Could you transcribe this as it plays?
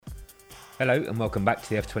Hello and welcome back to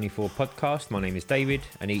the F24 podcast. My name is David,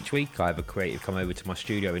 and each week I have a creative come over to my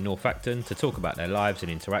studio in North Acton to talk about their lives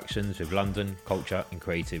and interactions with London, culture and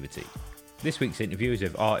creativity. This week's interview is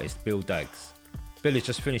with artist Bill Daggs. Bill has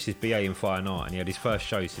just finished his BA in Fine Art and he had his first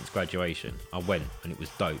show since graduation. I went and it was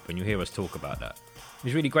dope, and you'll hear us talk about that. It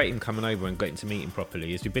was really great him coming over and getting to meet him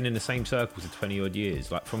properly, as we've been in the same circles for 20 odd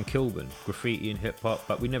years, like from Kilburn, graffiti and hip hop,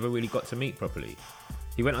 but we never really got to meet properly.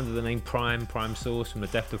 He went under the name Prime Source from the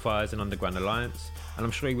Death Defiers and Underground Alliance, and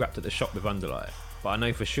I'm sure he rapped at the shop with Underlight. But I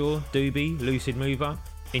know for sure Doobie, Lucid Mover,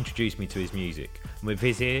 introduced me to his music, and with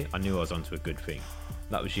his ear, I knew I was onto a good thing.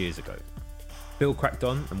 That was years ago. Bill cracked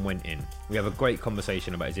on and went in. We have a great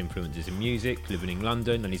conversation about his influences in music, living in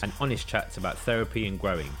London, and his honest chats about therapy and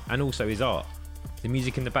growing, and also his art. The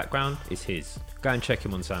music in the background is his. Go and check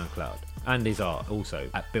him on SoundCloud, and his art also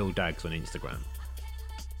at Bill Daggs on Instagram.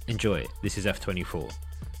 Enjoy it. This is F24.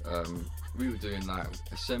 We were doing like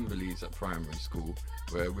assemblies at primary school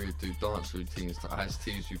where we'd do dance routines to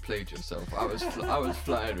Ice-T's You Played Yourself. I was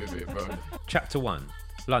flying with it, bro. Chapter 1.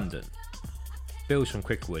 London. Bill's from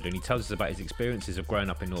Cricklewood and he tells us about his experiences of growing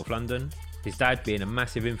up in North London, his dad being a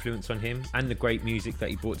massive influence on him and the great music that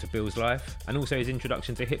he brought to Bill's life, and also his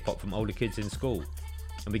introduction to hip hop from older kids in school.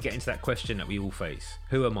 And we get into that question that we all face: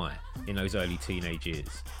 who am I in those early teenage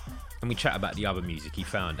years? And we chat about the other music he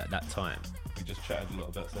found at that time. We just chatted a lot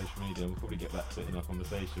about social media. We'll probably get back to it in our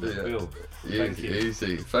conversation. But Bill, thank you.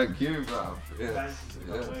 Easy. Thank you, bruv. Thank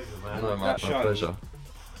you. Man. No, my pleasure.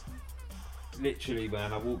 Literally,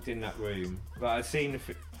 man, I walked in that room, but I'd seen the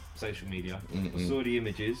social media, I saw the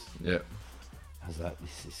images. Yeah. I was like,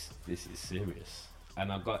 this is serious.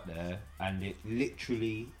 And I got there, and it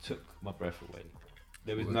literally took my breath away.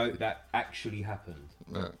 There was that actually happened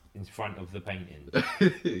in front of the painting.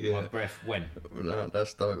 Yeah. My breath went. No,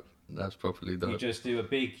 that's dope. That's properly dope. You just do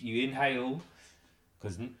you inhale,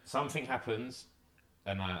 because something happens,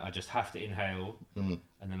 and I just have to inhale, and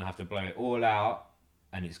then I have to blow it all out,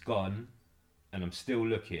 and it's gone, and I'm still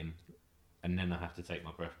looking, and then I have to take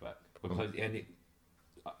my breath back. Because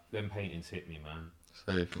them paintings hit me, man.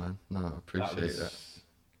 Safe, man. No, I appreciate that.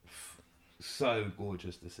 So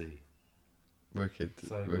gorgeous to see. Wicked.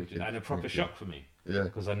 So gorgeous. And a proper shock for me. Yeah.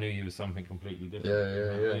 Because I knew you were something completely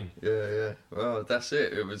different. Yeah. Well, that's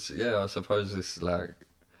it. It was, I suppose it's like,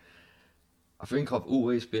 I think I've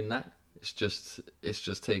always been that. It's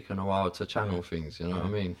just taken a while to channel things, you know what I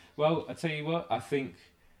mean? Well, I tell you what, I think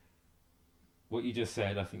what you just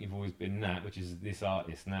said, I think you've always been that, which is this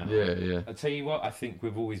artist now. Yeah. I tell you what, I think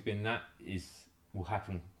we've always been that will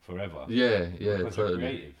happen forever. Yeah, because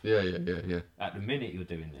totally. You're creative. Yeah. At the minute you're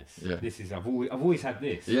doing this. Yeah. This is I've always had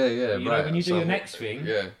this. Yeah. You know, when you do your next thing,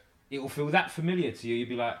 it will feel that familiar to you. You'll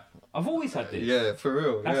be like, I've always had this. Yeah, for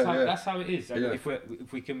real. That's how it is. And Yeah.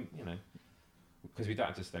 if we can, because we don't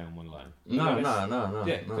have to stay on one line. No.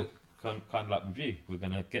 Yeah, kind of like with you. We're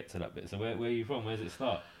gonna get to that bit. So where are you from? Where does it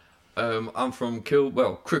start? I'm from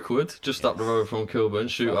Cricklewood, just up the road from Kilburn,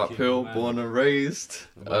 Shoot Uphill, born and raised.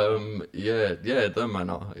 Don't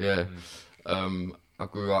manor, yeah. I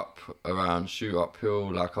grew up around Shoot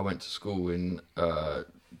Uphill, like I went to school in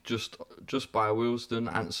just by Willesden,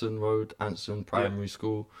 Anson Road, Anson Primary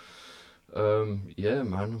School.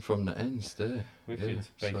 Man, from the ends there. Wicked.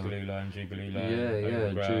 Bakerloo Line, Jubilee Line.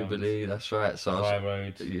 Yeah, Jubilee, that's right. So High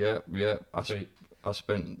Road. Yeah. I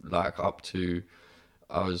spent like up to,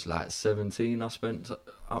 I was like 17. I spent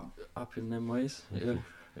up in them ways.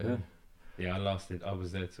 Yeah. Yeah, I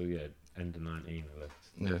was there till end of 19. I left.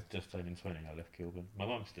 Yeah. Just turning 20. I left Kilburn. My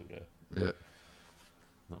mum's still there. Yeah.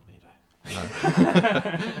 Not me though.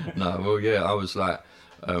 No. I was like,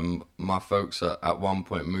 my folks at one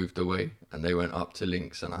point moved away and they went up to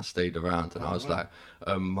Links and I stayed around and I was like,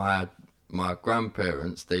 my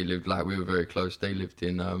grandparents, they lived like, we were very close. They lived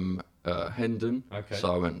in Hendon,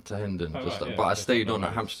 so I went to Hendon. But I stayed on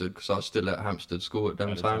at Hampstead because I was still at Hampstead School at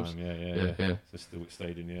them times. Yeah. So still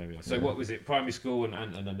stayed in the area. So what was it? Primary school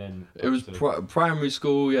and then it was primary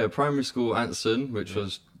school. Yeah, primary school Anson, which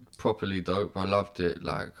was properly dope. I loved it.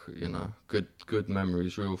 Like, good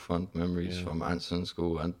memories, real fond memories from Anson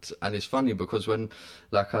School. And it's funny because when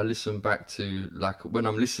I listen back to when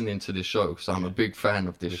I'm listening to this show, because I'm a big fan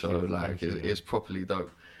of this show. It's properly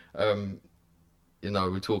dope.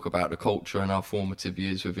 We talk about the culture and our formative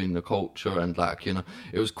years within the culture, and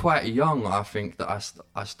it was quite young, I think, that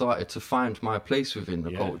I started to find my place within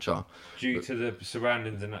the culture. Due to the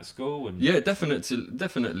surroundings in that school, and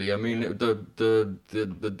definitely. I mean, the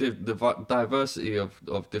diversity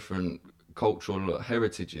of different cultural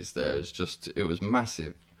heritages there it was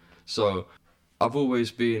massive. So I've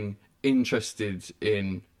always been interested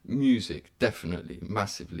in music, definitely,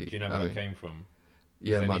 massively. Do you know where it came from?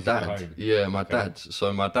 Yeah, So my music at dad. home? Yeah, my Okay. dad.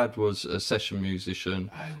 So my dad was a session musician.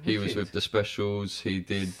 Oh, He was wicked. with the Specials.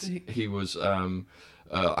 Sick. He was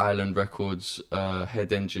Island Records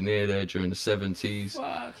head engineer there during the 70s.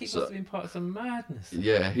 Fuck, he So- must have been part of some madness.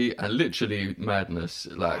 Yeah, he and literally Madness.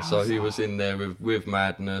 Like, so he was in there with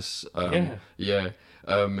Madness. Yeah.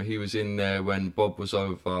 He was in there when Bob was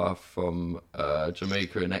over from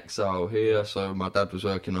Jamaica in exile here. So my dad was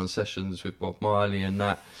working on sessions with Bob Marley and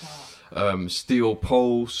that. Steel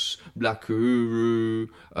Pulse, Black Uhuru,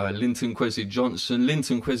 Linton Kwesi Johnson.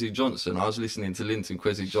 Linton Kwesi Johnson. I was listening to Linton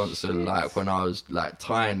Kwesi Johnson like when I was like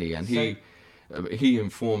tiny, and he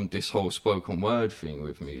informed this whole spoken word thing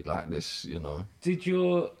with me, like this, you know. Did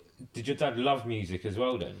your dad love music as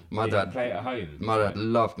well then? My Did dad- he play it at home? My dad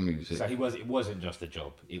loved music. So it wasn't just a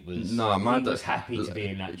job. It was No, my he was dad- happy to be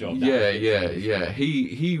in that job. Yeah.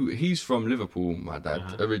 He's from Liverpool, my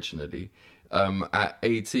dad, originally. At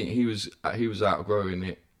 18, he was outgrowing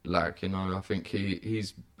it. Like, you know, I think he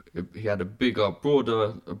had a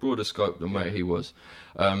broader scope than where he was.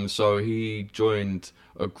 So he joined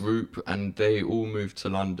a group, and they all moved to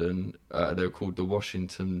London. They were called the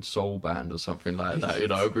Washington Soul Band or something like that. You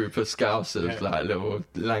know, a group of Scousers, like little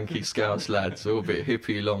lanky Scouse lads, all a bit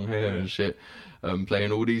hippie, long hair and shit.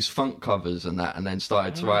 Playing all these funk covers and that, and then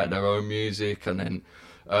started to write their own music, and then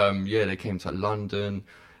they came to London,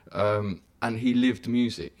 and he lived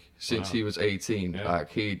music since he was 18. Yeah. Like,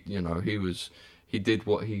 he did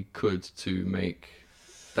what he could to make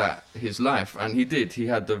that his life, and he did. He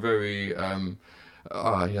had a very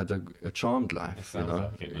he had a charmed It life, you sounds know.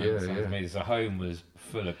 like it, man. Yeah, It sounds yeah. amazing. So home was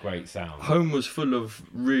full of great sound. Home was full of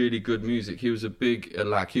really good music. He was a big,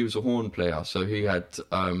 he was a horn player, so he had,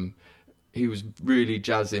 he was really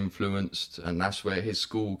jazz influenced, and that's where his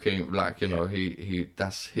school came. Like, you know,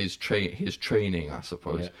 that's his training, I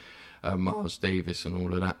suppose. Miles Davis and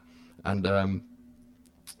all of that, and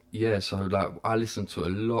so like I listened to a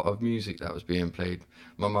lot of music that was being played.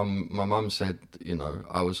 My mum said, you know,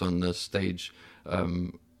 I was on the stage.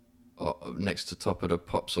 Next to Top of the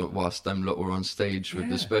Pops whilst them lot were on stage with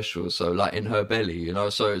the Specials, so like in her belly, you know,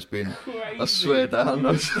 so it's been I swear down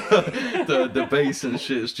the bass and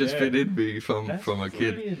shit's just been in me from a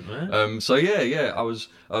kid. Man. So I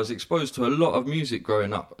was exposed to a lot of music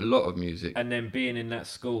growing up, a lot of music. And then being in that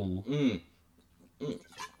school,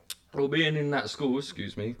 Well, being in that school,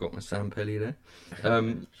 excuse me, got my Sam Pelly there.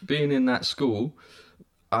 Being in that school,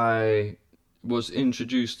 I was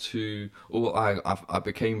introduced to, or I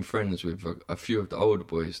became friends with a few of the older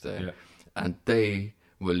boys there, and they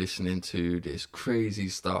were listening to this crazy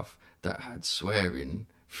stuff that had swearing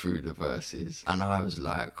through the verses, and I was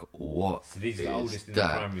like, what so these are the is oldest in the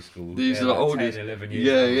that? primary school. These They're are the like oldest. 10, 11 years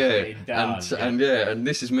old, getting down, And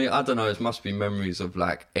this is me. I don't know. It must be memories of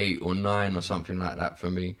like 8 or 9 or something like that for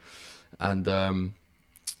me. And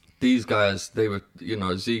these guys, they were, you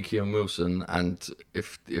know, Zeke and Wilson. And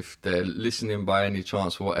if they're listening by any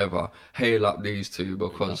chance or whatever, hail up these two,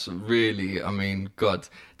 because really, I mean, God,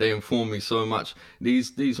 they informed me so much.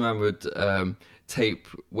 These men would tape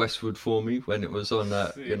Westwood for me when it was on,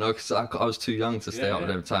 you know, because I was too young to stay up at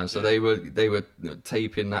them times. So they were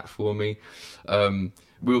taping that for me.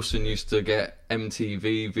 Wilson used to get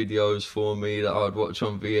MTV videos for me that I would watch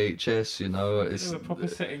on VHS, you know. They were proper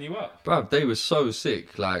setting you up. Bruv, they were so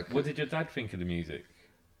sick. Like, What did your dad think of the music?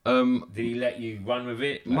 um, Did he let you run with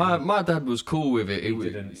it? my dad was cool with it. He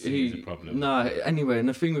didn't see it as a problem. No, anyway, and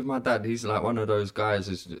the thing with my dad, he's like one of those guys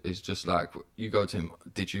is just like, you go to him,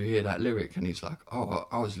 did you hear that lyric? And he's like, oh,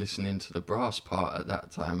 I was listening to the brass part at that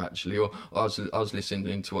time actually, or I was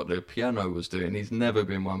listening to what the piano was doing. He's never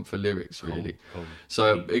been one for lyrics really. Cool.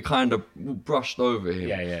 So it kind of brushed over him.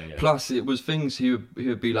 Yeah. Plus, it was things he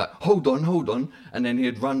would be like, hold on, and then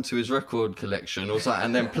he'd run to his record collection or something,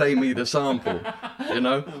 and then play me the sample, you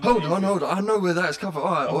know. Hold on, I know where that's covered.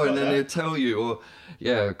 All right, and then he'd tell you, or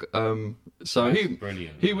so That's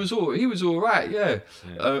brilliant. he was all right. Yeah.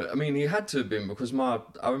 I mean, he had to have been, because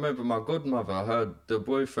I remember my godmother, heard the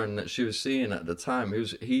boyfriend that she was seeing at the time.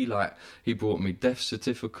 He brought me Death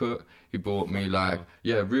Certificate. He brought me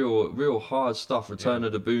real hard stuff. Return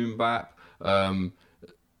of the Boom Bap.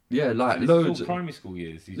 Like This loads. is all primary school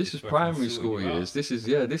years. This is primary school years. This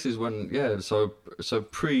is when so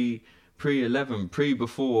pre 11,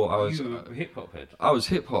 before I was. You were a hip hop head. I was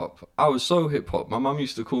hip hop. I was so hip hop. My mum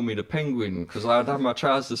used to call me the Penguin because I'd have my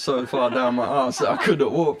trousers so far down my arse that I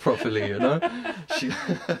couldn't walk properly, you know.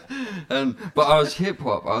 But I was hip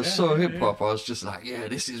hop. I was so hip hop. I was just like,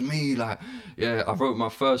 this is me. Like, I wrote my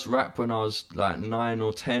first rap when I was like 9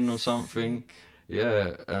 or 10 or something.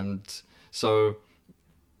 Yeah, and so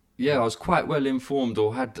I was quite well informed,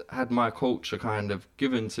 or had my culture kind of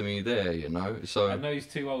given to me there, you know. So And those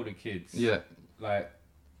two older kids, yeah, like,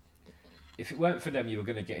 if it weren't for them, you were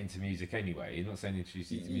going to get into music anyway. You're not saying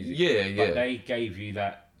introduce you to music. yeah. But they gave you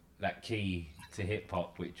that key to hip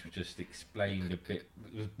hop, which just explained a bit,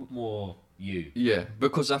 it was more you. Yeah,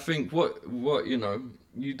 because I think what you know,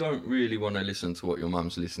 you don't really want to listen to what your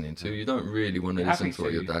mum's listening to. You don't really want to listen to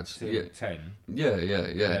what your dad's. Till 10. Yeah,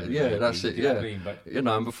 that's it. Do you know Yeah, what I mean? But you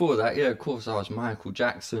know, and before that, yeah, of course, I was Michael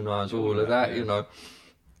Jackson. I was all of that, yeah. you know.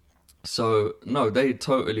 So no, they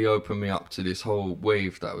totally opened me up to this whole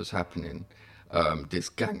wave that was happening, this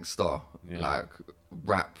gangster like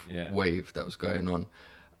rap wave that was going on,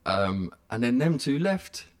 and then them two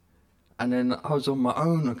left, and then I was on my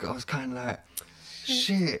own. I was kind of like,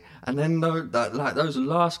 shit. And then like those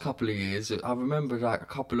last couple of years, I remember like a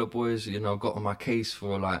couple of boys, you know, got on my case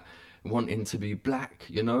for like wanting to be black,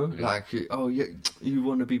 you know, like, oh yeah, you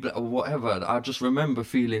want to be black or whatever. I just remember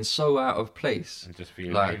feeling so out of place and just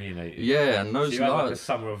feeling like, alienated. yeah, and those so you had like a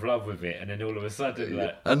summer of love with it, and then all of a sudden,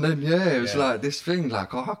 like, and then it was like this thing,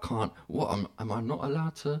 like, oh, I can't. What am I not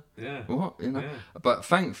allowed to? Yeah. What, you know? Yeah. But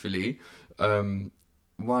thankfully,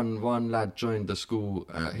 one lad joined the school.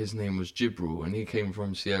 His name was Jibril, and he came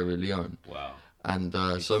from Sierra Leone. Wow. And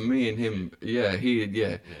so me and him,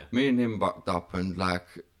 me and him bucked up, and like,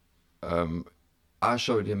 I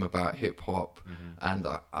showed him about hip hop, and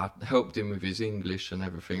I helped him with his English and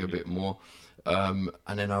everything a bit more. And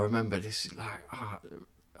then I remember this, like,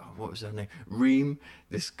 what was her name? Reem,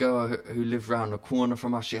 this girl who lived round the corner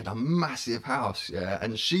from us. She had a massive house,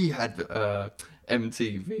 and she had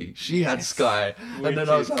MTV. She had Sky, and then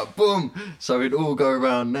I was like, boom. So we'd all go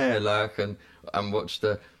around there, like, and watch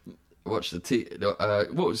the what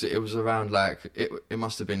was it? It was around like it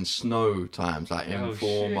must have been snow times, like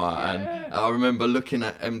Informer, and I remember looking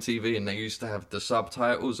at MTV, and they used to have the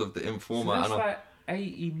subtitles of the Informer. So that's and like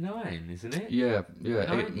 89, isn't it? Yeah,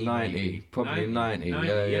 90, probably 90.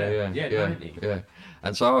 Yeah, 90. Yeah.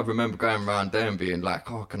 And so I remember going around there and being like,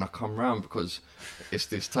 oh, can I come round? Because it's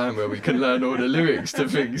this time where we can learn all the lyrics to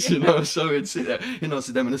things, you know. So we'd sit there, you know,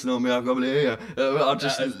 sit them and listen to me, I'll go here.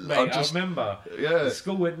 I remember. Yeah. The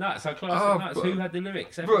school went nuts, our class went nuts. Who had the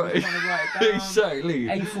lyrics? Bro, Everyone trying to write it down. Exactly.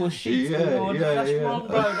 A4 sheets. That's wrong,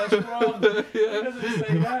 bro. That's wrong. Who doesn't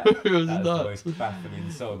say that? It was That's nuts. the most baffling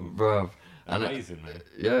song. Bruv. Amazing, man.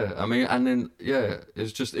 Yeah, I mean, and then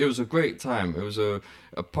it was a great time. It was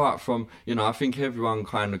apart from, you know, I think everyone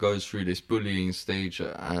kind of goes through this bullying stage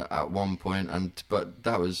at one point, but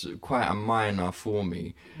that was quite a minor for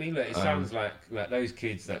me. I mean, look, it sounds like those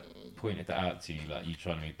kids that pointed that out to you, like you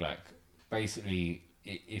trying to be black. Basically,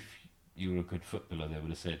 if you were a good footballer, they would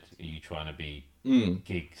have said, "Are you trying to be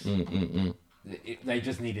Giggs?" They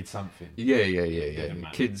just needed something. Yeah.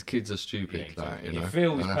 Kids are stupid, Exactly. like, you know. It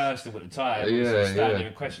feels personal at the time. Yeah, You stand there yeah.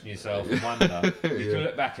 and question yourself and wonder. You can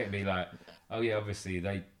look back at it and be like, "Oh yeah, obviously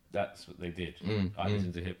that's what they did. I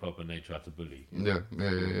listened to hip hop and they tried to bully." Yeah.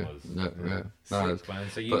 Sick, man.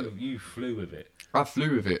 So you flew with it. I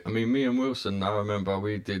flew with it. I mean, me and Wilson, I remember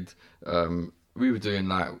we did, we were doing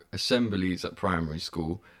like assemblies at primary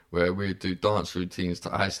school where we'd do dance routines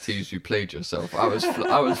to Ice-T's You Played Yourself. I was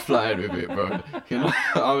flying with it, bro. You know,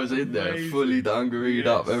 I was in there, fully dungareed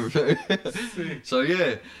up, everything. So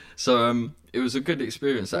it was a good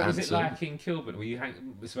experience at What was Anson. it like in Kilburn? Were you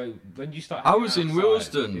so when did you start? I was in outside,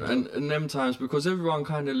 Willesden, and them times, because everyone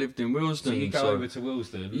kind of lived in Willesden. So you go over to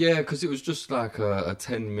Willesden. Yeah, because it was just like a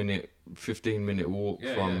 10-minute, 15-minute walk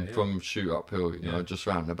from Shoot Uphill, you know, just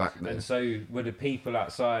round the back there. And so were the people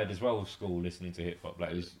outside as well of school listening to hip hop?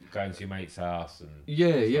 Like, it was going to your mate's house and like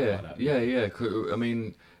that? I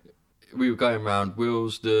mean, we were going around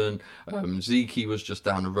Willesden. Zeke was just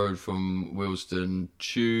down the road from Willesden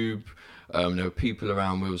Tube. There were people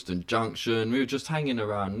around Willesden Junction. We were just hanging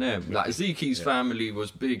around there. Like, Zeke's family was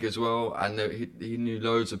big as well, and he knew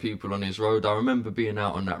loads of people on his road. I remember being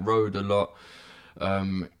out on that road a lot.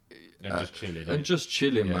 And just chilling. And just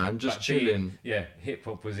chilling, man. Just chilling. Hip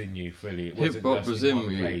hop was in you fully. It Hip wasn't hop just was in in one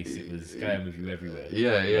me. place. It was going with you everywhere.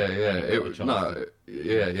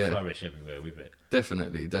 Flourish everywhere with it.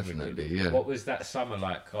 Definitely, yeah. What was that summer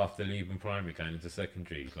like after leaving primary, going into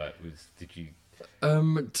secondary? Like, did you?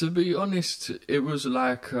 To be honest, it was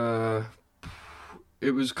like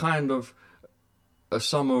it was kind of a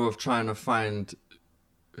summer of trying to find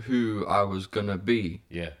who I was gonna be.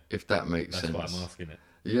 Yeah. If that makes sense. That's why I'm asking it.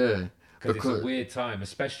 Yeah. Because it's a weird time,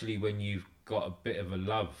 especially when you've got a bit of a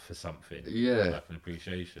love for something. Yeah. Like an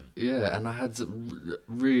appreciation. Yeah, and I had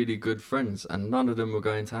really good friends, and none of them were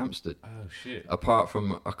going to Hampstead. Oh shit! Apart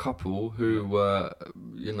from a couple who were,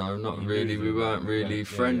 not really. We weren't really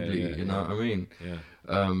friendly. You know what I mean? Yeah.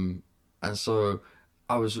 And so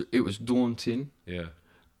it was daunting. Yeah.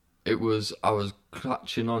 I was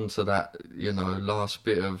clutching on to that, last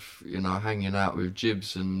bit of, hanging out with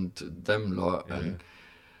Jibs and them lot. Yeah. And,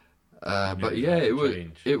 but yeah, it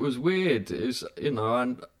was weird. It was,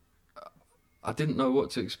 and I didn't know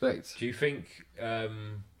what to expect. Do you think,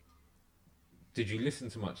 did you listen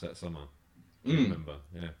to much that summer? Do you remember?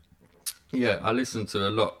 Yeah. Yeah, I listened to a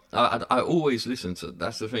lot. I always listen to.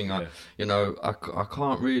 That's the thing. Yeah. I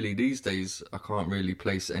can't really these days. I can't really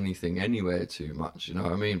place anything anywhere too much. You know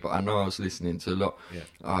what I mean? But I know I was listening to a lot.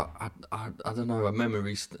 Yeah. I don't know. A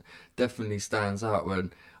memory definitely stands out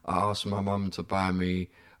when I asked my mum to buy me.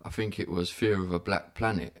 I think it was Fear of a Black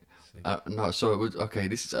Planet. No, so it was okay.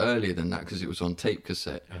 This is earlier than that because it was on tape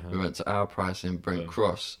cassette. We went to Our Price in Brent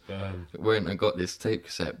Cross. Went and got this tape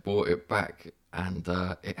cassette, bought it back, and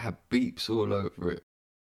it had beeps all over it.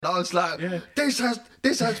 I was like, this has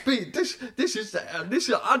beat. This is.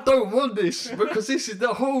 I don't want this because this is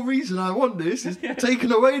the whole reason I want this is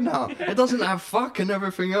taken away now. It doesn't have fuck and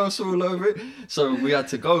everything else all over it. So we had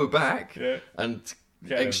to go back and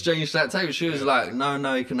exchange that tape. She was like,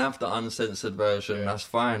 no, you can have the uncensored version. That's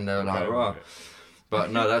fine. They were like, right. But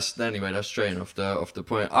no, that's straying off the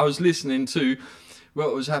point. I was listening to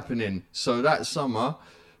what was happening. So that summer,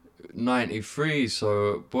 93.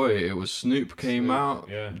 So boy, it was Snoop came out.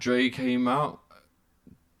 Yeah. Dre came out.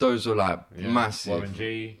 Those were like massive.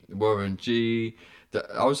 Warren G.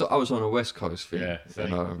 I was on a West Coast thing.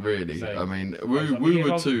 Yeah, really. Same. I mean, we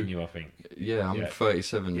were too. You, I think. Yeah, I'm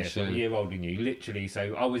 37 this year. So a year older than you, literally.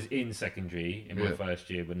 So I was in secondary in my first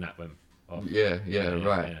year when that went off. Yeah,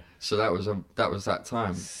 right. Yeah. So that was that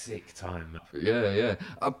time. Sick time. Yeah.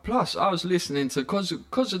 Plus, I was listening to because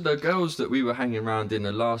of the girls that we were hanging around in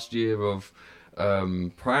the last year of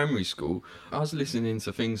primary school. I was listening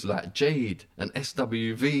to things like Jade and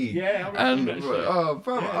SWV. Yeah, I remember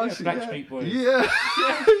that shit. Backstreet Boys. Yeah,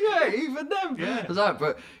 even them. Yeah. Like,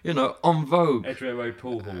 but En Vogue. Edgware Road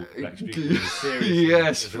Pool Hall. Backstreet Boys. Seriously.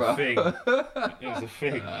 Yes, it was a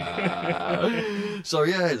thing. So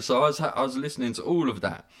I was listening to all of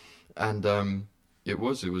that, and it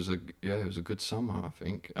was a good summer, I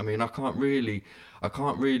think. I mean, I can't really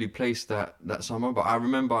place that summer, but I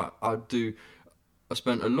remember I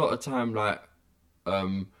spent a lot of time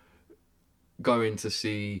going to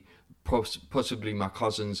see possibly my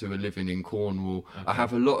cousins who were living in Cornwall. Okay. I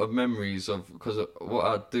have a lot of memories because what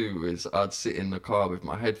I'd do is I'd sit in the car with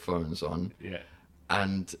my headphones on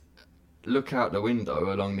and look out the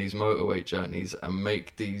window along these motorway journeys and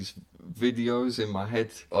make these videos in my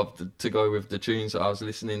head to go with the tunes that I was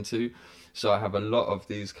listening to. So I have a lot of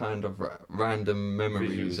these kind of random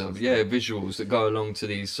memories visuals that go along to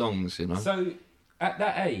these songs, So at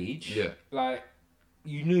that age,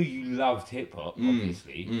 you knew you loved hip hop,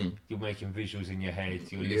 obviously. You're making visuals in your head,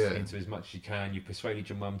 you're listening to as much as you can, you persuaded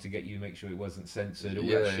your mum to get you, make sure it wasn't censored, all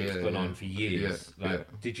that shit's gone on for years.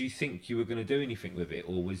 Did you think you were going to do anything with it,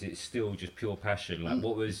 or was it still just pure passion? Like,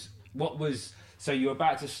 what was, so you're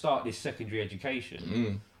about to start this secondary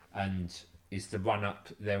education, and it's the run up,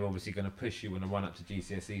 they're obviously going to push you on the run up to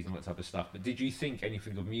GCSEs and that type of stuff, but did you think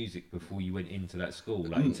anything of music before you went into that school,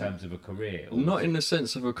 like in terms of a career? Not in the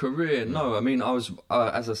sense of a career, no. I mean, I was,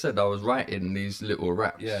 as I said, I was writing these little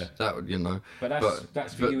raps. Yeah. That, But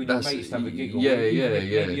that's for you and your mates to have a giggle.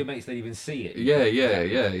 Maybe your mates don't even see it.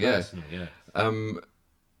 Yeah.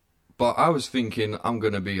 But I was thinking I'm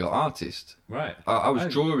going to be an artist. Right. I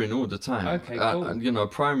was drawing all the time. Okay, cool.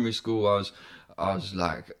 Primary school,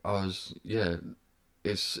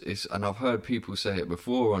 it's and I've heard people say it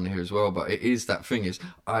before on here as well, but it is that thing is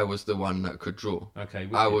I was the one that could draw. Okay.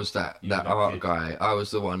 I was that art guy. I was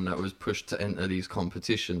the one that was pushed to enter these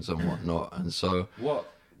competitions and whatnot, and so what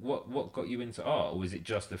got you into art, or was it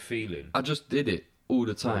just a feeling? I just did it all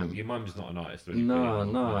the time. Your mum's not an artist or anything?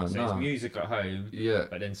 No. So it's music at home, yeah.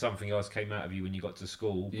 But then something else came out of you when you got to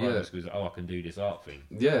school. Primary school was like, I can do this art thing.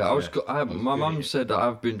 Yeah, my mum said that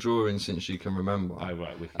I've been drawing since she can remember. Oh,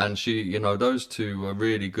 right, wicked. And she, those two were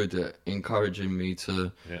really good at encouraging me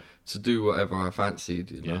to do whatever I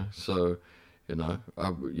fancied, you know. So, we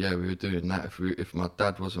were doing that. If my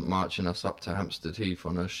dad wasn't marching us up to Hampstead Heath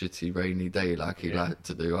on a shitty rainy day like he liked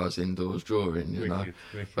to do, I was indoors drawing, you know.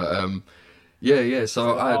 Wicked. But Yeah. So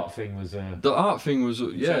the art thing was the art thing was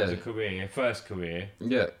in terms of first career.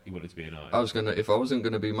 Yeah. You wanted to be an artist. If I wasn't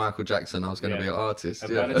gonna be Michael Jackson, I was gonna be an artist.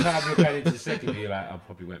 And by the time you're going into secondary, you're like, I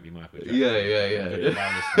probably won't be Michael Jackson. Yeah.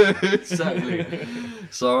 Exactly.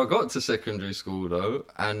 So I got to secondary school though,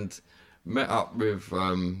 and met up with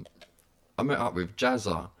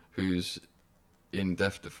Jazza, who's in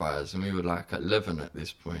Death Defiers, and we were like 11 at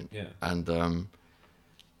this point. Yeah. And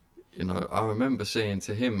you know, I remember saying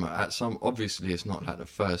to him obviously it's not like the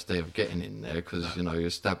first day of getting in there because, you know, you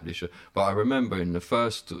establish it. But I remember in the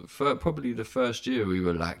probably the first year, we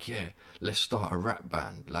were like, yeah, let's start a rap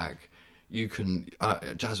band. Like, you can,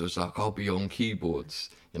 Jazz was like, I'll be on keyboards.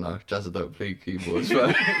 You know, Jazz don't play keyboards.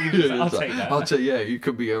 But I'll take that. Yeah, you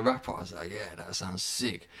could be a rapper. I was like, yeah, that sounds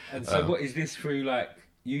sick. And so what is this through, like,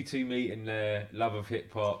 you two meeting there, love of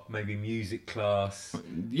hip hop, maybe music class?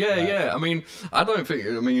 Yeah. I mean, I don't think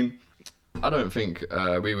we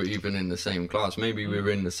were even in the same class. Maybe we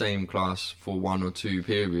were in the same class for 1 or 2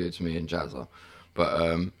 periods, me and Jazza. But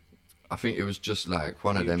I think it was just like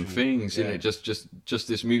one of them things, innit? Just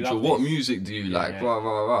this mutual. What music do you like? Blah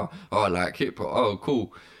blah blah. Oh, I like hip hop. Oh,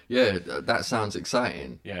 cool. Yeah, that sounds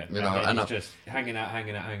exciting. Yeah, you know, and just hanging out.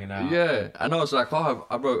 Yeah, and I was like, oh,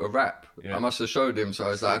 I wrote a rap. Yeah. I must have showed him, so I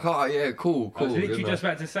was like, oh yeah, cool. I was literally just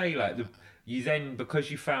about to say, like, you then,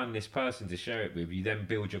 because you found this person to share it with, you then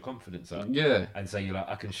build your confidence up. Yeah. And so you're like,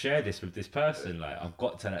 I can share this with this person. Like, I've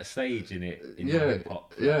got to that stage in hip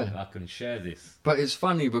hop. Yeah. I can share this. But it's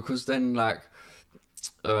funny because then, like,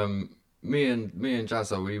 me and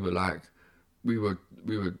Jazza, we were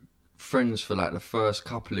friends for like the first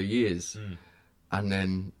couple of years, and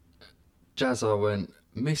then Jazza went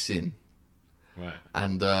missing. Right.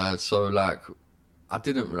 And so like I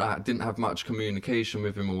didn't have much communication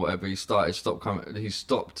with him or whatever. He stopped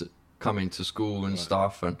coming to school and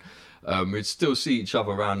stuff, and we'd still see each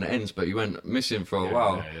other around the ends, but he went missing for a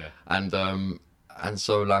while. And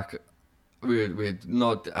so like we'd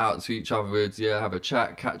nod out to each other, we'd have a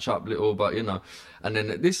chat, catch up little, but you know. And then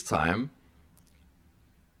at this time,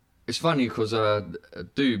 it's funny because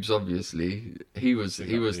Doobs, obviously, he was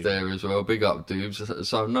there as well. Big up Doobs.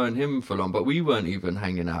 So I've known him for long, but we weren't even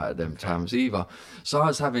hanging out at them times either. So I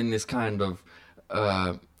was having this kind of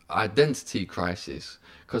identity crisis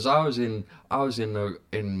because I was in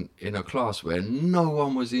a class where no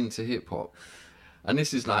one was into hip hop, and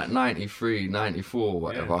this is like 93, 94,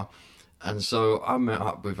 whatever. Yeah. And so I met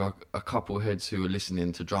up with a couple heads who were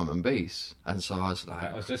listening to drum and bass. And so I was like...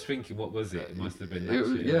 I was just thinking, what was it? It must have been...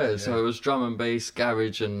 So it was drum and bass,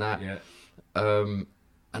 garage and that. Yeah. And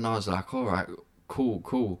I was like, all right,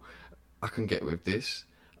 cool. I can get with this.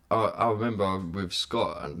 I remember with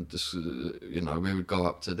Scott and just, you know, we would go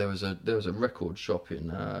up to... There was a record shop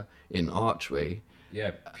in Archway.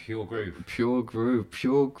 Yeah, Pure Groove. Pure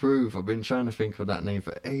Groove. I've been trying to think of that name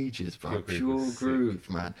for ages, bro. Pure Groove,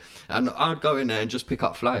 man. And I'd go in there and just pick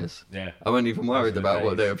up flyers. Yeah. I wasn't even worried about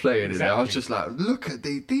what they were playing in there. I was just like, look at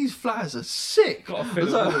these flyers are sick. Got to fill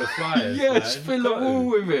the wall of flyers. Yes, man. fill the wall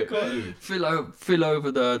with it. Got to. Fill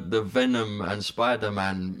over the Venom and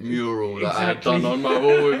Spider-Man mural that I had done on my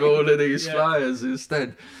wall with all of these flyers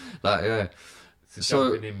instead. Like, yeah.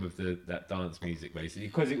 So jumping in with that dance music basically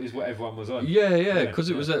because it was what everyone was on. Yeah, because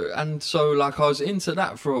it was, and so like I was into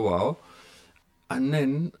that for a while, and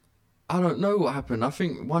then I don't know what happened. I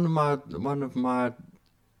think one of my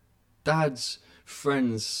dad's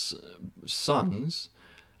friends' sons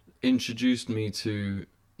introduced me to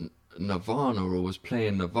Nirvana or was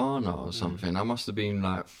playing Nirvana or something. I must have been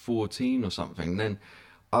like 14 or something. Then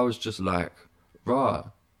I was just like, rah.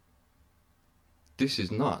 This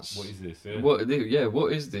is nuts. What is this?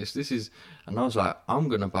 What is this? This is, and I was like, I'm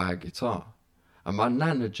gonna buy a guitar. And my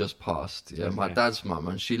nan had just passed, my dad's mum,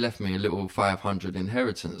 and she left me a little 500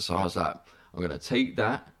 inheritance. So I was like, I'm gonna take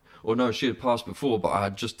that. Or no, she had passed before, but I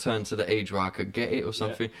had just turned to the age where I could get it or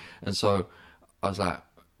something. Yeah. And so I was like,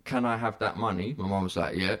 can I have that money? My mum was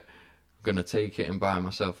like, yeah. I'm gonna take it and buy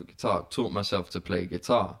myself a guitar. Taught myself to play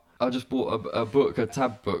guitar. I just bought a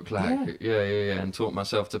tab book, and taught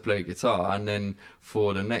myself to play guitar. And then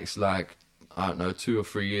for the next, like, I don't know, 2 or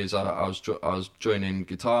 3 years, I was joining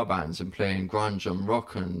guitar bands and playing grunge and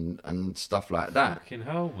rock and stuff like that. Fucking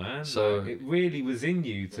hell, man! So like, it really was in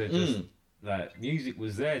you to just like music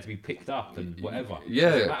was there to be picked up and whatever.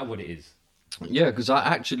 Yeah, doesn't matter what it is. Yeah, because I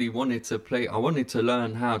actually wanted to play. I wanted to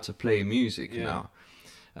learn how to play music now,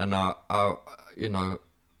 and I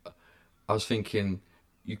was thinking.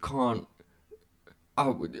 You can't.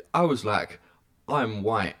 I was like, I'm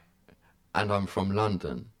white, and I'm from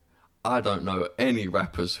London. I don't know any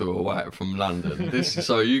rappers who are white from London.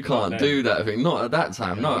 So you can't do that thing. Not at that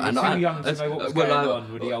time, no. And too young to know what was going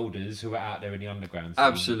on with the olders who were out there in the underground. So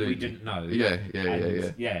absolutely. We didn't know.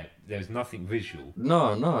 Yeah. There was nothing visual.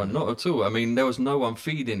 No, not at all. I mean, there was no one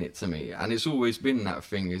feeding it to me. And it's always been that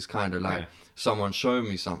thing, is kind of like someone showing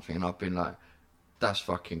me something and I've been like, that's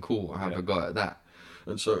fucking cool. I have a go at that.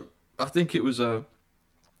 And so I think it's that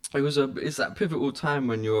pivotal time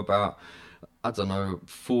when you're about, I don't know,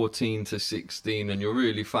 14 to 16, and you're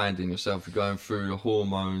really finding yourself. You're going through the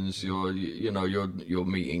hormones. You're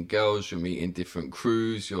meeting girls. You're meeting different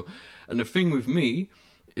crews. And the thing with me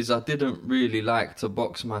is, I didn't really like to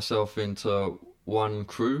box myself into one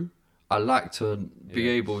crew. I like to be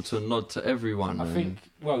able to nod to everyone. I think,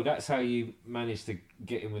 well, that's how you manage to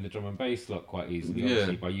get in with the drum and bass lot quite easily,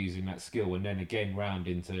 obviously, by using that skill, and then again round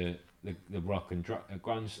into the rock and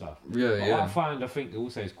grunge stuff. What I think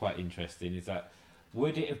also is quite interesting is that,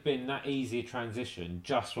 would it have been that easy a transition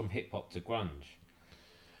just from hip hop to grunge?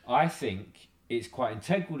 I think it's quite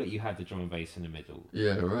integral that you had the drum and bass in the middle.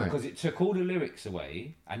 Yeah, right. Because it took all the lyrics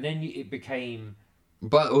away, and then it became...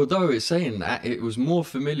 But although it's saying that, it was more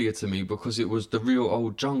familiar to me because it was the real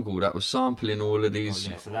old jungle that was sampling all of these,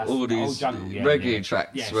 reggae tracks.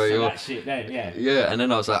 Yeah, where so that's it then, Yeah, and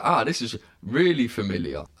then I was like, this is really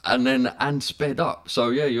familiar. And sped up. So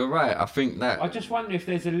yeah, you're right. I think that... I just wonder if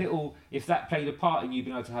if that played a part in you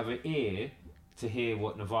being able to have an ear to hear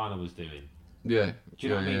what Nirvana was doing. Yeah. Do you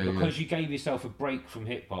know what I mean? Because you gave yourself a break from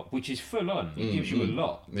hip hop, which is full on. It gives you a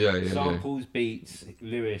lot. Samples, beats,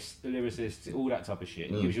 lyricists, all that type of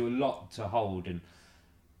shit. It gives you a lot to hold. And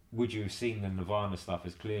would you have seen the Nirvana stuff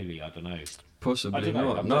as clearly? I don't know. Possibly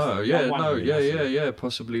not.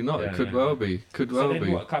 Possibly not. It could well be. So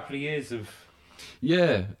then, what, a couple of years of...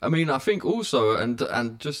 Yeah. I mean, I think also, and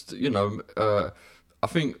just, I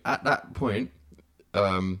think at that point,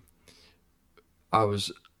 I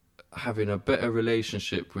was having a better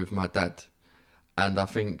relationship with my dad, and I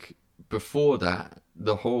think before that,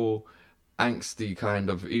 the whole angsty kind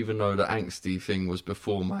of, even though the angsty thing was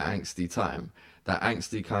before my angsty time, that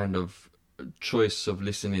angsty kind of choice of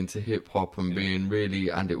listening to hip hop and being really,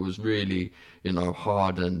 and it was really,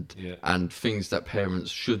 hard and things that parents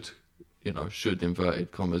should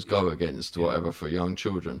inverted commas go against, whatever, for young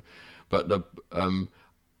children. But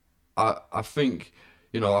I think,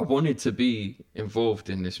 I wanted to be involved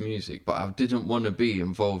in this music, but I didn't want to be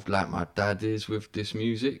involved like my dad is with this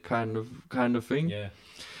music kind of thing.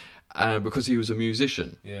 Yeah. Because he was a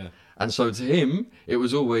musician. Yeah. And so to him, it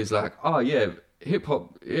was always like, hip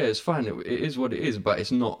hop, it's fine. It is what it is, but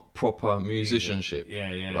it's not proper musicianship.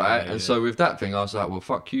 Right? So with that thing, I was like, well,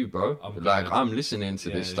 fuck you, bro. I'm listeling to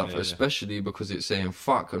this stuff, especially because it's saying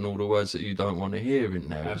fuck and all the words that you don't want to hear in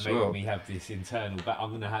there as well. Me have this internal, but I'm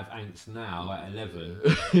going to have angst now at 11.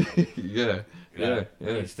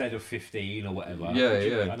 Instead of 15 or whatever. I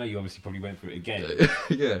know you obviously probably went through it again.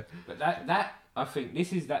 But that I think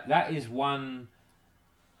that is one.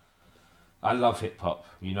 I love hip hop.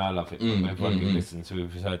 I love hip hop. Everyone who listens to it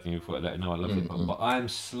has heard me before. They know I love hip hop. But I am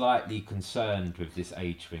slightly concerned with this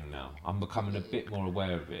age thing now. I'm becoming a bit more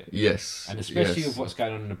aware of it. Yes. And especially with what's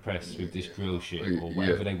going on in the press with this drill shit or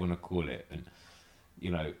whatever they want to call it. And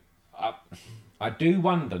I do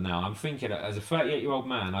wonder now. I'm thinking that as a 38-year-old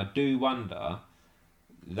man, I do wonder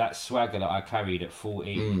that swagger that I carried at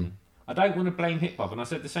 14. I don't want to blame hip hop. And I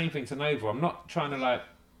said the same thing to Nova. I'm not trying to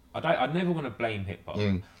I never want to blame hip hop.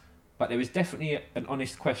 But there is definitely an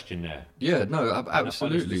honest question there. Yeah, no,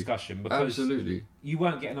 absolutely. An honest discussion, because you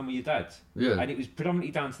weren't getting on with your dad. Yeah. And it was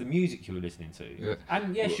predominantly down to the music you were listening to. Yeah.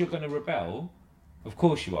 And yes, you're going to rebel. Of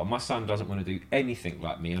course you are. My son doesn't want to do anything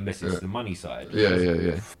like me unless it's the money side.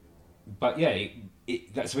 Yeah. But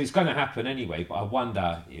so it's going to happen anyway. But I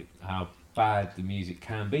wonder how bad the music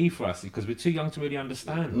can be for us, because we're too young to really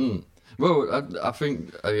understand. Well, I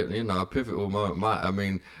think, a pivotal moment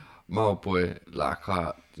my old boy,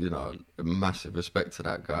 massive respect to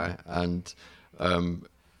that guy. And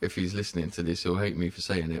if he's listening to this, he'll hate me for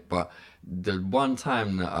saying it. But the one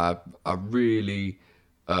time that I really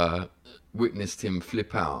witnessed him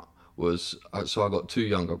flip out was, so I got two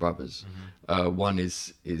younger brothers. One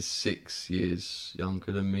is 6 years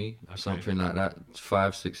younger than me, something like that,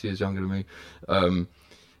 5-6 years younger than me.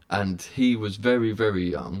 And he was very, very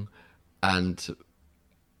young, and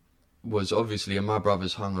was obviously, and my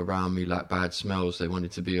brothers hung around me like bad smells. They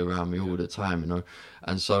wanted to be around me all the time,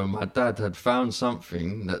 And so my dad had found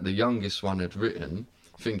something that the youngest one had written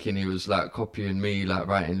thinking he was like copying me, like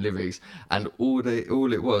writing lyrics, and all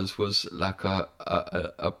it was like a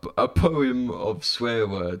poem of swear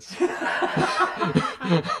words.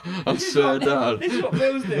 I swear down. This is what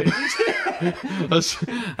Bill's doing.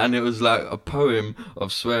 And it was like a poem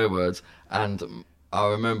of swear words, and I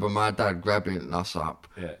remember my dad grabbing us up,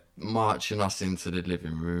 marching us into the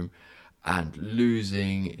living room, and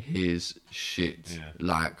losing his shit.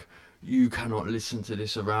 Like, you cannot listen to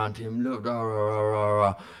this around him. Look, rah, rah, rah,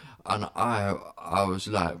 rah. And I was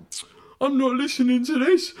like, I'm not listening to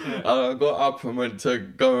this. And I got up and went to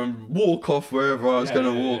go and walk off wherever I was going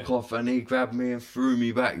to walk off, and he grabbed me and threw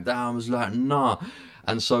me back down. I was like, nah.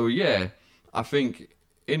 And so, I think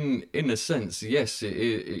in a sense, yes,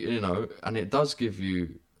 it you know, and it does give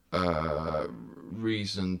you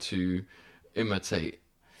reason to imitate,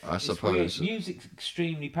 I suppose. Weird. Music's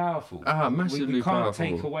extremely powerful. Massively we can't powerful.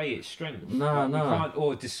 take away its strength. No. We can't,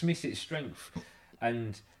 or dismiss its strength.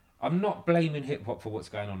 And I'm not blaming hip hop for what's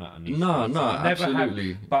going on out on these streets.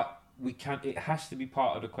 Absolutely. But we can. It has to be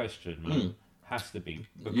part of the question, man. Has to be,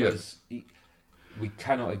 because we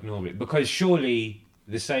cannot ignore it. Because surely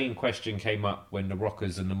the same question came up when the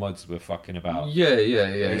Rockers and the Mods were fucking about.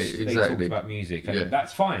 Exactly. They talked about music, and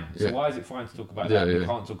that's fine. So why is it fine to talk about that? We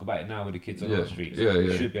can't talk about it now with the kids on the streets.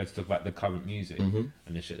 We should be able to talk about the current music and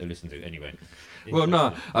the shit they listen to. Anyway. Well,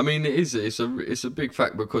 no, I mean it's a big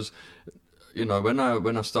fact, because, you know, when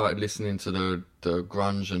I started listening to the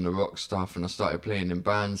grunge and the rock stuff, and I started playing in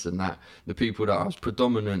bands and that, the people that I was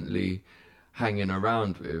predominantly hanging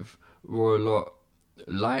around with were a lot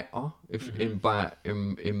lighter, in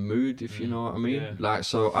mood, if you know what I mean. Like,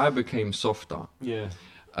 so I became softer.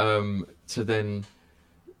 To then,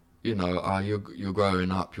 you know, you're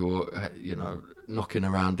growing up, you're, you know, knocking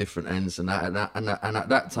around different ends and that, and at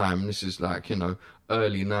that time, this is like, you know,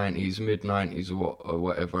 early 90s, mid 90s or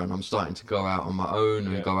whatever, and I'm starting to go out on my own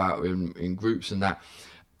and go out in groups and that.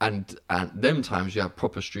 And them times you have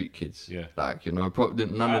proper street kids, like, you know,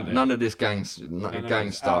 none of this gang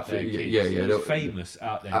stuff. Famous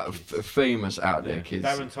out there, famous out there kids.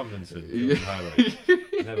 Darren Tomlinson,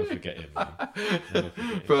 never forget him. Never forget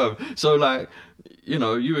him. Bro, so like, you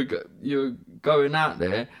know, you were going out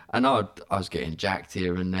there, and I was getting jacked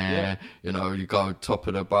here and there. You know, you go top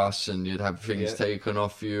of the bus and you'd have things taken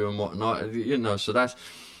off you and whatnot. You know, so that's,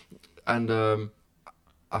 and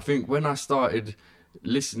I think when I started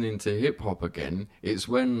listening to hip hop again, it's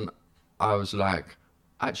when I was like,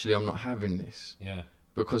 actually, I'm not having this.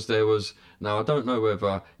 Because there was, now I don't know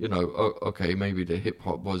whether, you know, okay, maybe the hip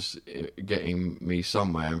hop was getting me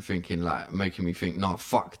somewhere and thinking, like, making me think, no,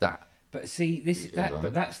 fuck that. But see,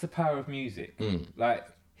 but that's the power of music. Like,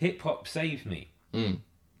 hip hop saved me.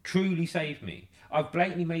 Truly saved me. I've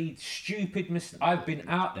blatantly made stupid mistakes. I've been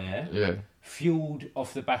out there, fueled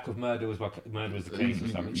off the back of murder was the case or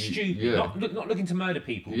something. Stupid. Not looking to murder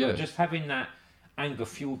people, but just having that anger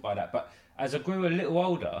fueled by that. But as I grew a little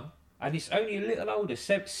older, and it's only a little older,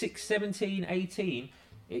 17, 18,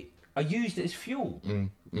 I used it as fuel.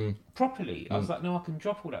 Properly. I was like, no, I can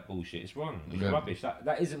drop all that bullshit. It's wrong. It's rubbish.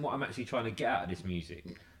 That isn't what I'm actually trying to get out of this music.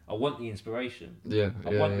 I want the inspiration. I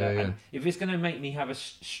want that. And if it's going to make me have a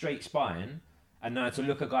straight spine, and now to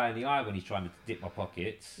look a guy in the eye when he's trying to dip my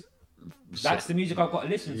pockets, that's the music I've got to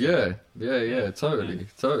listen to.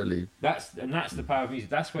 Totally. That's the power of music.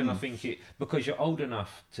 That's when I think it, because you're old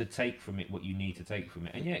enough to take from it what you need to take from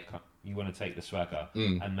it, and you want to take the swagger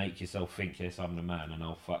and make yourself think, yes, I'm the man, and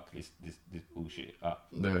I'll fuck this bullshit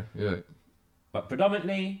up. But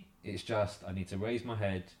predominantly, it's just I need to raise my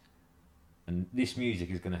head, and this music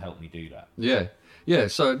is going to help me do that.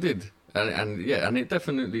 So it did, and it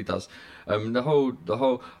definitely does. The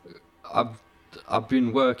whole, I've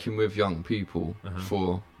been working with young people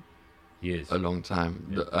for years, a long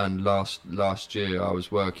time, and last year I was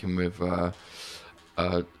working with a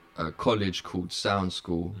college called Sound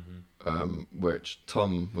School, which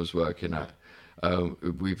Tom was working at.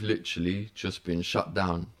 We've literally just been shut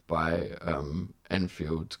down by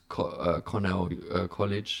Enfield Cornell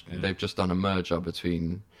College. They've just done a merger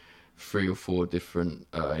between 3 or 4 different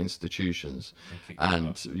institutions,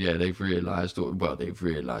 and they've realised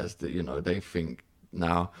that, you know, they think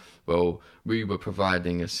now, well, we were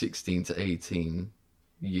providing a 16 to 18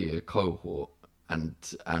 year cohort, and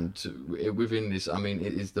within this, I mean,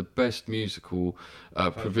 it is the best musical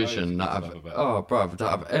provision that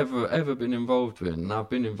I've ever been involved with, and I've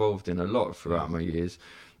been involved in a lot throughout my years.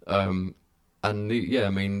 I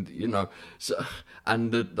mean, you know, so,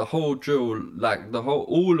 and the whole drill, like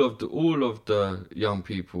all of the young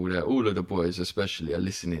people there, all of the boys especially, are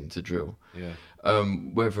listening to drill.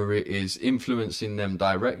 Whether it is influencing them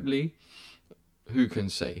directly, who can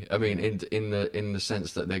say? I mean, in the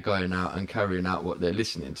sense that they're going out and carrying out what they're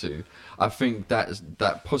listening to. I think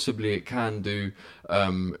that possibly it can do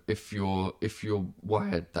if you're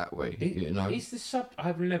wired that way. Is the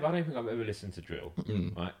I don't think I've ever listened to drill.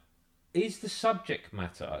 Right? Is the subject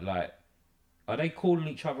matter like? Are they calling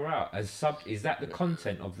each other out as Is that the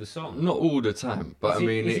content of the song? Not all the time, but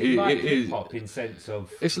is it like hip hop in sense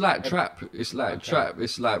of. It's like trap. It's like trap.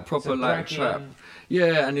 It's like proper like trap.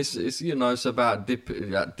 Yeah, and it's it's about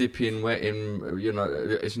dipping, wetting.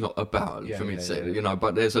 It's not about for me to say.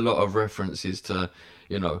 But there's a lot of references to.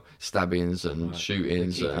 Stabbings and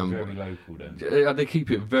shootings. They keep it very local then. Yeah, they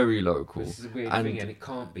keep it very local. This is a weird thing, and it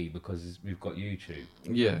can't be because we've got YouTube.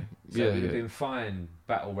 Yeah, we've been fine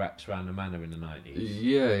battle raps around the manor in the 90s.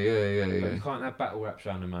 Yeah. But you can't have battle raps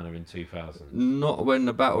around the manor in 2000. Not when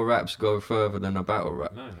the battle raps go further than a battle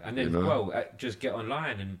rap. No, and then just get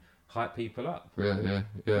online and hype people up. Yeah.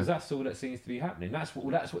 Because that's all that seems to be happening. That's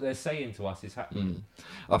what they're saying to us is happening.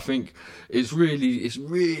 I think it's really,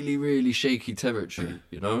 really shaky territory.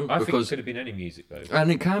 I think it could have been any music though,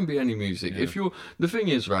 and it can be any music. Yeah. The thing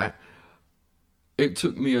is, right? It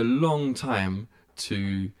took me a long time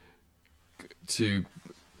to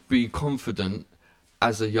be confident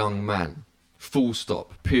as a young man. Full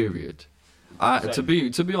stop. Period. To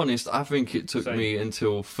be honest, I think it took me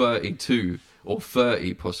until 32 or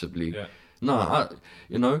 30 possibly. Yeah. No,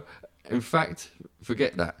 in fact,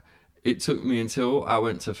 forget that. It took me until I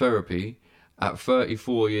went to therapy at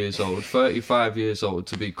 34 years old, 35 years old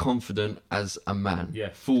to be confident as a man. Yeah.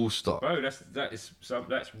 Full stop. Bro, that's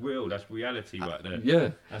real. That's reality right there.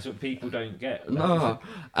 Yeah. That's what people don't get. No,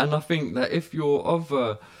 and I think that if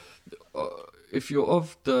you're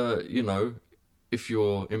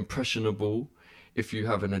impressionable, if you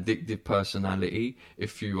have an addictive personality,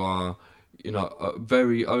 if you are,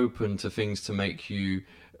 very open to things to make you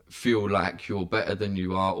feel like you're better than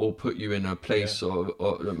you are, or put you in a place or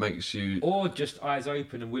that makes you, or just eyes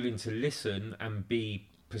open and willing to listen and be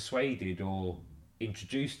persuaded or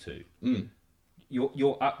introduced to.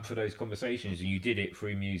 You're up for those conversations, and you did it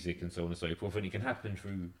through music and so on and so forth, and it can happen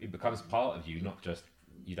it becomes part of you, you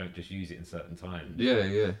don't just use it in certain times.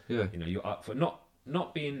 Yeah. You're up for not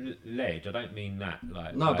being led. I don't mean that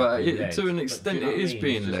to an extent it is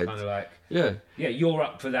being led. Kind of like, yeah, you're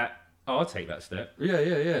up for that. I'll take that step. Yeah.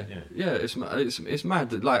 It's mad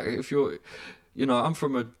that, like, if you're,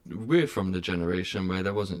 we're from the generation where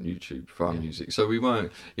there wasn't YouTube for our music, so we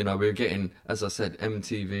weren't, we were getting, as I said,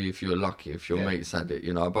 MTV if you're lucky, if your mates had it,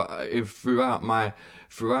 But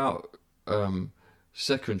throughout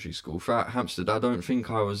secondary school, throughout Hampstead, I don't think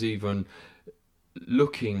I was even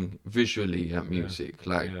looking visually at music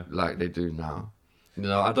like they do now.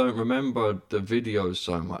 I don't remember the videos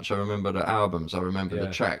so much. I remember the albums. I remember the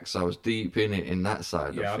tracks. I was deep in it, in that side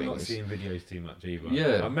of things. Yeah, I'm not seeing videos too much either.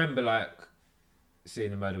 Yeah. I remember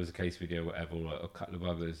seeing the Murder Was a Case video, whatever, or a couple of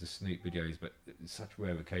others, the Snoop videos, but it's such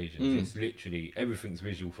rare occasions. It's literally, everything's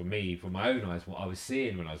visual for me, from my own eyes, what I was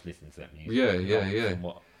seeing when I was listening to that music. Yeah. From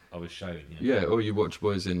what I was shown. Yeah, or you watch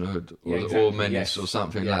Boys in the Hood, or Menace, or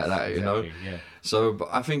something like that, Yeah. So, but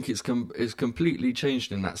I think it's completely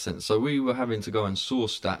changed in that sense. So we were having to go and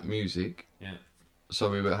source that music. Yeah.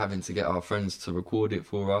 So we were having to get our friends to record it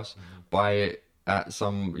for us, buy it at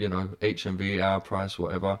some, HMV, our price,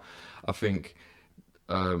 whatever. I think,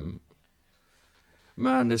 man,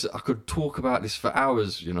 I could talk about this for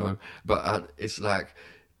hours, but it's like,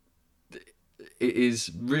 it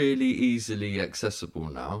is really easily accessible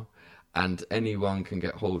now, and anyone can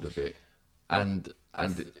get hold of it. And I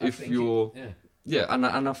think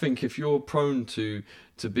if you're prone to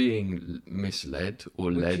being misled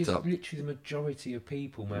or led up, literally the majority of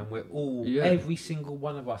people, man. We're all, every single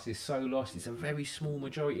one of us is so lost. It's a very small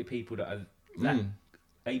majority of people that are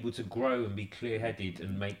able to grow and be clear-headed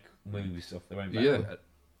and make moves off their own back.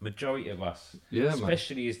 Majority of us,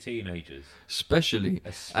 especially as teenagers, especially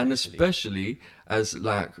as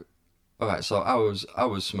like, all right. So I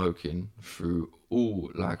was smoking through all,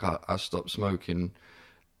 like, I stopped smoking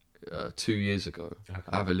 2 years ago. Okay.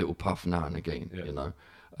 I have a little puff now and again,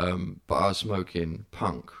 but I was smoking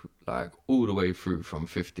punk like all the way through from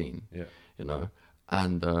 15,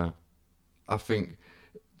 and I think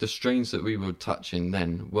the strains that we were touching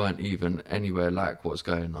then weren't even anywhere like what's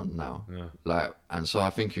going on now. Yeah. And so I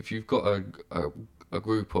think if you've got a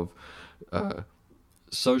group of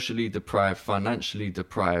socially deprived, financially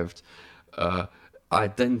deprived,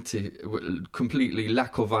 completely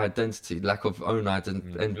lack of identity, lack of own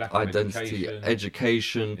identity,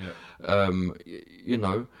 education, But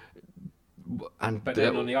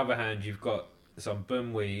then on the other hand, you've got some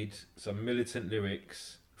bum weed, some militant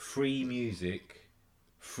lyrics, free music,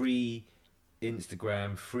 free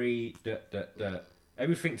Instagram, free,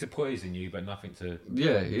 everything to poison you, but nothing to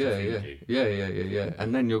yeah, feed you. yeah.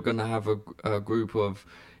 And then you're gonna have a group of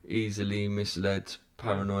easily misled,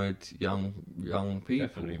 paranoid young people.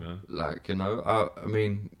 Definitely, man. Like, you know, I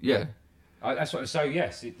mean, yeah. That's what. So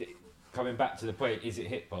yes, coming back to the point, is it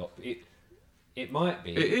hip hop? It might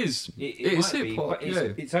be. It is. It is might be, hip hop. but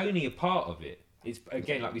Yeah. it's only a part of it. It's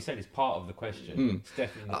again, like we said, it's part of the question. It's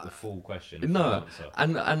definitely not the full question. The full No,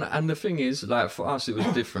 answer. and the thing is, like for us, it was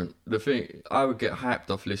different. The thing, I would get hyped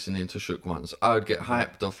off listening to Shook Ones. I would get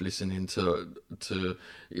hyped off listening to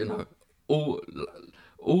you know,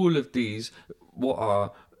 all of these, what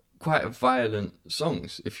are quite violent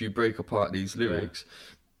songs. If you break apart these lyrics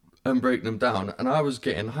and break them down, and I was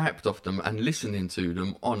getting hyped off them and listening to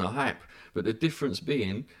them on a hype. But the difference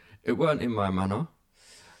being, it weren't in my manner.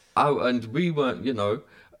 And we weren't, you know,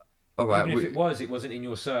 all right. Even if it wasn't in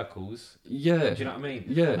your circles. Yeah. Do you know what I mean?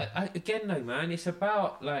 Yeah. Again, though, man, it's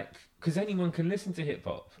about like because anyone can listen to hip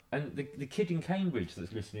hop, and the kid in Cambridge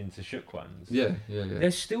that's listening to Shook Ones, Yeah.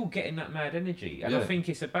 they're still getting that mad energy, and I Yeah. think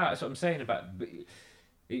it's about. That's what I'm saying about.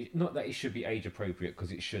 Not that it should be age appropriate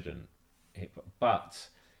because it shouldn't, hip hop, but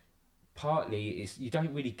partly it's you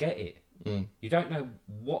don't really get it. You don't know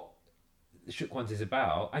what the Shook Ones is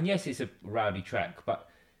about, and yes, it's a rowdy track, but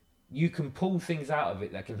you can pull things out of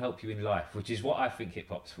it that can help you in life, which is what I think hip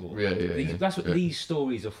hop's for. That's what these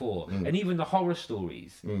stories are for, and even the horror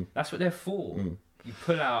stories. That's what they're for. You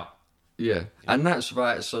pull out. Yeah, and that's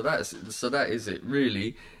right. So that is it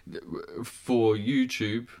really, for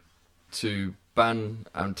YouTube to ban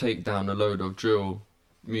and take down a load of drill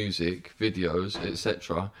music videos,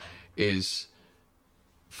 etc., is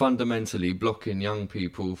fundamentally blocking young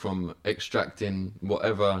people from extracting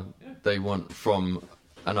whatever they want from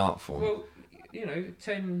an art form. Well, you know,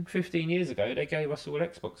 10, 15 years ago, they gave us all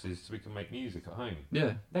Xboxes so we can make music at home.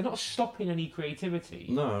 Yeah. They're not stopping any creativity.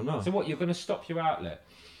 No. So what, you're going to stop your outlet?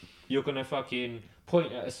 You're going to fucking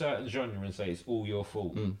point at a certain genre and say it's all your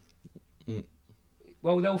fault?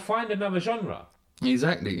 Well, they'll find another genre.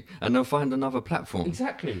 Exactly, and they'll find another platform.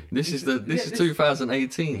 Exactly. This is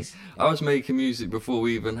 2018. I was making music before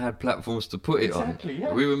we even had platforms to put it on.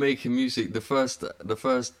 Yeah. We were making music. The first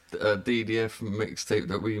DDF mixtape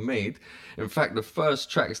that we made. In fact, the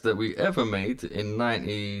first tracks that we ever made in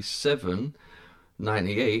 97,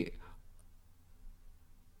 98.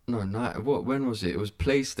 No, when was it? It was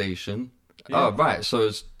PlayStation. Yeah. Oh, right. So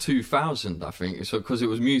it's 2000, I think. So because it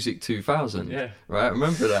was Music 2000. Yeah. Right.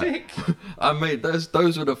 Remember that? Sick. I made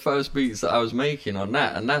those were the first beats that I was making on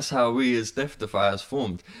that, and that's how we as Deathdefiers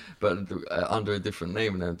formed, but under a different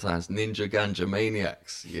name at the times, Ninja Ganja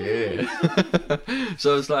Maniacs. Yeah.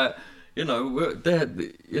 So it's like, you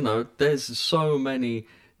know, there's so many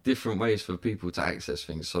different ways for people to access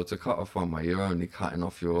things. So to cut off one way, you're only cutting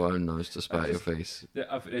off your own nose to spite your face.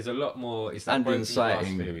 There's a lot more. It's that And broken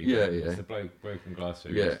inciting. glass theory. Yeah. It's the broken glass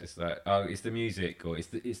theory. Yeah. It's like, oh, it's the music or it's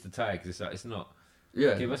the tags. It's like, it's not.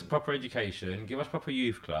 Yeah. Give us proper education. Give us proper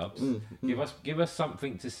youth clubs. Give us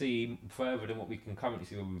something to see further than what we can currently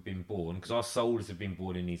see where we've been born. Because our souls have been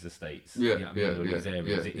born in these estates. Yeah, you know what I mean, or these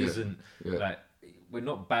areas. It isn't like we're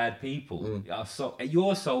not bad people.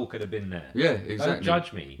 Your soul could have been there. Yeah, exactly. Don't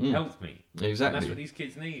judge me. Help me. Exactly. And that's what these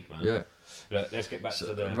kids need, man. Yeah. Look, let's get back to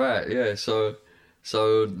the Right. Yeah. So I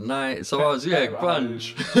was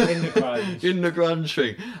grunge. In the grunge. In the grunge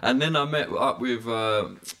thing, and then I met up with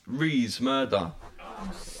Reese Murder.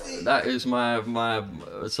 That is my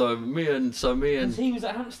so me and He was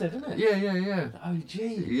at Hampstead, wasn't it? yeah OG.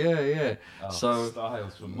 yeah Oh, so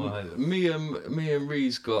Styles from Miles. me and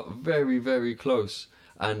Reese got very, very close,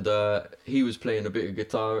 and he was playing a bit of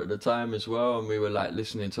guitar at the time as well, and we were like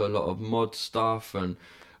listening to a lot of mod stuff, and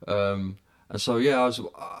so yeah,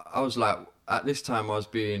 I was like, at this time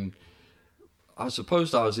I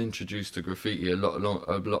suppose I was introduced to graffiti a lot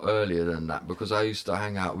earlier than that, because I used to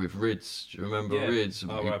hang out with Rids. Do you remember Rids?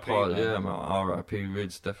 R.I.P. R.I.P.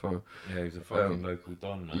 Rids, defo. Yeah, he's a fucking local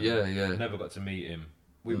don. Man. Yeah. Never got to meet him.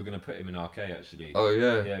 We were going to put him in RK actually. Oh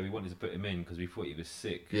yeah. Yeah, we wanted to put him in because we thought he was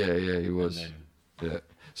sick. Yeah, he was. And Yeah.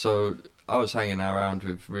 So I was hanging around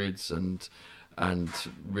with Rids and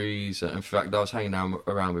Reese. In fact, I was hanging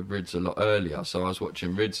around with Rids a lot earlier, so I was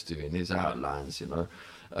watching Rids doing his outlines, you know.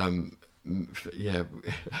 Yeah.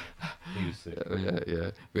 he was sick.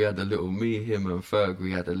 Yeah. We had him and Ferg,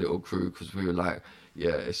 we had a little crew, because we were like,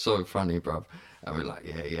 yeah, it's so funny, bruv. And we're like,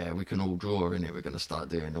 yeah, we can all draw in it. We're going to start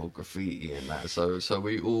doing all graffiti and that. So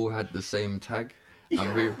we all had the same tag.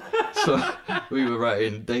 And we were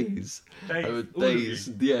writing days.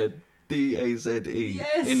 DAZE.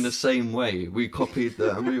 Yes. In the same way, we copied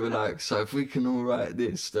that, and we were like, so if we can all write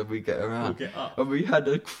this, then we get around. We'll get up. And we had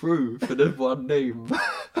a crew for the one name.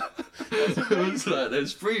 It was like,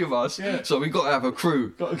 there's 3 of us, so we got to have a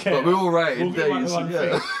crew. Gotta get But we're all writing we'll days. one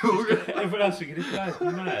Yeah. Everyone else thinking, this guy's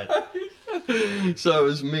mad. So it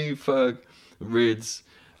was me, Ferg, Rids,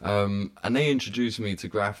 and they introduced me to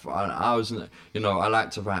graph. I was, I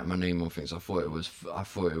like to write my name on things. I thought it was,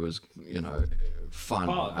 fun.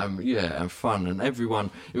 And fun. And everyone,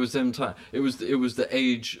 it was them time. It was the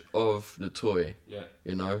age of the toy. Yeah.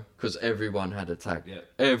 Because everyone had a tag. Yeah.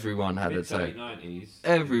 Everyone had a tag. 90s.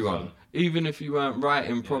 Everyone. Even if you weren't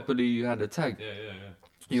writing properly, you had a tag. Yeah.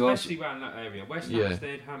 You Especially around that area. West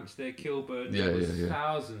Hampstead, Hampstead, Kilburn. Yeah, there was yeah.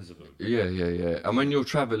 thousands of them. Yeah. And when you're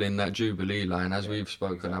travelling that Jubilee line, as we've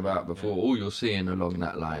spoken about before, all you're seeing along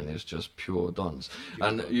that line is just pure dons.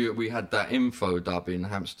 We had that info dub in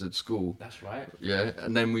Hampstead School. That's right. Yeah,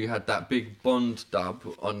 and then we had that big Bond dub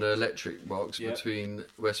on the electric box between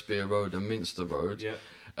Westbere Road and Minster Road.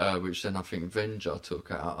 Yeah. Which then I think Venger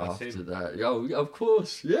took out That's after him. that. Oh, of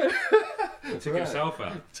course, yeah. Took himself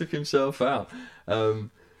out. Took himself out.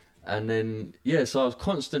 And then so I was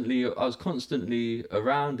constantly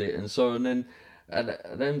around it, and then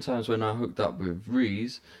at them times when I hooked up with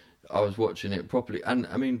Reese, I was watching it properly. And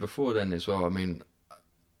I mean before then as well. I mean,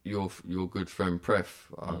 your good friend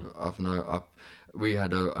Pref, we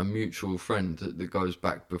had a mutual friend that goes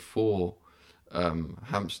back before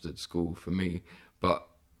Hampstead School for me, but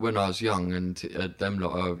when I was young, and them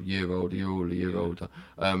lot are a year older, you're all a year older.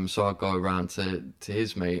 So I'd go around to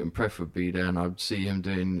his mate, and Pref would be there, and I'd see him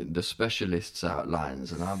doing the specialists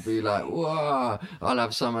outlines, and I'd be like, "Wow, I'll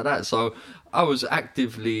have some of that." So I was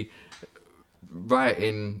actively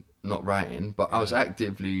not writing, but I was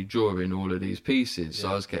actively drawing all of these pieces. So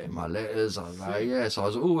I was getting my letters. I was like, so I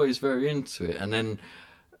was always very into it, and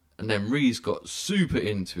then Reese got super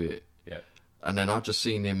into it. Yeah. And then I just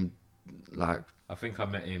seen him like. I think I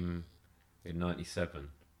met him in 97,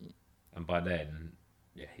 and by then,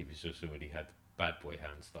 he was just already had bad boy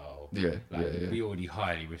hand style. Yeah. We already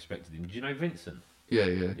highly respected him. Do you know Vincent? Yeah.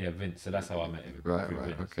 Yeah, Vince. So that's how I met him. Right.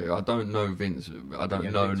 Vince. Okay. I don't know Vince. I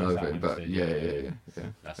don't know Vince, but yeah.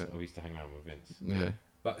 I used to hang around with Vince. Yeah.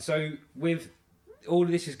 But so with all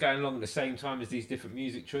of this is going along at the same time as these different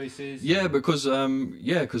music choices. Yeah, because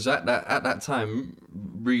at that time,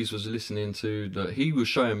 Reese was listening to he was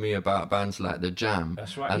showing me about bands like the Jam,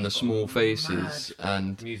 That's right, and the he's got Small a Faces,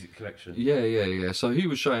 and music collection. Yeah. So he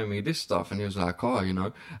was showing me this stuff, and he was like,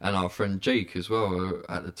 and our friend Jake as well.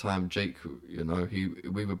 At the time, Jake,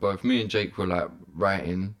 we were both, me and Jake were like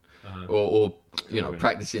writing. Or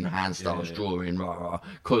practicing hand styles, drawing,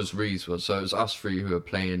 because Reese was. So it was us 3 who were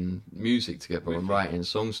playing music together and writing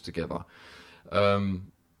songs together.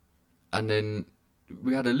 And then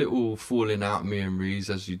we had a little falling out, me and Reese,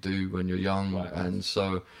 as you do when you're young. Right. And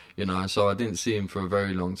so, so I didn't see him for a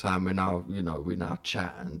very long time. We now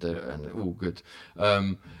chat and all good.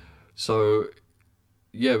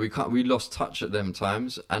 We lost touch at them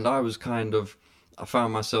times, and I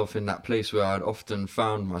found myself in that place where I'd often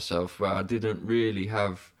found myself, where I didn't really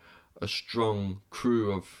have a strong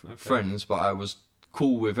crew of friends, but I was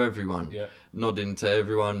cool with everyone, nodding to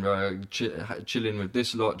everyone, chilling with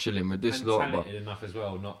this lot, chilling with this lot. Talented enough as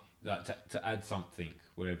well, not like to add something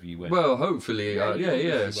wherever you went. Well, hopefully,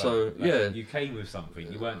 So you came with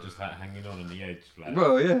something. You weren't just like hanging on the edge. Like.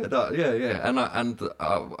 Well, and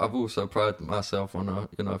I've also prided myself on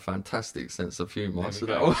a fantastic sense of humour.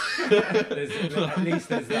 So at least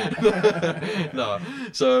there's that. No,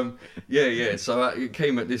 so So it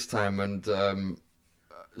came at this time, and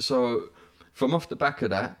so from off the back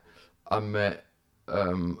of that, I met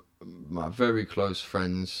my very close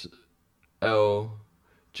friends, Elle,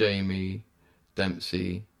 Jamie,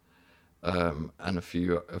 Dempsey, and a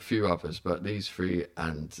few others, but these 3,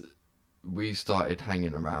 and we started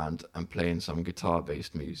hanging around and playing some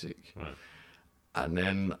guitar-based music. Right. And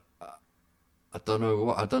then I don't know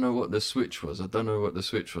what the switch was.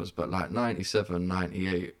 But like 97,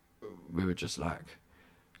 98, we were just like,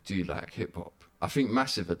 do you like hip hop? I think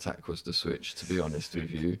Massive Attack was the switch, to be honest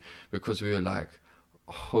with you, because we were like,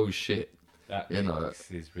 oh shit. That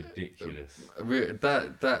mix is ridiculous.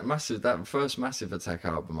 That first Massive Attack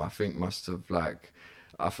album, I think must have like,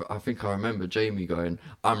 I think I remember Jamie going,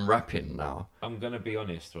 "I'm rapping now." I'm gonna be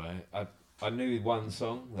honest, right? I knew one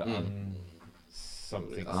song that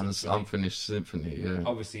Unfinished Symphony. Yeah.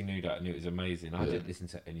 Obviously knew that, and it was amazing. I didn't listen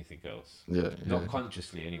to anything else. Not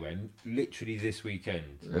consciously anyway. Literally this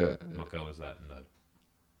weekend, my girl was like, "No,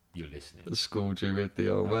 you're listening." Schooled you with the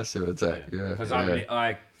old Massive Attack. Yeah. Because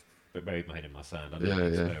I buried my head in my sand. I didn't Yeah,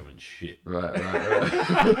 experiment shit. Right.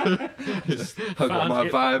 I got my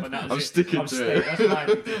vibe. I'm sticking to it. That's my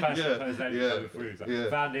passion. Yeah.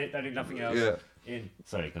 Found it. Don't need nothing else. Yeah.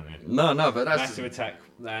 Sorry, go ahead. No, but that's Massive Attack.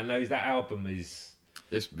 That album is.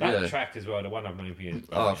 It's, that track as well, the one I've known for years.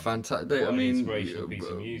 Oh, fantastic! I mean, inspirational piece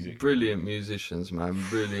of music. Brilliant musicians, man.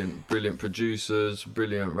 Brilliant producers,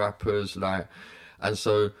 brilliant rappers. Like, and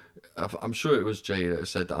so I'm sure it was Jay that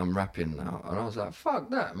said that I'm rapping now, and I was like, "Fuck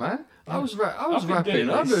that, man! I was rapping.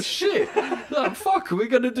 I'm the shit. Like, fuck, are we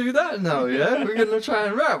gonna do that now? Yeah, we're gonna try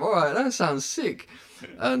and rap. All right, that sounds sick."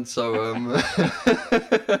 And so,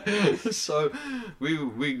 so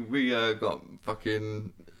we got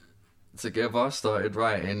fucking together, started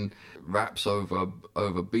writing raps over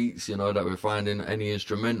beats, you know, that we're finding, any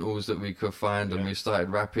instrumentals that we could find, and we started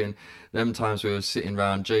rapping. Them times we were sitting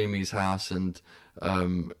around Jamie's house and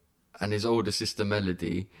his older sister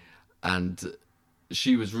Melody, and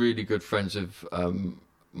she was really good friends with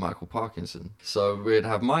Michael Parkinson. So we'd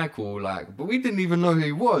have Michael, like, but we didn't even know who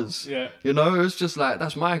he was. Yeah. You know, it was just like,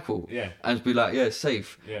 that's Michael. Yeah. And be like, yeah,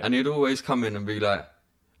 safe. Yeah. And he'd always come in and be like,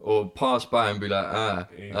 or pass by and be like,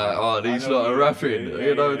 these lot are rapping,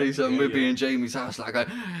 these are maybe in Jamie's house, like,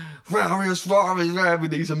 with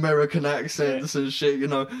these American accents and shit, you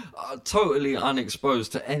know, totally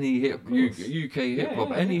unexposed to any UK hip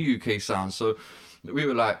hop, any UK sound. So we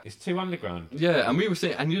were like, it's too underground. Yeah, and we were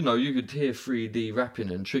saying, and you know, you could hear 3D rapping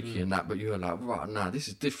and Tricky and that, but you were like, right, nah, this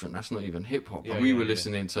is different. That's not even hip hop. And we were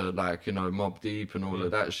listening to, like, you know, Mobb Deep and all of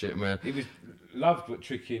that shit, man. It was loved what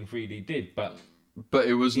Tricky and 3D did, but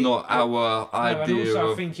it was not our idea. And also,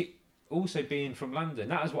 of... I think it also being from London,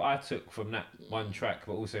 that is what I took from that one track,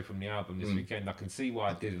 but also from the album this weekend. I can see why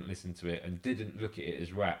I didn't listen to it and didn't look at it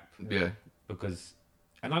as rap. Yeah. Because,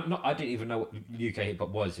 and I didn't even know what UK hip hop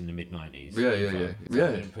was in the mid-90s.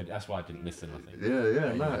 Yeah. That's why I didn't listen, I think.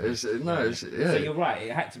 So you're right,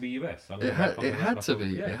 it had to be US. It had to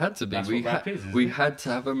be. That's what rap is, we had to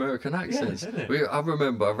have American accents. Yeah, I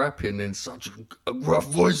remember rapping in such a rough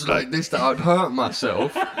voice like this that I'd hurt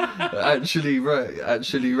myself. actually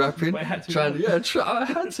rapping. But it had to be. I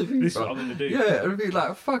had to be. This is what I'm gonna do. Yeah, it'd be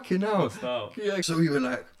like, fucking hell. Yeah. So we were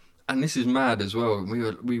like, and this is mad as well.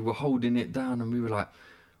 We were holding it down, and we were like,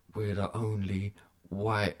 we're the only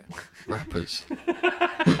white rappers.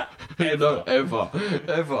 You know, ever.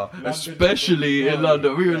 Especially in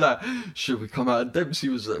London. We were like, should we come out? And Dempsey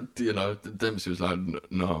was like,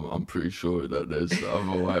 no, I'm pretty sure that there's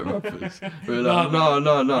other white rappers. We were like,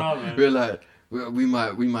 no. We were like, we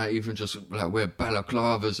might even just like wear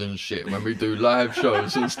balaclavas and shit when we do live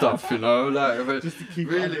shows and stuff, you know, like just to keep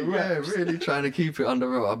really trying to keep it under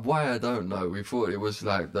wraps. Why, I don't know. We thought it was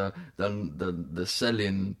like the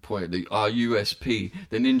selling point, our USP.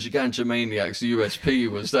 The Ninja Ganja Maniacs USP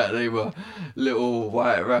was that they were little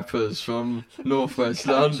white rappers from northwest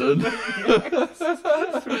London.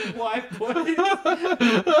 White boys.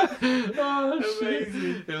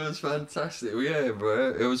 Amazing. It was fantastic. Yeah,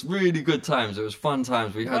 bro. It was really good times. It was fun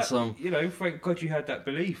times. We had some. You know, thank God you had that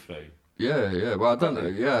belief, though. Yeah. Well, I don't know.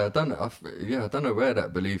 I don't know where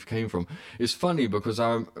that belief came from. It's funny because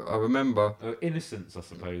I remember innocence, I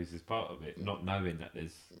suppose, is part of it. Not knowing that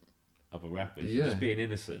there's other rappers. Yeah. Just being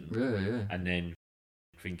innocent. Yeah. And then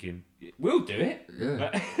thinking, we'll do it.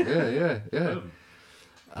 Yeah.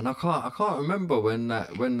 And I can't remember when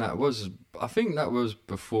that was. I think that was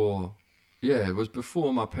before. Yeah, it was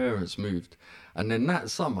before my parents moved, and then that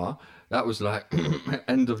summer, that was like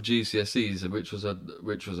end of GCSEs, which was a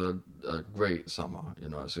great summer. You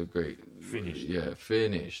know, it's a great finished. Yeah,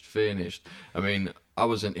 finished. I mean, I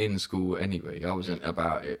wasn't in school anyway. I wasn't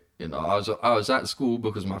about it. You know, I was at school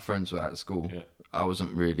because my friends were at school. Yeah. I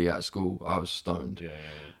wasn't really at school. I was stoned. Yeah.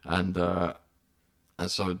 And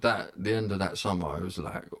so the end of that summer, it was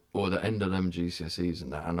like, or the end of them GCSEs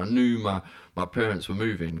and that. And I knew my parents were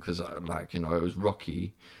moving because, like, you know, it was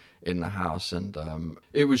rocky in the house and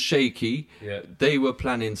it was shaky. Yeah. They were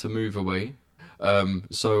planning to move away.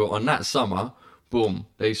 So on that summer, boom,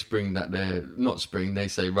 they say,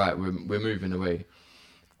 right, we're moving away.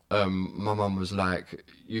 My mum was like,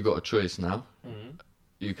 you got a choice now. Mm-hmm.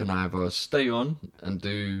 You can either stay on and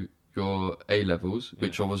do your A-levels,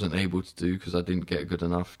 which I wasn't able to do because I didn't get good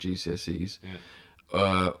enough GCSEs,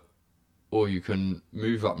 or you can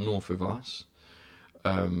move up north with us,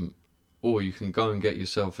 or you can go and get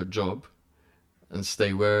yourself a job and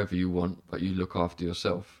stay wherever you want, but you look after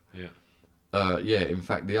yourself. In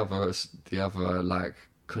fact, the other like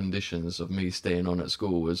conditions of me staying on at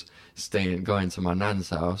school was going to my nan's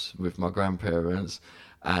house with my grandparents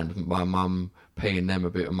and my mum paying them a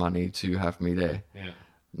bit of money to have me there.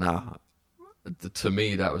 Now, to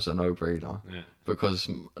me that was a no-brainer. Yeah. Because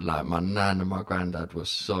like my nan and my granddad were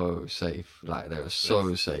so safe, like they were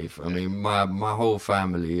so safe. I mean, my whole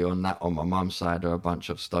family on my mum's side are a bunch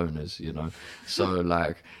of stoners, you know, so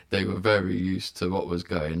like they were very used to what was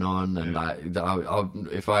going on, and like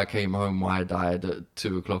if I came home wide-eyed at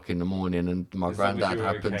 2 o'clock in the morning and my granddad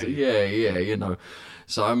happened to, you know,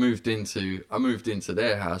 so I moved into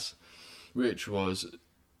their house, which was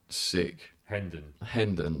sick.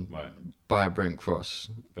 Hendon, right, by Brent Cross.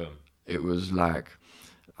 Boom. It was like,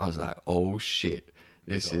 I was like, oh shit,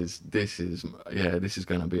 this is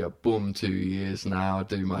going to be a boom 2 years now. I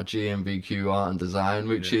do my GMVQ art and design,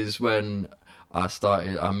 which is when I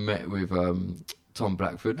met with Tom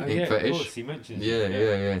Blackford, Ink Fetish. Of course, he mentioned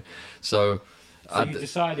yeah. So you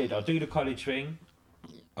decided, I'll do the college thing.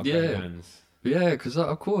 Yeah, because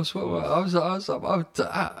of course, I was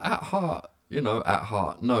at heart. You know, at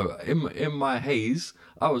heart, no. In my haze,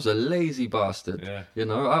 I was a lazy bastard. Yeah. You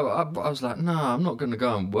know, I was like, nah, I'm not going to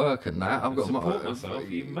go and work and that. I've got support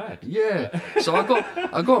myself. You mad? Yeah. So I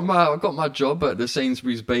got my job at the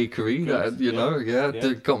Sainsbury's bakery. Got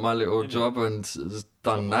my little job and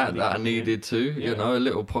done that I needed to. Yeah. You know, a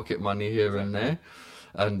little pocket money here and there,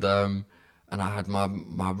 and I had my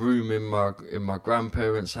room in my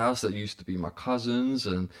grandparents' house that used to be my cousins,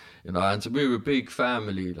 and you know, and so we were a big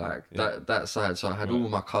family like that side. So I had all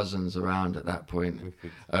my cousins around at that point.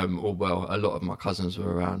 A lot of my cousins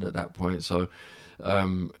were around at that point. So,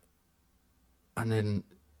 and then,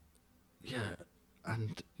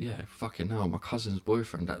 fucking hell, my cousin's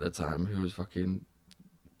boyfriend at the time, who was fucking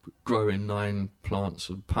growing 9 plants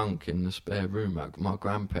of punk in the spare room at my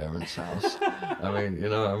grandparents' house. I mean, you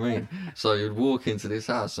know what I mean? So you'd walk into this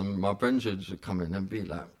house and my friends would come in and be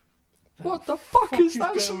like, what the fuck is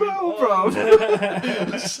that smell, bro?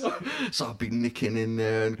 so I'd be nicking in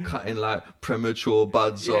there and cutting like premature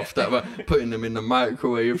buds off that, putting them in the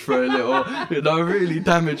microwave for a little, you know, really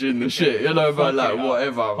damaging the shit, you know, but like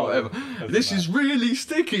whatever. This is really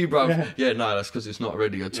sticky, bro. Yeah, no, that's because it's not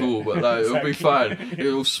ready at all, but like it'll be fine.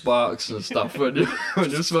 It'll sparks and stuff when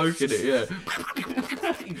you're smoking it, yeah.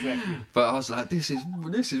 Exactly. But I was like, this is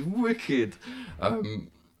wicked. I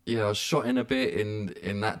was shotting a bit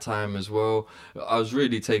in that time as well. I was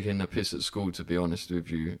really taking the piss at school, to be honest with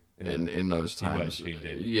you, in those times.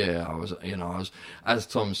 I was, as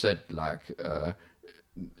Tom said, like, I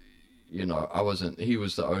wasn't. He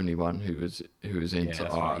was the only one who was into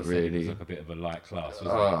art, really. It was like a bit of a light class, wasn't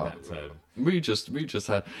it? That term. We just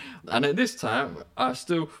had, and at this time,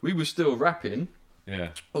 we were still rapping. Yeah.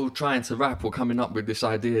 Or trying to rap, or coming up with this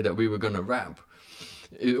idea that we were going to rap.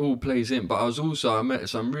 It all plays in, but I met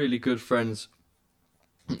some really good friends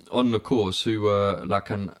on the course who were like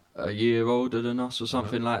a year older than us or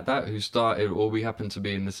something like that, who started, or we happened to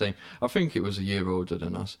be in the same, I think it was a year older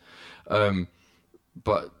than us. So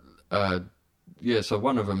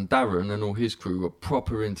one of them, Darren, and all his crew were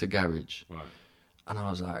proper into garage. Right. And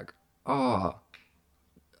I was like,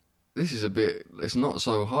 this is it's not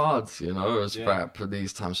so hard, you know, as rap for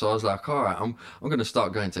these times. So I was like, all right, I'm going to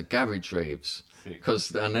start going to garage raves.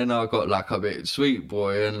 And then I got like a bit Sweet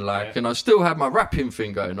Boy and like, and I still had my rapping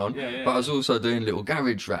thing going on, but I was also doing little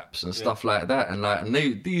garage raps and stuff like that. And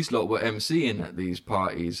these lot were MCing at these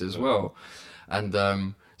parties as well. And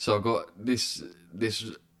so I got this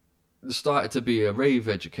started to be a rave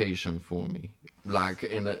education for me, like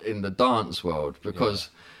in the dance world, because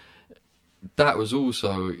that was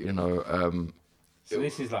also, you know. So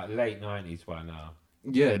this is like late 90s by now.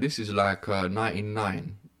 Yeah, this is like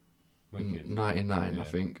 99. Wicked. 99, I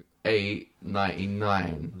think.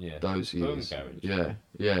 99, those years. Yeah.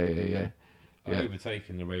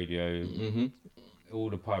 Overtaking the radio, all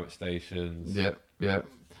the pirate stations. Yeah.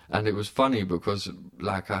 And it was funny because,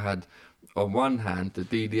 like, I had, on one hand, the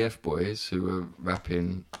DDF boys who were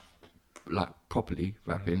rapping, like, properly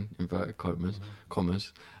rapping, inverted commas,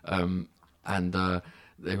 and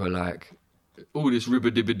they were like, all this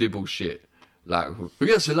ribba-dibba-dibble shit. Like, we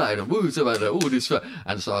get to like all this,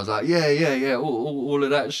 and so I was like, all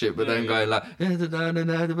of that shit, but then going like, you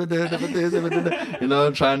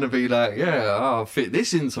know, trying to be like, I'll fit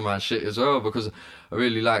this into my shit as well, because I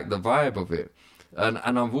really like the vibe of it, and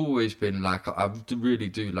I've always been like, I really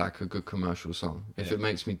do like a good commercial song. If it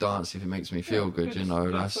makes me dance, if it makes me feel good, you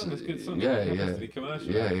know, that's a good song.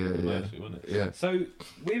 Yeah. So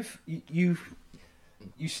with you.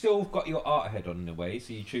 You still got your art head on in a way,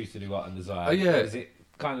 so you choose to do art and design. Is it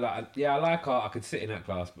kind of like, I like art, I could sit in that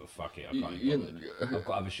class, but fuck it, I can't. I've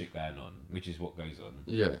got other shit going on, which is what goes on.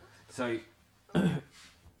 Yeah. So,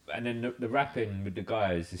 And then the rapping with the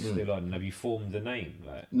guys is still on. Have you formed the name?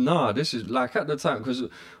 Like, No, this is like at the time, because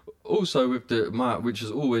also with which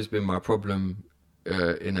has always been my problem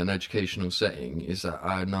in an educational setting, is that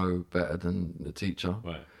I know better than the teacher.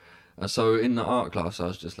 right. And so in the art class, I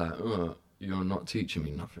was just like, you're not teaching me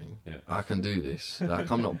nothing. Yeah. I can do this. Like,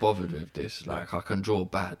 I'm not bothered with this. Like, I can draw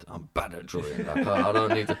bad. I'm bad at drawing. Like, I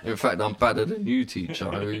don't need to. In fact, I'm badder than you, teacher.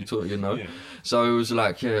 Who you taught, you know? Yeah. So it was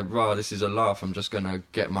like, yeah, rah, this is a laugh. I'm just going to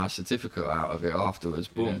get my certificate out of it afterwards.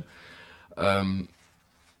 Boom. Yeah.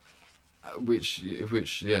 Which,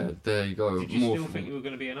 yeah, there you go. Did you still think you were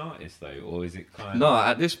going to be an artist though, or is it kind of? No,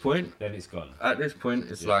 at this point. Then it's gone. At this point,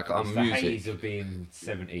 it's like I'm it's music. The haze of being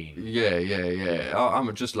 17. Yeah.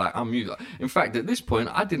 I'm just like I'm music. In fact, at this point,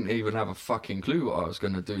 I didn't even have a fucking clue what I was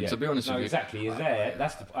going to do. Yeah. To be honest with you. Exactly. You're there.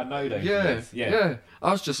 I know those. Yeah.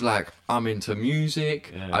 I was just like, I'm into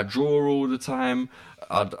music. Yeah. I draw all the time.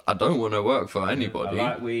 I don't want to work for anybody. I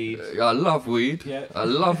like weed. I love weed. Yeah. I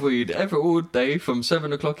love weed all day from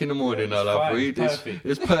 7 o'clock in the morning. Yeah, I love weed.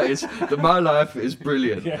 My life is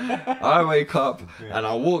brilliant. Yeah. I wake up and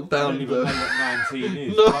I walk down. I don't even know what 19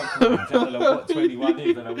 is. No. Tell them what 21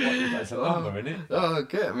 is and what that's a number, isn't it? Oh,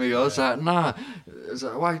 get me. I was like, nah.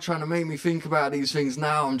 Like, why are you trying to make me think about these things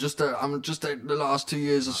now? I'm just at the last 2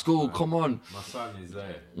 years of school. Come on. My son is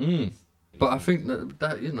there. But I think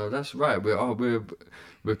that you know, that's right.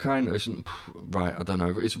 We're kind of right. I don't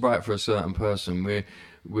know. It's right for a certain person.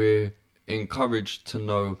 We're encouraged to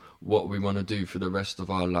know what we want to do for the rest of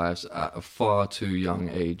our lives at a far too young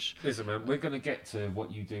age. Listen, man, we're going to get to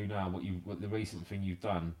what you do now, what the recent thing you've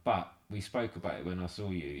done. But we spoke about it when I saw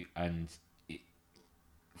you, and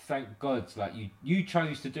thank God, like you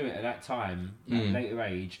chose to do it at that time, at a later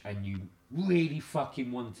age, and you really fucking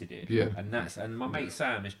wanted it. Yeah. And my mate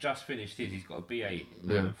Sam has just finished his. He's got a BA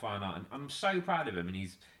in fine art, and I'm so proud of him. And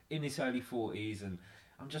he's in his early 40s, and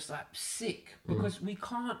I'm just like sick because we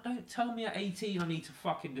can't. Don't tell me at 18 I need to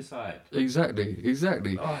fucking decide.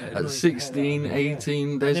 Exactly. Oh, at 16,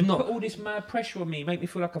 18, there's and then not put all this mad pressure on me, make me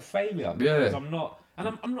feel like a failure because I'm not.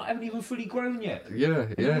 And I'm not even fully grown yet. Yeah.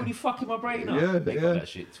 You're really fucking my brain up. They got that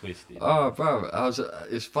shit twisted. Oh, bro,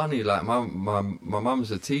 it's funny. Like my mum's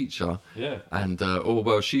a teacher. Yeah. And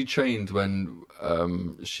she trained when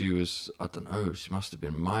she was, I don't know, she must have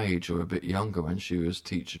been my age or a bit younger when she was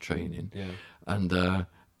teacher training. Yeah. And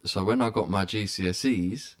so when I got my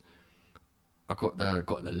GCSEs, I got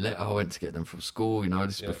the letter. I went to get them from school. You know,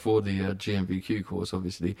 this is before the GMVQ course,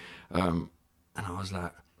 obviously. And I was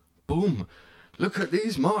like, boom. Look at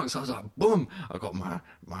these marks. I was like, boom. I got my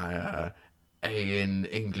A in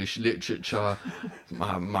English literature,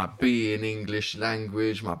 my B in English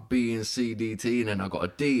language, my B in CDT, and then I got a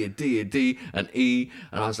D, an E,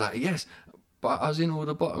 and I was like, yes. But I was in all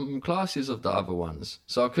the bottom classes of the other ones,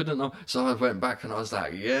 so I couldn't know. So I went back and I was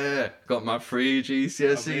like, yeah, got my 3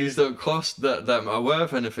 GCSEs that cost that are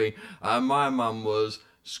worth anything. And my mum was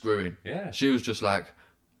screwing. Yeah. She was just like,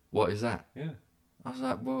 what is that? Yeah. I was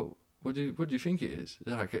like, well, what do you think it is?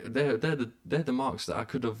 Like they're the marks that I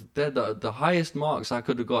could have. They're the highest marks I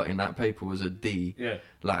could have got in that paper was a D. Yeah.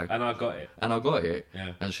 Like, and I got it.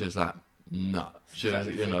 Yeah. And she was like, no. She was,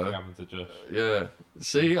 you know. To Josh. Yeah.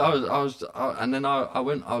 See, and then I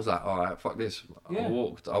went. I was like, all right, fuck this. Yeah. I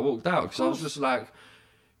walked out because I was just like,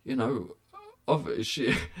 you know.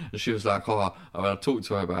 She was like, I talked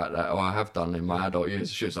to her about that. I have done in my adult years.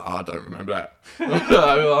 She was like, I don't remember that.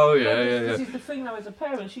 Oh yeah. This is the thing though, as a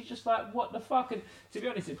parent, she's just like, what the fuck? And to be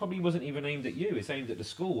honest, it probably wasn't even aimed at you. It's aimed at the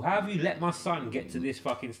school. How have you let my son get to this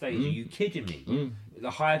fucking stage? Are you kidding me?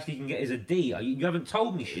 The highest he can get is a D. You haven't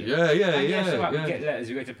told me shit. Yeah. We get letters.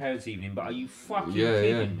 We go to parents' evening, but are you fucking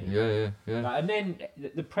kidding me? Yeah. Like, and then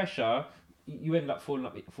the pressure. You end up falling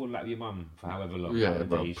out with your mum for however long. Yeah,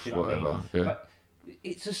 whatever. Yeah. But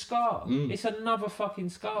it's a scar. It's another fucking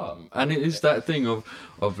scar. And it is that thing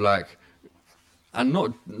of like, and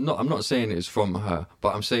not I'm not saying it's from her,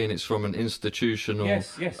 but I'm saying it's from an institutional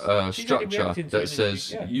structure that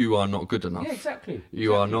says you are not good enough. Yeah, exactly.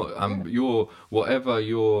 You are not. You're whatever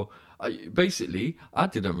you're. Basically, I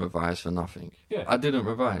didn't revise for nothing. Yeah. I didn't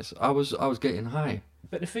revise. I was getting high.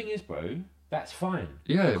 But the thing is, bro. That's fine.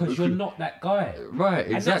 Yeah. Because you're not that guy. Right,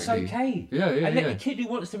 exactly. And that's okay. Yeah. And let the kid who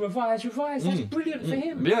wants to revise. That's brilliant for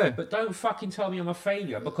him. Yeah. But don't fucking tell me I'm a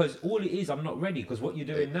failure because all it is, I'm not ready because what you're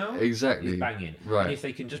doing now is banging. Right. And if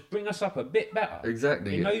they can just bring us up a bit better.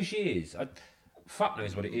 Exactly. In those years, fuck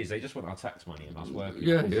knows what it is. They just want our tax money and us working.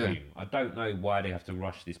 Yeah. I don't know why they have to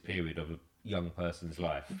rush this period of young person's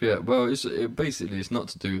life. Yeah, well, basically it's not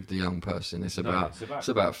to do with the young person. It's about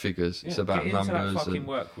figures. Yeah, It's about get numbers. into that fucking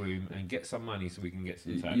workroom and get some money so we can get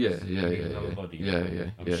some tax. Yeah.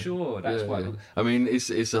 I'm sure that's why. I mean,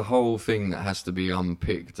 it's a whole thing that has to be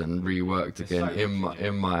unpicked and reworked again.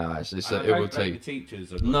 In my eyes, it will take. The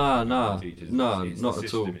teachers No, not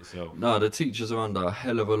at all. Itself. No, the teachers are under a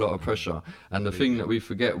hell of a lot of pressure, and the thing that we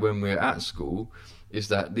forget when we're at school is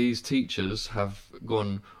that these teachers have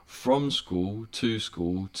gone from school to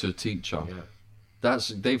teacher. Yeah.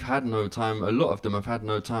 They've had no time. A lot of them have had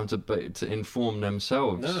no time to inform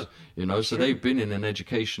themselves. No, you know, so they've been in an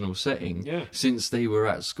educational setting since they were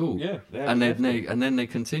at school. Yeah, and then they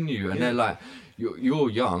continue, and they're like, you're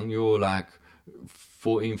young, you're like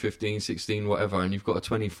 14, 15, 16, whatever, and you've got a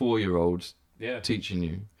 24-year-old teaching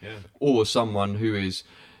you, or someone who is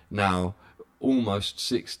now almost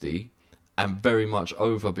 60. And very much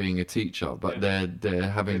over being a teacher, but they're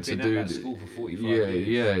having to do. At that school for 45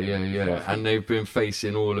 years. And they've been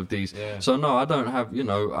facing all of these. Yeah. So no, I don't have. You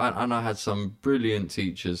know, and I had some brilliant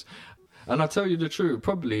teachers, and I tell you the truth.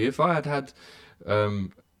 Probably if I had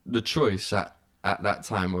the choice at that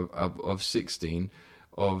time of 16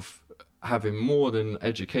 of having more than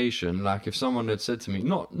education, like if someone had said to me,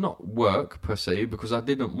 not work per se, because I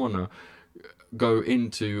didn't want to go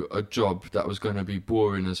into a job that was going to be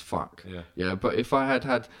boring as fuck. But if I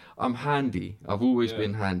had I'm handy. I've always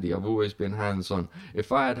been handy. I've always been hands-on.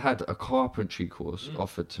 If I had a carpentry course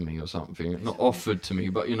offered to me or something, not offered to me,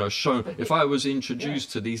 but you know, shown, if I was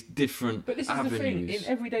introduced to these different But this avenues. is the thing, in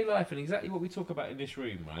everyday life, and exactly what we talk about in this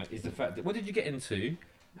room, right, is the fact that what did you get into?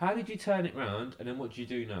 How did you turn it round? And then what do you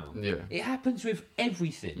do now? Yeah. It happens with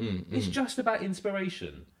everything. It's just about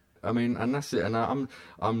inspiration. I mean, and that's it. And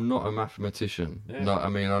I'm not a mathematician. Yeah. No, I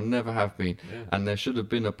mean, I never have been. Yeah. And there should have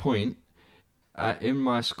been a point in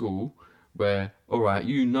my school where, all right,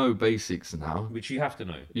 you know basics now. Which you have to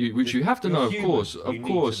know. Which you have to know, of human. course. Of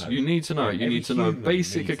course, you need to know. Yeah, you every need to know human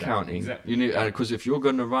basic needs that. accounting. Exactly. You need, because if you're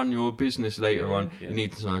going to run your business later on, you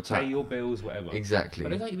need to know Pay tax. your bills, whatever. Exactly.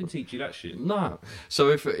 But they don't even teach you that shit. No. So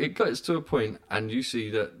if it gets to a point and you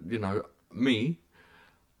see that, you know,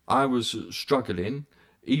 I was struggling,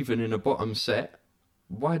 even in a bottom set,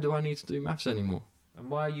 why do I need to do maths anymore? And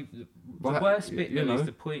why are you... Why- The worst bit, you though, is know.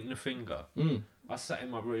 the pointing the finger. I sat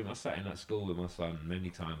in my room, I sat in that school with my son many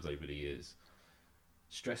times over the years,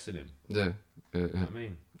 stressing him. Yeah. You know what I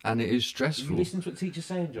mean? And it is You stressful. listen to what the teacher's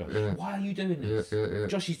saying, Josh. Yeah. Why are you doing this? Yeah.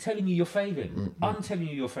 Josh, he's telling you you're failing. I'm telling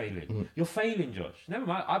you you're failing. You're failing, Josh. Never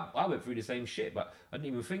mind, I went through the same shit, but I didn't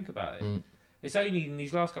even think about it. It's only in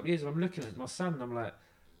these last couple of years, I'm looking at my son and I'm like,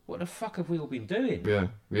 what the fuck have we all been doing? Yeah.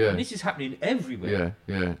 And this is happening everywhere.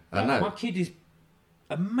 Yeah. And Like, my kid is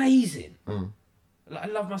amazing. Mm. Like, I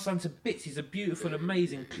love my son to bits. He's a beautiful,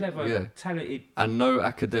 amazing, clever, Yeah. talented. and no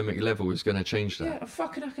academic level is going to change Yeah, that. a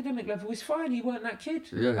fucking academic level is fine. He weren't that kid.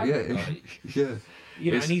 Yeah. Yeah. Yeah.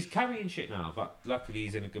 You know, It's- and he's carrying shit now, but luckily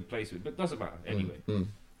he's in a good place. But it doesn't matter anyway.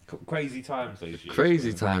 Crazy times those years.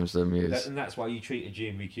 Crazy so, times them years. and that's why you treated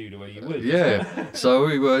GMBQ the way you would. Yeah, so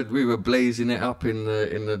we were blazing it up in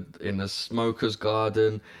the smokers'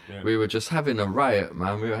 garden. Yeah. We were just having a riot,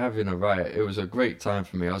 man. We were having a riot. It was a great time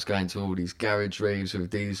for me. I was going to all these garage raves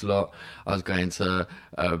with these lot. I was going to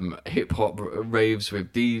hip hop raves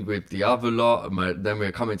with the other lot. And then we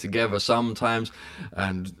were coming together sometimes,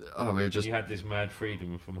 and we were just. You had this mad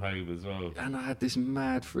freedom from home as well. And I had this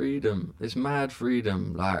mad freedom,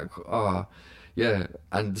 like, yeah,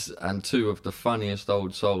 and two of the funniest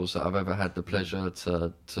old souls that I've ever had the pleasure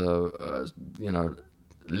to you know,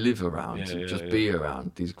 live around, be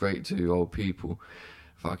around, these great two old people,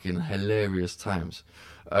 fucking hilarious times,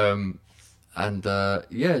 so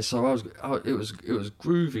it was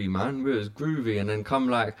groovy, man. It was groovy, and then come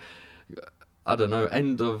like, I don't know,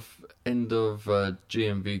 end of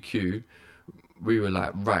GMVQ, we were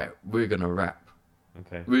like, right, we're gonna rap.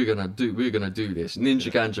 Okay. We're gonna do this.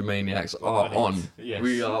 Ninja Ganja Maniacs are on. Yes.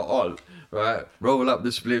 We are on. Right. Roll up the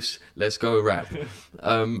spliffs. Let's go rap.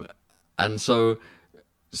 And so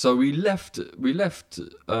we left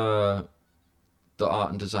the art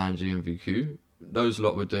and design GMVQ. Those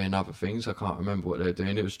lot were doing other things. I can't remember what they were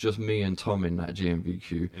doing. It was just me and Tom in that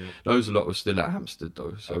GMVQ. Yeah. Those lot were still at Hampstead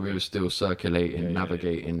though, so we were still circulating,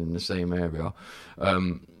 navigating in the same area.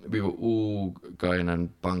 We were all going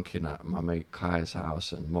and bunking at my mate Kai's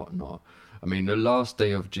house and whatnot. I mean, the last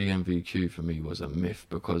day of GMVQ for me was a myth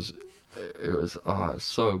because it was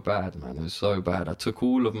so bad, man. It was so bad. I took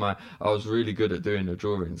I was really good at doing the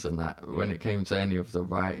drawings and that. When it came to any of the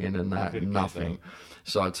writing and that, nothing.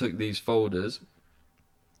 So I took these folders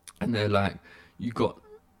and they're like, you got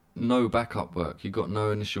no backup work. You got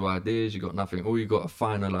no initial ideas. You got nothing. All you got are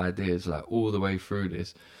final ideas, like all the way through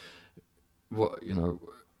this. What, you know?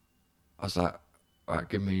 I was like, all right,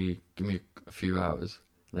 give me a few hours.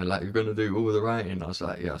 And they're like, you're gonna do all the writing. I was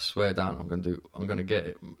like, yeah, I swear down, I'm gonna get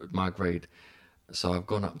it, my grade. So I've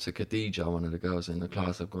gone up to Khadija, one of the girls in the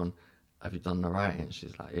class. I've gone, have you done the writing?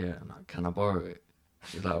 She's like, yeah. I'm like, can I borrow it?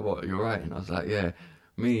 She's like, what, you're writing? I was like, yeah.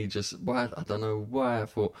 Me, just, why, I don't know why I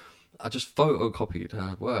thought, I just photocopied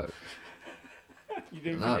her work. You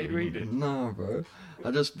didn't really read it? No, bro.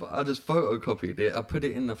 I just photocopied it. I put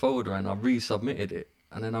it in the folder and I resubmitted it.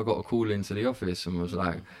 And then I got a call into the office and was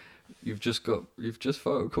like, you've just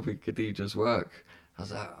photocopied Khadija's work. I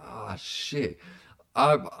was like, oh shit.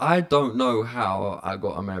 I don't know how I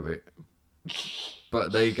got a merit.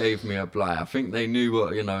 But they gave me a blight. I think they knew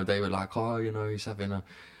what, you know, they were like, oh, you know, he's having a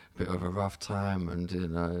bit of a rough time. And, you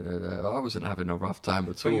know, I wasn't having a rough time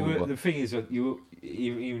at all. But the thing is,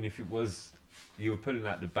 even if it was, you were pulling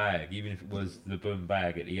out the bag, even if it was the boom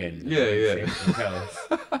bag at the end. Yeah.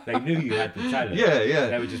 They knew you had the talent. Yeah.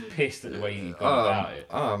 They were just pissed at the way you got about it.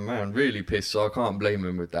 Oh, man, really pissed. So I can't blame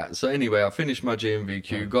them with that. So anyway, I finished my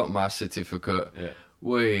GMVQ, got my certificate. Yeah.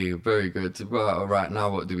 Very good. Well, all right, now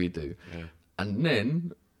what do we do? Yeah. And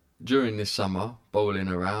then, during this summer, bowling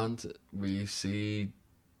around, we see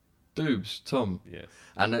Doobs, Tom. Yes.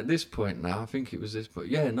 And at this point now, I think it was this point.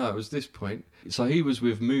 Yeah, no, it was this point. So he was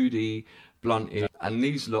with Moody, Blunted, and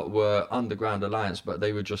these lot were Underground Alliance, but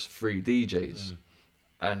they were just 3 DJs.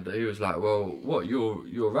 And he was like, well, what,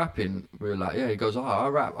 you're rapping? We were like, yeah. He goes, oh, I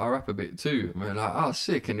rap a bit too. And we were like, oh,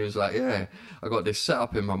 sick. And he was like, yeah, I got this set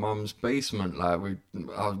up in my mum's basement. Like, we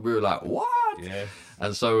were like, what? Yeah.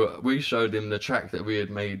 And so we showed him the track that we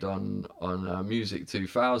had made on Music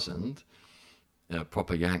 2000. You know,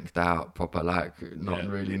 proper yanked out, proper like not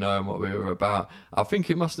really knowing what we were about. I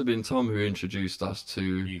think it must have been Tom who introduced us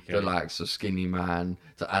to UK. the likes of Skinny Man.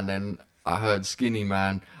 And then I heard Skinny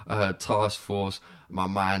Man, I heard Task Force. My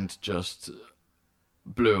mind just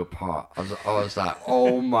blew apart. I was like,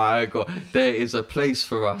 oh my God, there is a place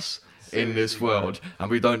for us in this world, and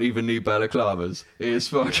we don't even need balaclavas. It is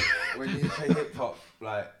fucking... When you say hip-hop,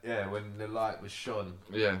 like, yeah, when the light was shone.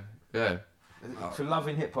 Yeah. For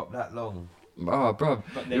loving hip-hop that long. Oh, bruv.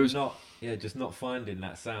 But it was just not finding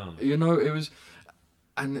that sound. You know, it was...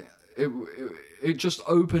 And it just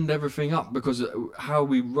opened everything up because how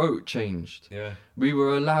we wrote changed. Yeah. We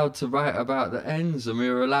were allowed to write about the ends, and we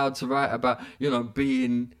were allowed to write about, you know,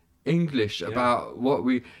 being English, about what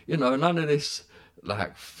we, you know, none of this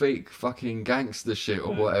like fake fucking gangster shit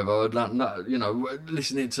or whatever. Not, you know,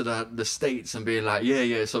 listening to the States and being like,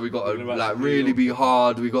 yeah, so we got to like really be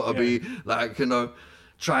hard. We got to be like, you know,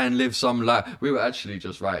 try and live some like. We were actually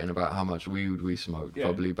just writing about how much weed we smoked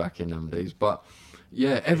probably back in them days, but.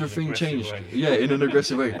 Yeah, everything changed. Way. Yeah, in an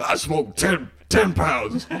aggressive way. I smoked 10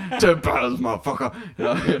 pounds. 10 pounds, motherfucker.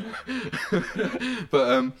 You know?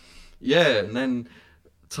 But, yeah, and then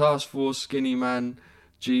Task Force, Skinny Man,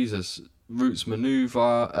 Jesus, Roots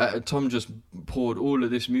Maneuver. Tom just poured all of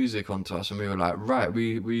this music onto us, and we were like, right,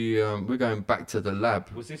 we're going back to the lab.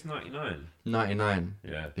 Was this 99? 99.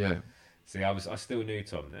 Yeah. See, I still knew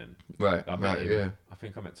Tom then. Right, I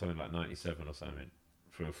think I met Tom in like 97 or something.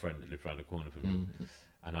 For a friend that lived around the corner from me,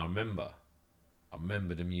 and I remember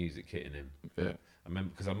the music hitting him. Yeah, I remember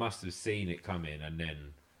because I must have seen it come in, and then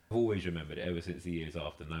I've always remembered it ever since the years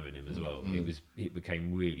after knowing him as well. It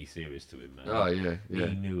became really serious to him, man. Oh yeah.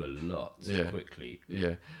 He knew a lot quickly.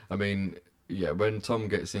 Yeah, I mean, yeah, when Tom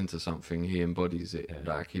gets into something, he embodies it.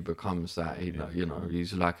 Yeah. Like he becomes that. He, you know,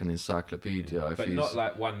 he's like an encyclopedia. Yeah. But not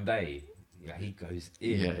like one day. Yeah, he goes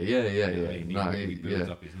in. Yeah. He builds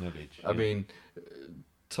up his knowledge. I mean,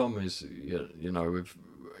 Tom is, you know,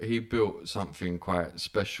 he built something quite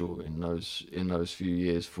special in those few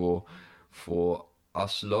years for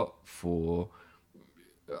us lot, for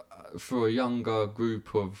a younger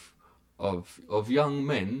group of young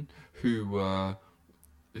men who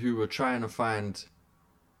were trying to find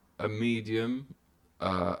a medium,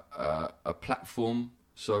 a platform.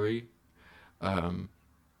 Sorry.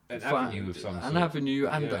 An avenue of some sort. An avenue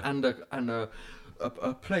and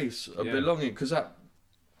a place, a belonging, because that,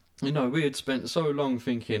 you know, we had spent so long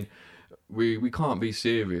thinking we can't be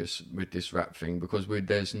serious with this rap thing because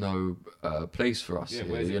there's no place for us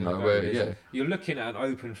here, you know. You're looking at an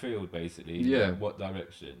open field basically. Yeah. What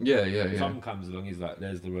direction? Yeah. Tom comes along, he's like,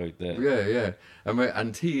 "There's the road there." Yeah.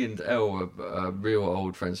 And he and Elle are real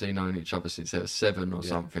old friends. They've known each other since they were 7 or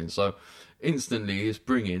something. So instantly his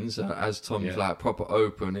bring-ins, as Tom's like proper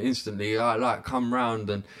open, instantly I like come round,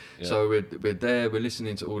 and so we're there, we're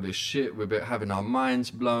listening to all this shit, we're having our minds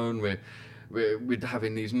blown, we'd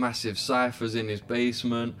having these massive ciphers in his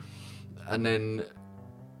basement, and then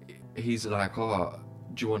he's like, "Oh,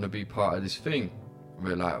 do you want to be part of this thing?"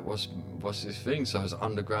 We're like, "What's this thing?" So it's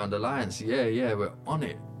Underground Alliance. Yeah, we're on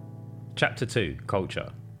it. Chapter 2,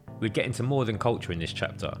 Culture. We get into more than culture in this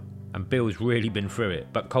chapter, and Bill's really been through it,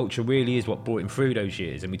 but culture really is what brought him through those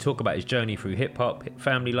years, and we talk about his journey through hip-hop,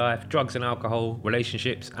 family life, drugs and alcohol,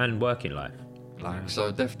 relationships, and working life.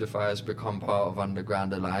 So Death Defy has become part of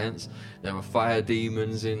Underground Alliance. There were Fire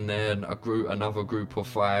Demons in there, and another group of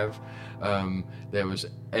 5. There was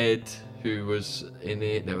Ed, who was in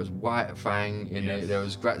it. There was White Fang in it. There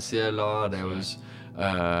was Graziella. There was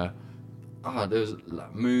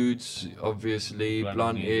like Moods, obviously,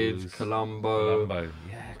 Blunted, Columbo.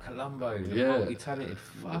 Columbo. Yeah, multi-talented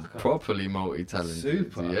fucker. Properly multi-talented.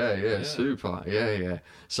 Super. Yeah, super. Yeah.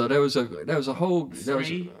 So there was a whole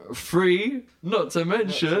free, not to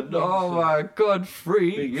mention. Oh my God,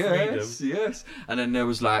 free. Big yes. And then there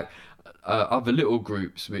was like other little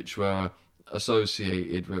groups which were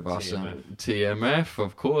associated with us, and TMF,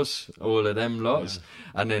 of course, all of them lots.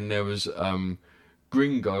 Yeah. And then there was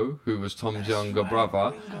Gringo, who was Tom's younger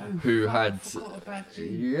brother, who had,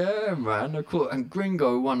 man, of course, and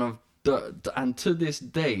Gringo, one of and to this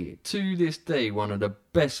day, one of the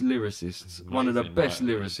best lyricists,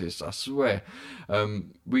 lyricists, I swear.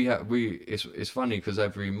 It's funny because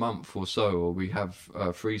every month or so we have a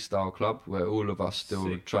freestyle club where all of us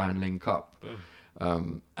still try and link up.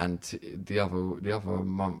 And the other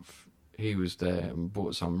month, he was there and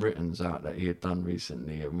brought some writtens out that he had done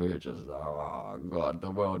recently, and we were just like, oh God,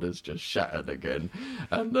 the world has just shattered again.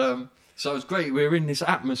 And so it's great. We're in this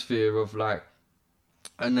atmosphere of like,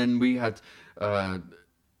 and then we had there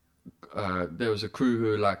was a crew who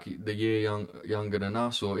were like the year younger than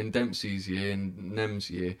us, or in Dempsey's year, in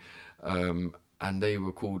Nem's year, and they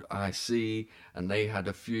were called IC, and they had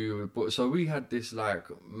a few. So we had this like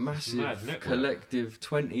massive collective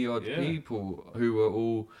 20 odd people who were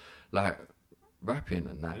all like rapping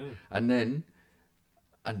and that. And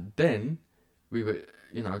then we were,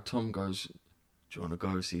 Tom goes, "Do you want to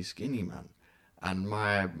go see Skinny Man?" And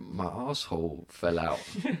my asshole fell out.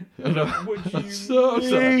 What do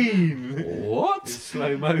you mean? What? In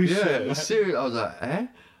slow motion. Yeah, seriously. I was like, eh?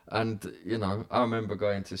 And I remember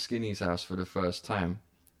going to Skinny's house for the first time,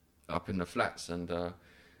 up in the flats, and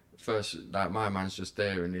first, like, my man's just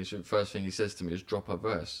there, and the first thing he says to me is, "Drop a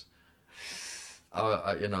verse."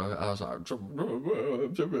 I was like,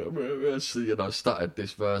 started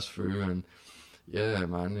this verse through, and yeah,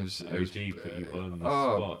 man, it was OG put you on the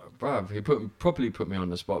spot. Bruv, he properly put me on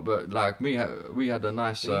the spot, but like we had a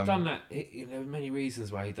nice. He's done that. There are many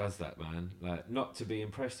reasons why he does that, man. Like, not to be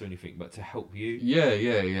impressed or anything, but to help you.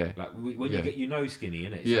 Yeah. Like when you get Skinny,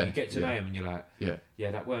 innit? So you get to know him, and you're like,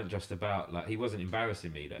 that weren't just about, like, he wasn't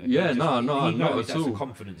embarrassing me though. Yeah, not at that's all. a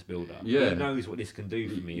confidence builder. Yeah, he knows what this can do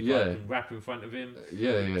for me. If I can rap in front of him.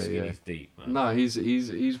 Skinny's deep, man. No, he's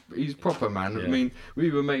proper, man. Yeah. I mean,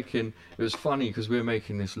 it was funny because we were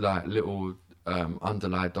making this like little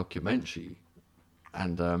underlined documentary,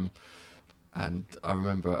 and I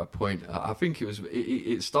remember at a point, I think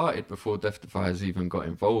it started before Death Defiers even got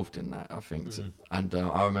involved in that, I think. And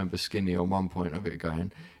I remember Skinny on one point of it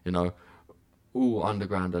going, all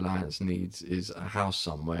Underground Alliance needs is a house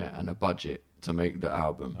somewhere and a budget to make the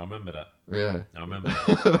album. I remember that. Yeah. I remember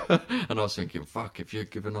that. And I was thinking, fuck, if you're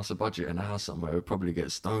giving us a budget and a house somewhere, we'd probably get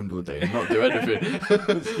stoned all day and not do anything.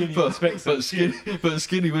 but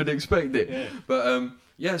Skinny would expect it. Yeah. But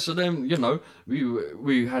so then,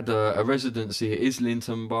 we had a residency at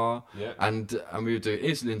Islington Bar, and we would do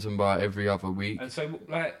Islington Bar every other week. And so,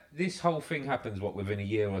 like, this whole thing happens, within a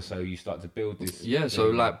year or so, you start to build this. Yeah,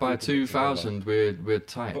 so like by 2000, we're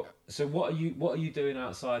tight. But, so what are you doing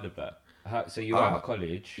outside of that? So you're out of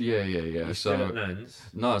college. Yeah. You're still at Nans.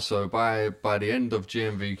 No, so by the end of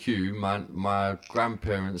GMVQ, my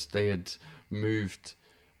grandparents, they had moved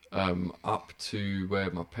up to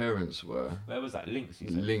where my parents were. Where was that? Links?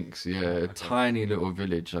 Links, yeah. Okay. A tiny little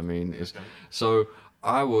village. I mean, so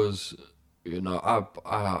I was, you're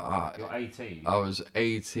 18. I was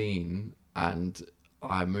 18, and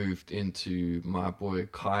I moved into my boy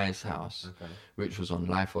Kai's house, which was on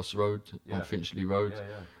Lyfos Road, on Finchley Road.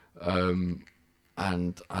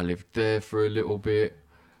 And I lived there for a little bit.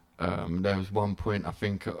 There was one point, I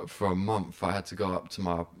think, for a month I had to go up to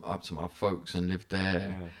my folks and live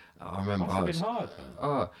there. I remember it was hard.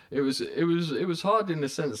 It was hard in the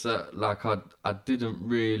sense that, like, I didn't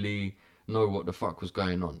really know what the fuck was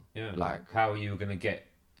going on. Yeah. Like, how are you going to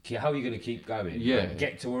keep going? Yeah. Like,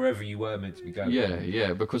 get to wherever you were meant to be going.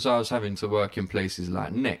 Yeah, because I was having to work in places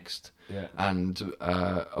like Next and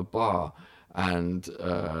a bar. and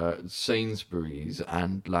Sainsbury's,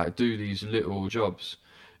 and like do these little jobs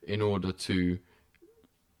in order to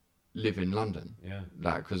live in London. Yeah.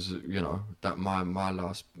 Like, because that my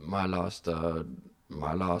last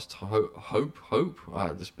hope.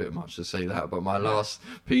 There's a bit much to say that, but my last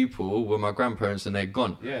people were my grandparents, and they're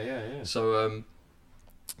gone. Yeah. So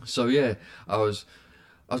yeah, I was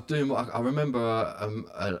doing. I remember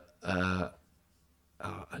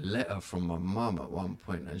a letter from my mum at one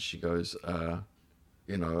point, and she goes,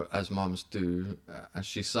 as mums do, and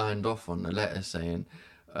she signed off on the letter saying,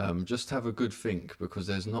 just have a good think, because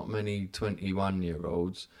there's not many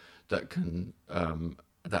 21-year-olds that can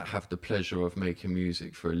that have the pleasure of making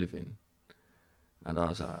music for a living. And I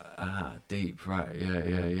was like, deep, right,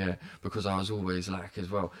 yeah. Because I was always like,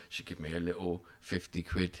 as well, she'd give me a little 50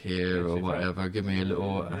 quid here or whatever, give me a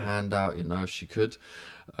little handout, if she could.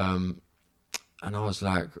 And I was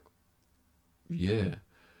like, yeah.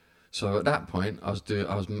 So at that point, I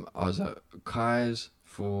was at Kai's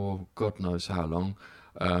for God knows how long.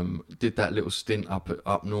 Did that little stint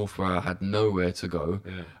up north where I had nowhere to go.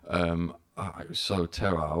 Yeah. It was so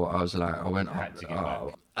terrible. I was like, I went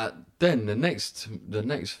up. Then the next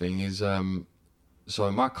thing is,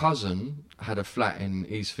 so my cousin had a flat in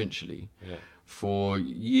East Finchley. Yeah. For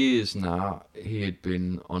years now, he had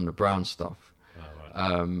been on the brown stuff. Oh,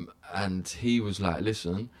 right. And he was like,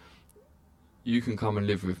 listen, you can come and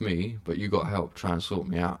live with me, but you got help try and sort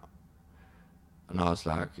me out. And I was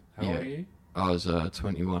like, How old are you? I was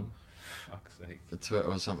 21. Fuck's sake.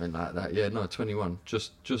 Or something like that. Yeah, no, 21.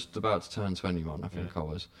 Just about to turn 21, I think I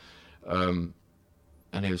was. And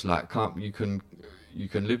he was like, you can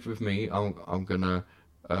live with me. I'm gonna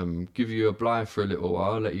give you a Blythe for a little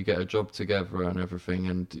while, let you get a job together and everything,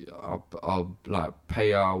 and I'll like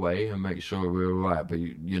pay our way and make sure we're all right. But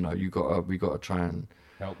we gotta try and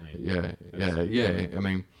help me. Yeah. I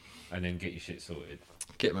mean, and then get your shit sorted.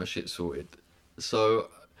 Get my shit sorted. So,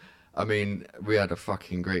 I mean, we had a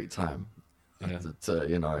fucking great time. Yeah.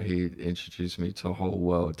 He introduced me to a whole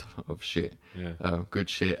world of shit. Yeah. Good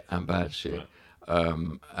shit and bad shit.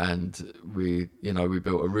 Right. And we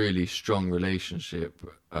built a really strong relationship,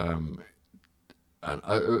 and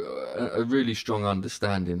a really strong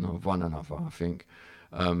understanding of one another, I think.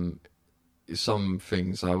 Some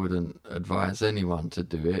things I wouldn't advise anyone to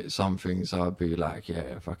do it. Some things I'd be like,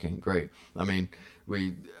 yeah, fucking great. I mean,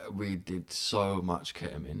 we did so much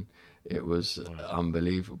ketamine. It was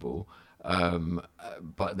unbelievable.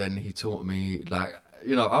 But then he taught me, like,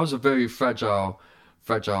 I was a very fragile,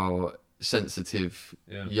 sensitive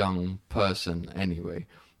young person anyway.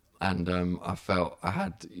 And I felt I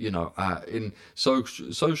had, in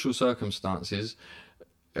social circumstances,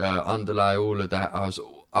 underlie all of that, I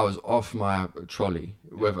was off my trolley.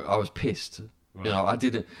 Whether I was pissed, right. I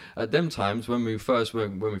didn't at them times when we first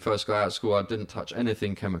got out of school. I didn't touch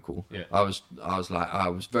anything chemical. Yeah. I was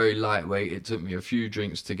very lightweight. It took me a few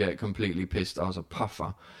drinks to get completely pissed. I was a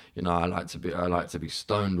puffer. I like to be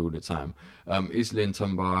stoned all the time.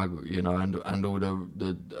 Islington Bar, and all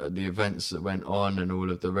the events that went on and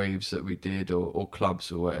all of the raves that we did or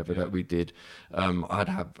clubs or whatever that we did. I'd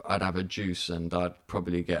have a juice and I'd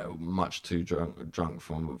probably get much too drunk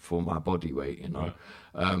for my body weight. Right.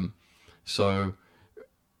 So.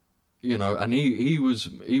 And he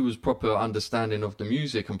was proper understanding of the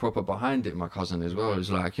music and proper behind it. My cousin as well. It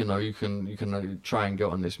was like, you can try and get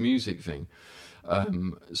on this music thing.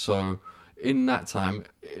 So in that time,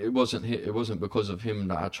 it wasn't because of him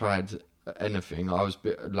that I tried anything. I was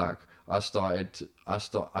like, I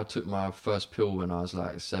took my first pill when I was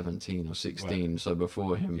like 17 or 16. Right. So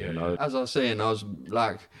before him, as I was saying, I was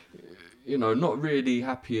like, not really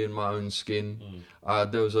happy in my own skin.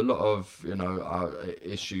 There was a lot of,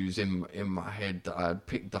 issues in my head that I had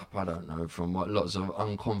picked up, I don't know, from lots of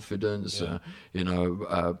unconfidence,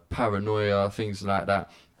 paranoia, things like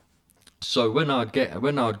that. So when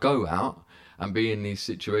I'd go out and be in these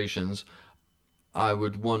situations, I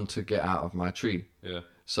would want to get out of my tree. Yeah.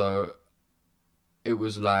 So it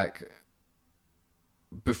was like,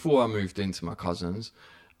 before I moved into my cousin's,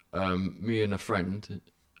 me and a friend,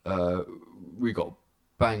 we got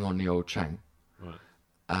bang on the old Chang. Right.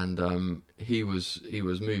 And he was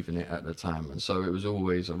moving it at the time, and so it was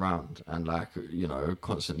always around and like,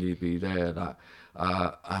 constantly be there. Like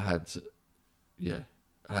I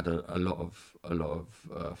had a lot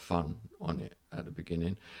of fun on it at the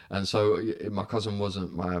beginning, and so my cousin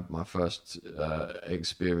wasn't my first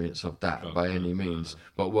experience of that by any means.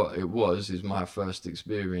 But what it was is my first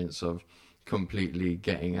experience of completely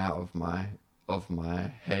getting out of my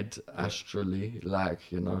head astrally, like,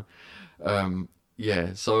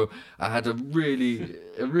 yeah, so I had a really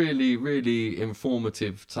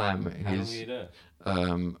informative time at How long were his. you there?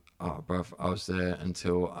 Oh, bruv, I was there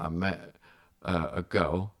until I met a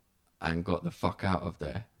girl and got the fuck out of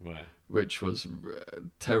there, Right. which was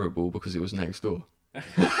terrible because it was next door.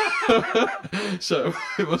 So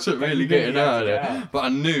it wasn't But really you knew getting you had out to of get there, out. but I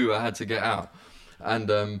knew I had to get out.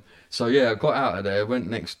 And so yeah, I got out of there, went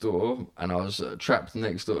next door, and I was trapped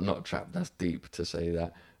next door. Not trapped, that's deep to say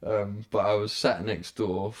that. But I was sat next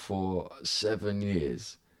door for 7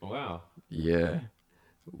 years. Wow. Yeah,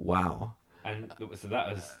 wow. And so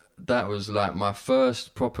that was That was like my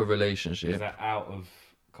first proper relationship. that out of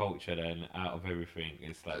culture then, out of everything.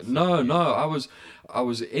 It's like No, something- I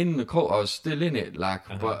was in the cult. I was still in it, like,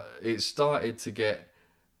 but it started to get.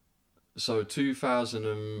 So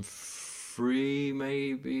 2003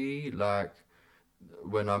 maybe, like,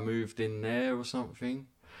 when I moved in there or something.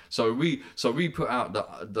 So we put out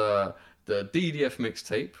the DDF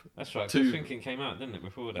mixtape. That's right. 'cause to- I think it came out, didn't it,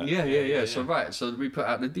 before that? Yeah. So we put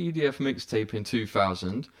out the DDF mixtape in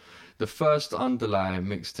 2000, the first Underline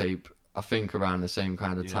mixtape, I think around the same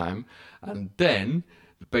kind of time, and then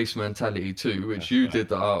Base Mentality 2, which That's you right. did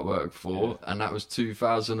the artwork for, and that was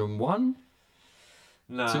 2001.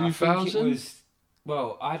 No, I think 2000? it was.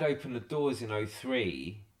 Well, I'd opened the doors in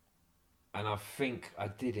 03, and I think I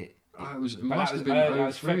did it. It was, it But must that have was been early, that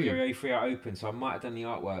was 03. February 03 I opened, so I might have done the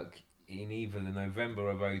artwork in either the November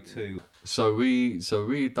of 02. So we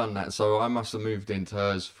done that. So I must have moved into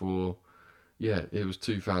hers for, yeah, it was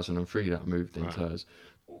 2003 that I moved into hers.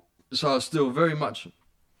 So I was still very much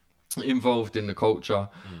involved in the culture.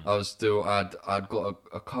 I was still, I'd got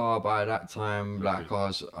a car by that time. Like I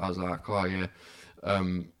was like, oh yeah.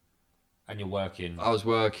 And you're working. I was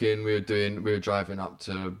working. We were driving up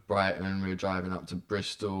to Brighton. We were driving up to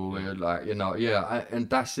Bristol. We were like, and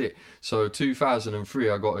that's it. So 2003,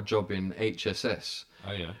 I got a job in HSS.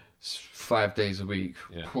 Oh yeah. 5 days a week.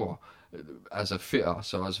 Yeah. Phew, as a fitter,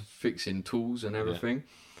 so I was fixing tools and everything.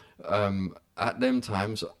 At them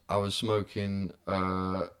times, I was smoking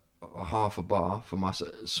half a bar for my half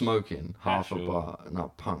Actual. a bar,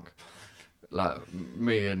 not punk, like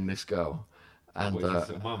me and this girl, and What is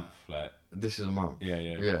this, a month? Like, this is a month. yeah.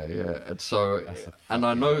 And so, That's a and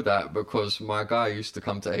I know that because my guy used to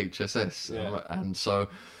come to HSS, Yeah. and so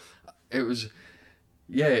it was,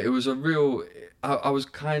 it was a real. I was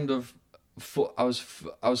kind of, I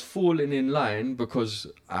was falling in line because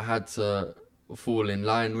I had to fall in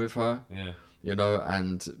line with her, Yeah.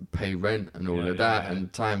 and pay rent and all Yeah, of that, yeah.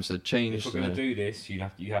 and times had If changed. we're gonna do this, you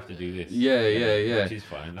have to do this. Yeah. Which is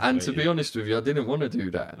fine. That's And what to it be is. honest with you, I didn't want to do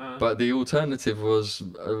that. But the alternative was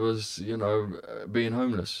being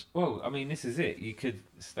homeless. Well, I mean, this is it. You could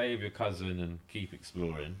stay with your cousin and keep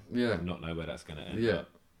exploring. Yeah. And not know where that's gonna end. Yeah. But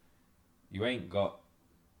you ain't got.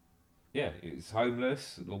 Yeah, it's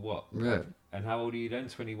homeless or what? Yeah. And how old are you then?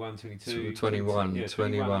 21, 22? 21, Yeah,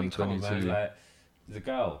 21, I mean, come on, man, 22. like, there's a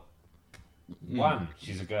girl. One,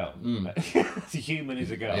 she's a girl. Like, the human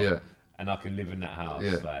is a girl. Yeah. And I can live in that house.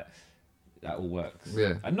 Yeah. Like, that all works.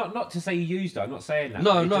 Yeah. And not to say you used her, I'm not saying that.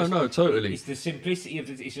 No, It's just- no, totally. It's the simplicity of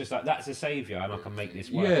it. It's just like, that's a saviour and I can make this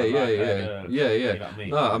work. Yeah. I like her, Yeah. you know what I mean?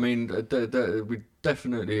 No, I mean, we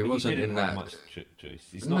definitely it But wasn't you in didn't have that. much choice.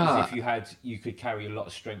 It's not Nah. as if you could carry a lot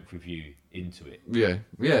of strength with you into it. Yeah,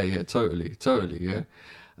 totally, yeah.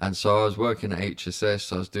 And so I was working at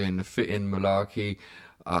HSS. I was doing the fit-in malarkey.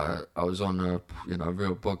 I was on a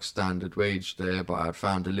real bog standard wage there, but I'd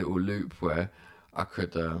found a little loop where I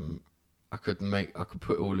could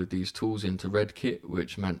put all of these tools into Red Kit,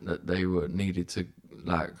 which meant that they were needed to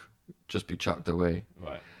like just be chucked away.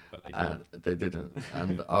 Right. But they And didn't. they didn't.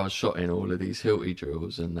 And I was shot in all of these Hilti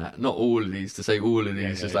drills and that. Not all of these, to say all of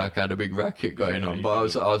these is like I had a big racket going on.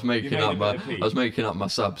 But I was making made up a my bit of peace. I was making up my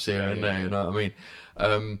subs here and there, you know what I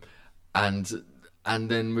mean? And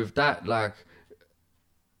then with that, like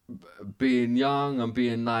being young and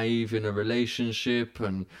being naive in a relationship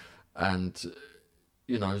and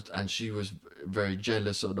she was very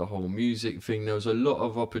jealous of the whole music thing. There was a lot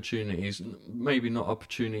of opportunities, maybe not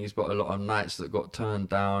opportunities, but a lot of nights that got turned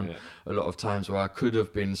down. Yeah. A lot of times where I could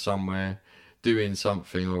have been somewhere doing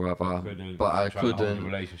something or other, but I Trying to hold the couldn't.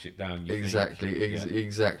 relationship down. You Exactly, think.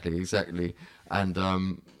 exactly.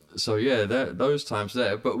 And so yeah, those times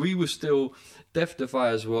there. But we were still, Death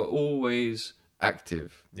Defiers were always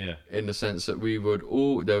active. Yeah. In the sense that there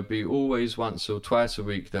would be always once or twice a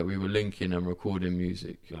week that we were linking and recording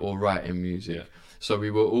music or writing music. Yeah. So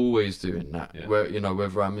we were always doing that. Yeah. Where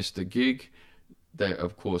whether I missed a gig,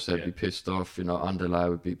 of course they'd be pissed off. Underlay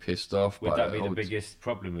would be pissed off. Would but that be the biggest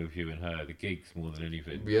problem with you and her? The gigs more than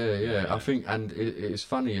anything. Yeah. I think, and it's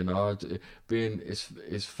funny,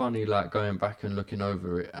 it's funny, like going back and looking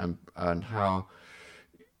over it, and how,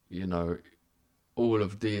 all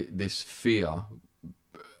of this fear,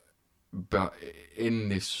 but in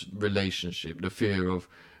this relationship, the fear of,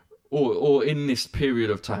 or in this period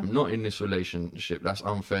of time, not in this relationship, that's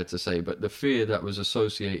unfair to say, but the fear that was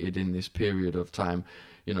associated in this period of time,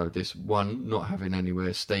 this one, not having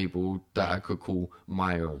anywhere stable that I could call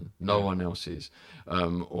my own, no one else's,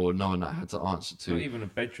 or no one that I had to answer to. Not even a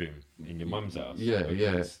bedroom in your mum's house.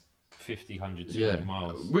 Yeah. 50, 100, 200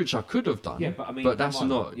 miles. Which I could have done. Yeah, but I mean, but that's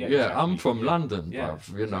not. Yeah, exactly. I'm from London, yeah,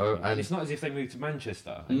 bruv, and it's not as if they moved to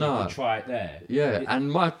Manchester. And no, you could try it there. Yeah,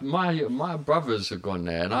 and my brothers have gone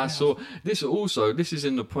there, and I saw this also. This is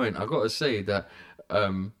in the point. I got to say that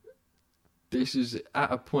this is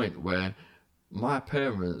at a point where my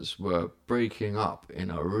parents were breaking up in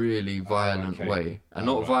a really violent way, and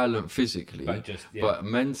not violent physically, but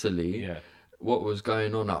mentally. Yeah. What was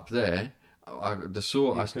going on up there?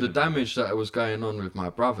 The damage that was going on with my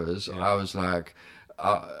brothers, I was like,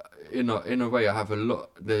 in a way, I have a lot.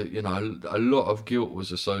 A lot of guilt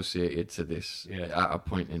was associated to this at a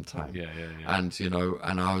point in time. And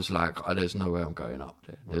and I was like, there's no way I'm going up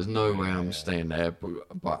there. There's no way I'm staying there.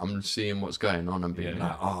 But I'm seeing what's going on and being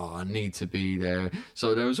like, I need to be there.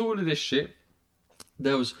 So there was all of this shit.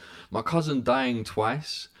 There was my cousin dying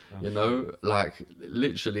twice. Like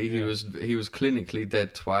literally, he was clinically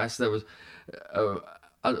dead twice. There was.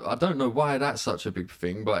 I don't know why that's such a big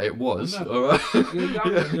thing, but it was. All right.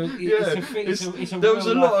 There was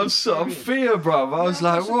a lot of sort of fear, bruv. I was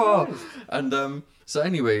like, "Whoa!" And so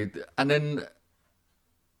anyway, and then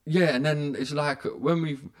it's like when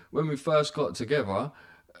we first got together,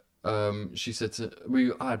 she said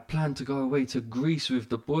I had planned to go away to Greece with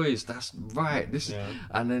the boys. That's right.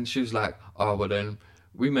 And then she was like, "Oh, well then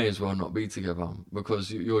we may as well not be together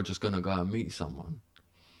because you're just gonna go and meet someone."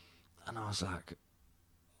 And I was like,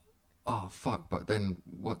 oh, fuck, but then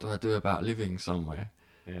what do I do about living somewhere?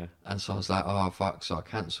 Yeah. And so I was like, oh, fuck, so I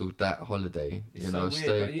cancelled that holiday.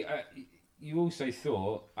 You also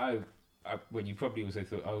thought, when you probably also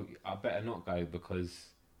thought, I better not go because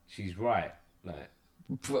she's right. Like,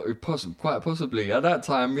 quite possibly. At that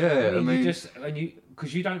time, yeah.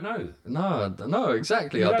 Because you don't know. No,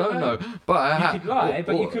 exactly. I don't know. But you could lie,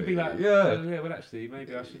 but you could be like, well, actually,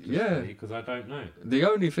 maybe I should just stay because I don't know. The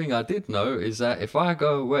only thing I did know is that if I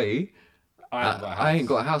go away, I ain't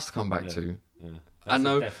got a house to come back to. Yeah. That's I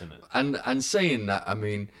know, definite. And saying that, I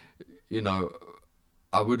mean,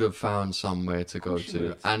 I would have found somewhere to go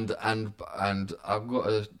to, and I've got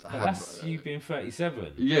to have. That's you being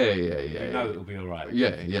 37. Yeah. You know it'll be all right.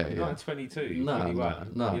 Yeah. You're not 22. You're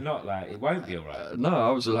 21. No. You're not like it won't be all right. No,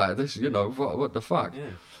 I was like this. What the fuck? Yeah.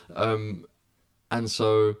 And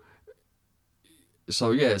so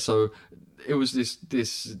it was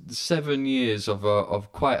this 7 years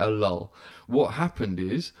of quite a lull. What happened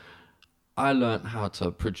is, I learnt how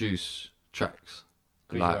to produce tracks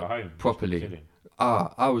like properly.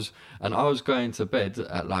 I was going to bed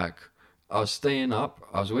at I was staying up.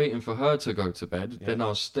 I was waiting for her to go to bed. Yeah. Then I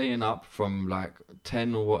was staying up from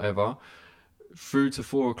 10 or whatever through to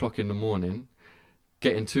 4 o'clock in the morning,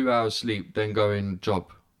 getting 2 hours sleep, then going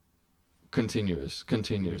job. Continuous.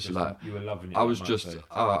 You were loving it.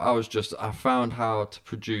 I found how to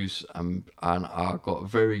produce and I got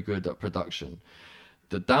very good at production.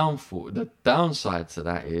 The downside to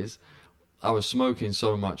that is I was smoking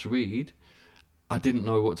so much weed, I didn't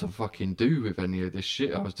know what to fucking do with any of this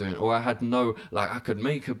shit I was doing, or I had no, I could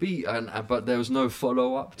make a beat, but there was no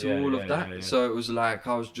follow up to all of that. Yeah. So it was I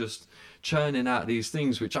was just churning out these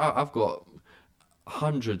things, which I've got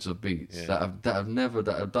hundreds of beats that I've done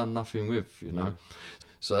nothing with,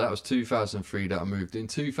 So that was 2003 that I moved. In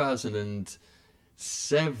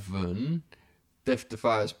 2007, Death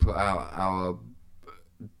Defiers put out our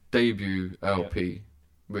debut LP,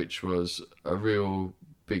 which was a real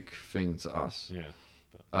big thing to us.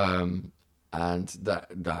 And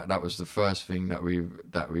that was the first thing that we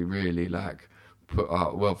really put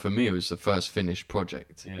out. Well, for me, it was the first finished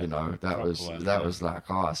project. That was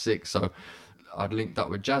sick. So I'd linked up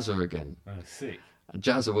with Jazza again. Oh, sick. And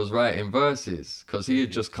Jazza was writing verses because he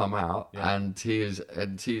had just come out and he's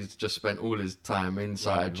just spent all his time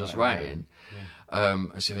inside writing.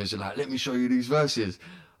 So he was like, let me show you these verses.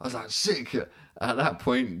 I was like, sick. At that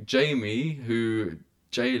point, Jamie,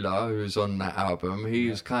 Jailer, who's on that album, he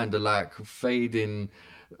was kind of fading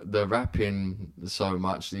the rapping so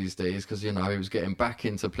much these days because, he was getting back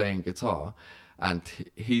into playing guitar. and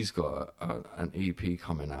he's got an EP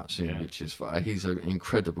coming out soon, which is fire. He's an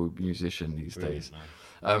incredible musician these days.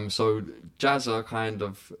 Nice. So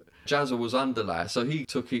Jazza was Underlie, so he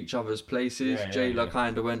took each other's places. Jayla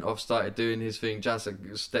kind of went off, started doing his thing.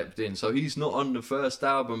 Jazza stepped in, so he's not on the first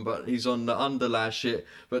album, but he's on the Underlie shit.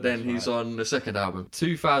 But then he's on the second album.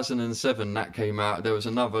 2007, that came out. There was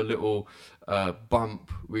another little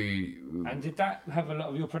bump. And did that have a lot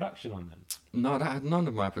of your production on them? No, that had none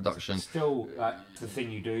of my production. Still, like, the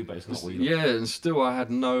thing you do, but it's not what you. Yeah, and still I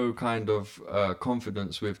had no kind of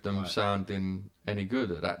confidence with them sounding any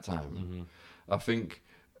good at that time. I think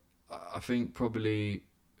probably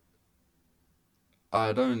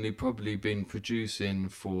I'd only probably been producing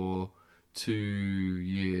for 2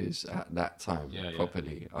 years at that time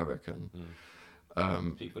properly. I reckon.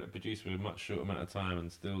 People that produce for a much shorter amount of time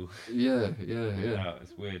and still. Yeah.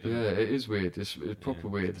 It's weird. Yeah, it is weird. It's proper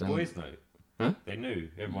weird. The boys know. Huh? They knew.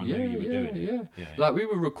 Everyone knew you were doing it. Yeah. Like we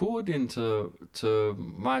were recording to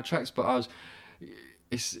my tracks, but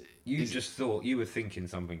You just thought you were thinking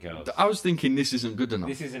something else. I was thinking this isn't good enough.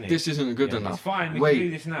 This isn't it. This isn't good enough. It's fine. We wait, can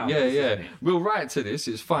do this now. Yeah. We'll write to this.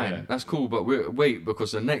 It's fine. Yeah. That's cool. But wait,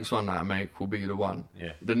 because the next one that I make will be the one.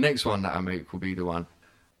 Yeah. The next one that I make will be the one.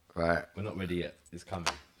 Right. We're not ready yet. It's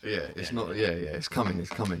coming. Yeah. It's not. Yeah. It's coming.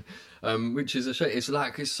 It's coming. Which is a shame. It's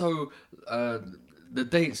like it's so. The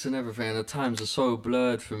dates and everything and the times are so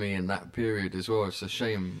blurred for me in that period as well. It's a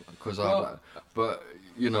shame because but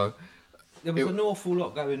you know. There was an awful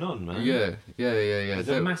lot going on, man. Yeah. There's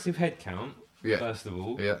a massive head count, first of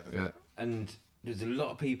all. Yeah. And there's a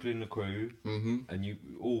lot of people in the crew, and you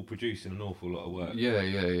all producing an awful lot of work.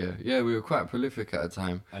 Yeah. We were quite prolific at the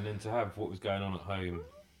time. And then to have what was going on at home.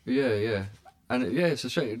 Yeah. And it's a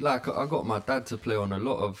shame. Like I got my dad to play on a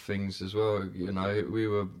lot of things as well. You know, we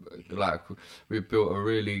built a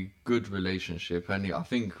really good relationship, and I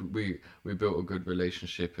think we built a good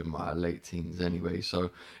relationship in my late teens anyway.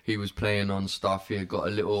 So he was playing on stuff. He had got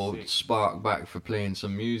a little spark back for playing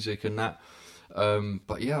some music and that.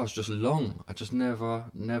 But yeah, I was just long. I just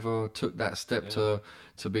never took that step to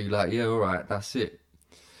be like, all right, that's it.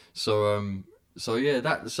 So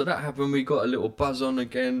that happened. We got a little buzz on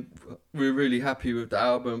again. We were really happy with the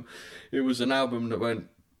album. It was an album that went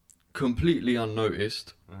completely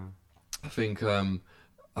unnoticed. I think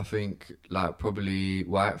like probably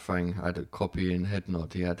White Fang had a copy in Head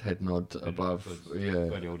Nod. He had Head Nod above.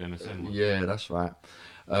 The old MSM one. Yeah, that's right.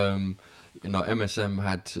 You know, MSM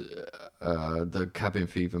had the Cabin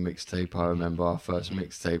Fever mixtape. I remember our first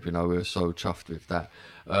mixtape. You know, we were so chuffed with that.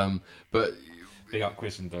 But big up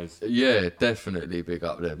Chris and those. Yeah, definitely big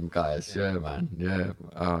up them guys. Yeah, man. Yeah.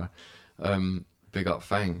 Big up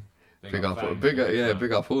Fang. Big up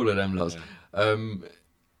all of them lots.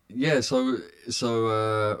 Yeah. So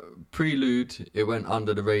Prelude, it went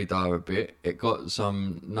under the radar a bit. It got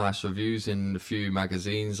some nice reviews in a few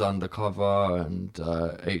magazines, Undercover and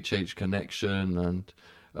HH Connection and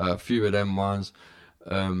a few of them ones.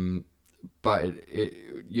 But it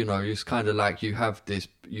you know, it's kind of like you have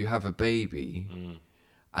a baby,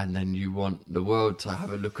 and then you want the world to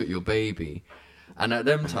have a look at your baby. And at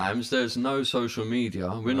them times, there's no social media.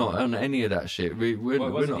 We're not on any of that shit. It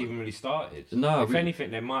wasn't even really started. No. If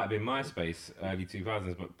anything, there might have been MySpace early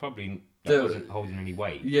 2000s, but probably that wasn't holding any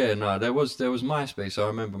weight. Yeah, no, there was MySpace. I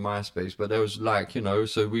remember MySpace, but there was like, you know,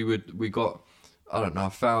 so we got, I don't know,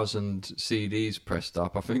 1,000 CDs pressed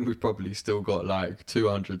up. I think we've probably still got like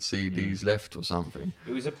 200 CDs left or something.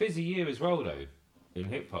 It was a busy year as well, though, in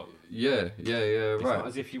hip hop. Yeah, it's not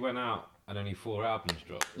as if you went out and only 4 albums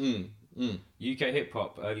dropped. UK hip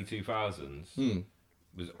hop early 2000s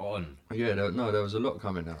was on. Yeah, there was a lot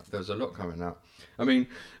coming out. I mean,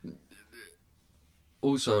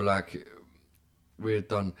 also like we're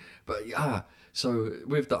done, but yeah. So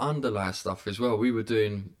with the Underlie stuff as well, we were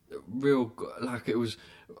doing real like it was.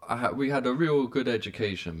 We had a real good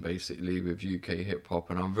education basically with UK hip hop,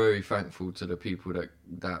 and I'm very thankful to the people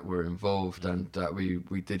that were involved and that we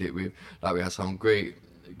did it with. Like we had some great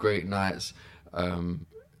nights.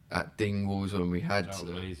 At Dingwalls when we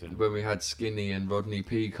had Skinny and Rodney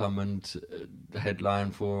P come and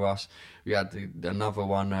headline for us. We had another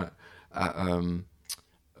one at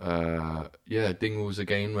Dingwalls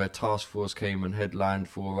again where Task Force came and headlined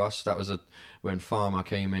for us. That was when Farmer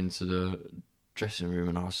came into the dressing room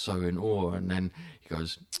and I was so in awe. And then he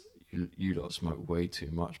goes, "You lot smoke way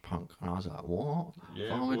too much, punk." And I was like, "What?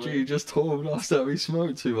 Farmer G just told us that we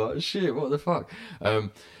smoked too much. Shit, what the fuck?"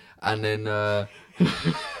 And then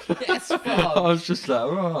Yes, I was just like,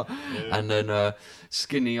 oh. Yeah. And then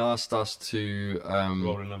Skinny asked us to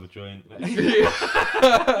roll another joint.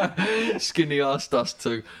 Skinny asked us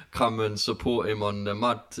to come and support him on the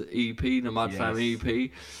Mud EP, the Mud Fam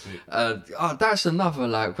EP. That's another,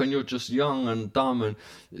 like, when you're just young and dumb, and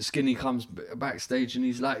Skinny comes backstage and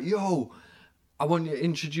he's like, yo, I want to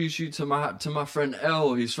introduce you to my friend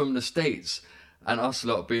L. He's from the States. And us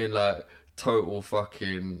lot being like, total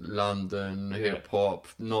fucking London hip hop,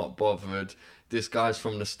 not bothered. This guy's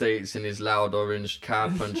from the States in his loud orange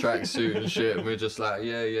cap and tracksuit and shit. And we're just like,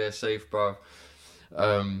 yeah, safe, bro.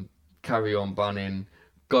 Carry on bunning.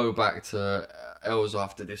 Go back to Els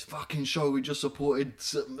after this fucking show. We just supported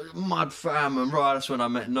Mud Fam, and right, that's when I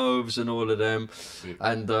met Noves and all of them.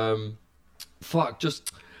 And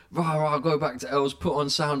just go back to Els, put on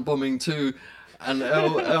Sound Bombing too. And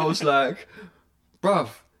Els like, bruv,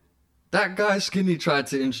 that guy Skinny tried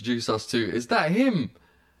to introduce us to, is that him?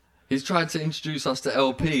 He's tried to introduce us to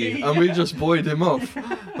LP, and we just buoyed him off.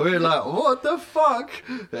 We're like, what the fuck?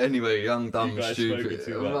 But anyway, young, dumb, stupid.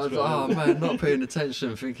 Oh man, not paying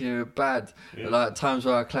attention, thinking you're bad. Yeah. Like times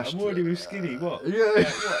where I clashed. I'm already with Skinny. What? Yeah. Like,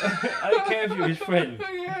 what? I don't care if you're his friend.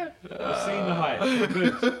 Yeah. I've seen the hype.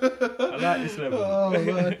 Good. I like this level. Oh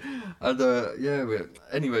man. And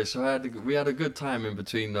anyway, so we had a good time in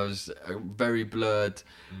between those very blurred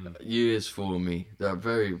years for me. They're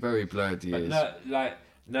very, very blurred years. But like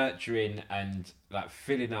nurturing and like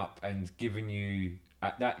filling up and giving you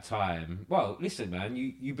at that time. Well, listen, man,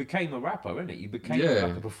 you became a rapper, innit? You became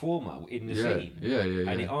like a performer in the scene. Yeah.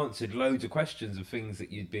 And it answered loads of questions of things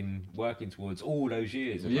that you'd been working towards all those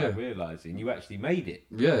years without realising. You actually made it.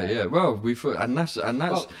 Yeah. Well, we thought, and that's I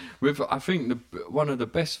think one of the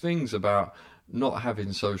best things about not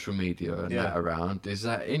having social media and that around is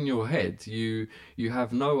that in your head you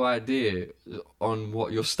have no idea on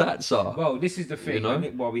what your stats are. Well, this is the thing, you know?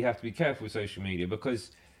 Why we have to be careful with social media,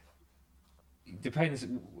 because it depends,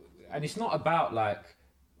 and it's not about like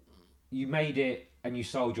you made it and you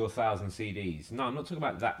sold your 1,000 CDs. No, I'm not talking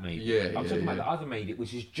about that made it. I'm talking about the other made it,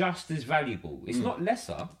 which is just as valuable. It's not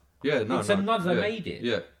lesser. It's another made it.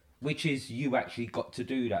 Yeah. Which is you actually got to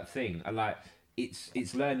do that thing, and like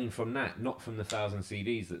it's learning from that, not from the 1,000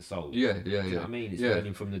 CDs that sold. Yeah. Do you know what I mean? It's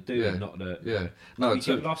learning from the doing, not the. Yeah. No, we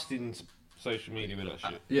get lost in social media with that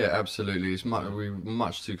shit. Yeah, absolutely. We're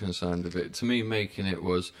much too concerned with it. To me, making it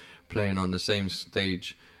was playing on the same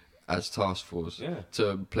stage as Task Force,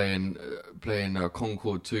 to playing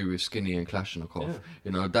Concord 2 with Skinny and Kalashnikov. Yeah.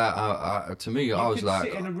 You know, that to me, I was like,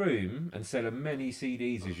 sit in a room and sell as many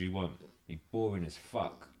CDs as you want. You're boring as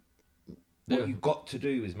fuck. What you got to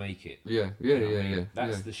do is make it. Yeah.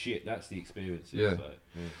 That's the shit. That's the experience.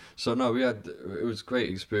 So no, it was great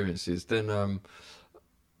experiences. Then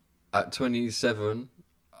at 27,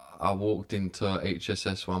 I walked into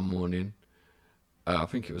HSS one morning. I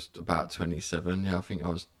think it was about 27. Yeah, I think I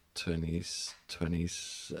was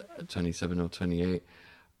 27 or 28,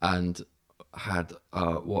 and had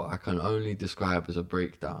what I can only describe as a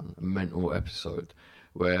breakdown, a mental episode,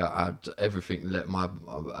 where everything let my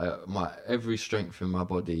every strength in my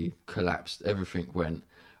body collapsed. Everything went.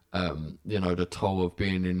 The toll of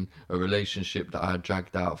being in a relationship that I had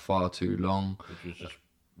dragged out far too long. Which was just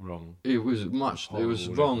wrong. It was much. It was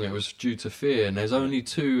wrong. It was due to fear, and there's only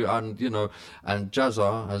two. And and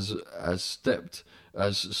Jazza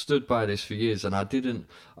has stood by this for years, and I didn't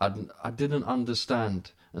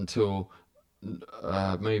understand until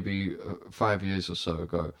maybe 5 years or so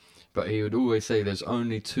ago. But he would always say there's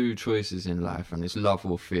only two choices in life, and it's love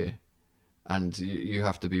or fear. And you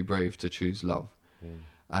have to be brave to choose love. Yeah.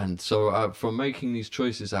 And so from making these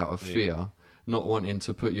choices out of fear, not wanting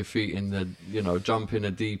to put your feet in the, jump in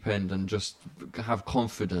a deep end and just have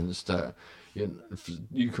confidence that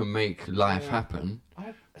you can make life happen.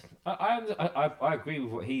 I agree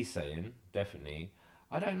with what he's saying, definitely.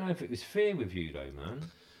 I don't know if it was fear with you, though, man.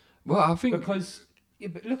 Well, I think... Because,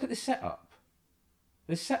 but look at the setup.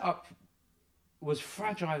 The setup was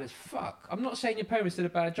fragile as fuck. I'm not saying your parents did a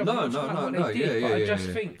bad job. No. I just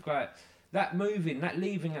think like that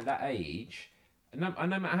leaving at that age, no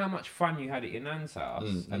matter how much fun you had at your nan's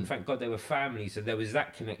house, and thank God they were family, so there was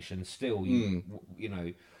that connection still. You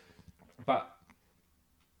know, but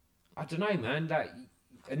I don't know, man.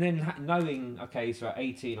 And then knowing, okay, so at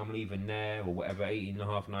 18 I'm leaving there, or whatever, 18 and a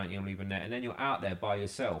half, 19 I'm leaving there, and then you're out there by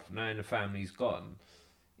yourself, knowing the family's gone.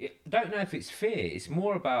 I don't know if it's fear. It's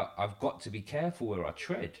more about I've got to be careful where I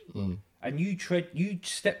tread. And you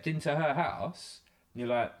stepped into her house, and you're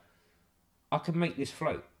like, I can make this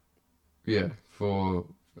float. Yeah, for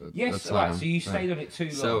yes, a time. Right. So you stayed on it too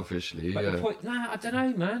long. Selfishly, but the point, I don't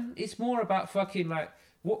know, man. It's more about fucking like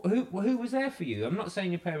Who was there for you? I'm not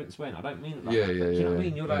saying your parents went. I don't mean it like Yeah, that. yeah, Do you know yeah, what I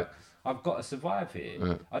mean? You're yeah. like, I've got to survive here.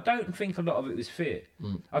 Yeah. I don't think a lot of it was fear.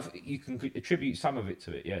 You can attribute some of it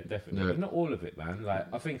to it, yeah, definitely, but not all of it, man. Like,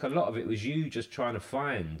 I think a lot of it was you just trying to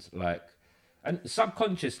find, like, and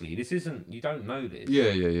subconsciously, this isn't, you don't know this.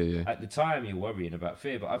 Yeah. At the time, you're worrying about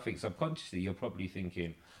fear, but I think subconsciously, you're probably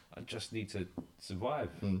thinking, I just need to survive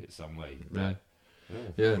in some way. Yeah.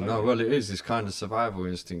 Yeah, No, well, it is. It's kind of survival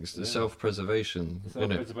instincts, the self-preservation.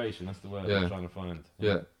 Self-preservation, that's the word Yeah. I'm trying to find.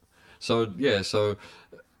 Yeah. So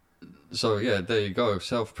yeah, there you go.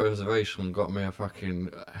 Self-preservation got me a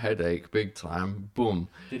fucking headache, big time. Boom.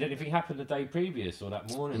 Did anything happen the day previous or that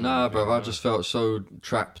morning? Nah, bro, I just felt so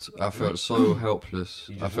trapped. I felt so helpless.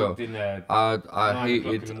 You I just felt walked in there. I 9 o'clock in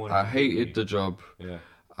hated the morning, I hated the job. Yeah.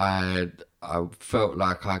 I felt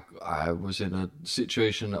like I was in a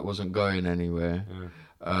situation that wasn't going anywhere.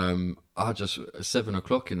 I just 7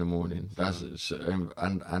 o'clock in the morning.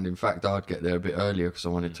 And in fact, I'd get there a bit earlier because I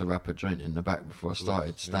wanted to wrap a joint in the back before I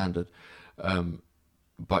started standard.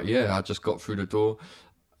 But yeah, I just got through the door.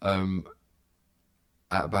 At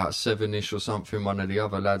about 7ish or something, one of the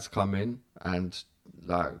other lads come in and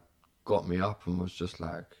like got me up and was just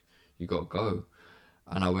like, "You got to go,"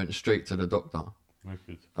 and I went straight to the doctor.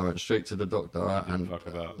 I went straight to the doctor and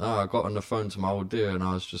I got on the phone to my old dear and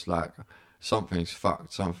I was just like, something's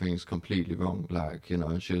fucked, something's completely wrong, like, you know,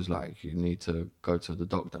 and she was like, you need to go to the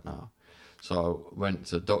doctor now. So I went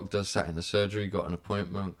to the doctor, sat in the surgery, got an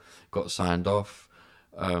appointment, got signed off,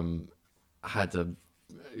 had a,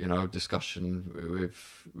 you know, discussion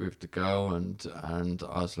with the girl and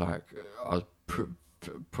I was like, I was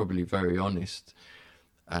probably very honest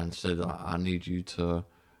and said, I need you to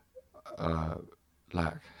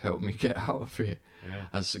like help me get out of here.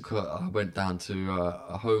 And so I went down to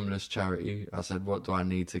a homeless charity. I said, what do I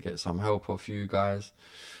need to get some help off you guys?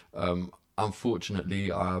 Fortunately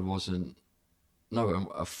I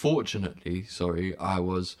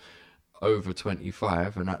was over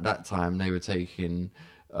 25, and at that time they were taking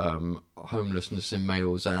homelessness in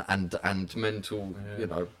males and mental you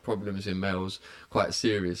know, problems in males quite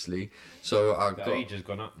seriously. So The age has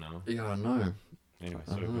gone up now. Yeah, I know. Anyway,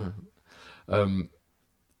 I sorry. know.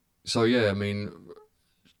 So yeah, I mean,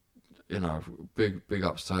 you know, big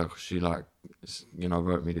ups to her 'cause she, like, you know,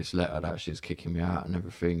 wrote me this letter that she's kicking me out and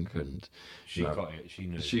everything, and She got it. She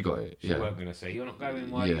knew. she got it. She Yeah. weren't going to say, "You're not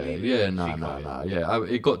going." Why? No. Yeah,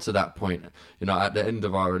 it got to that point. You know, at the end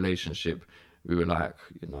of our relationship, we were like,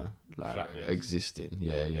 you know, like Flatmates. existing.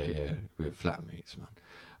 Yeah. We were flatmates,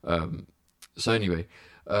 man. So anyway,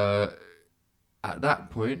 at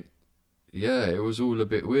that point, yeah, it was all a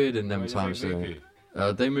bit weird in them times.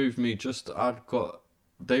 They moved me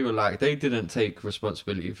they were like, they didn't take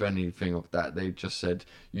responsibility for anything of that. They just said,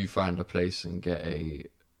 you find a place and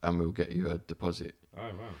we'll get you a deposit. Oh,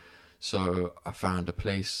 wow. So I found a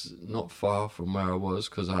place not far from where I was,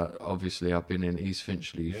 because I've been in East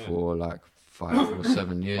Finchley for like 5 or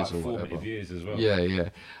 7 years, Like or whatever. formative years as well. Yeah.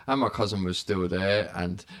 And my cousin was still there,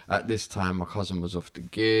 and at this time my cousin was off the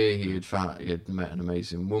gear. He had met an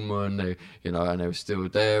amazing woman. And they were still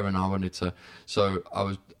there, and I wanted to. So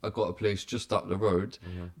I got a place just up the road,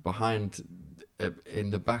 behind, in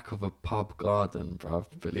the back of a pub garden, bruv.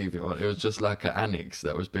 Believe it or not, it was just like an annex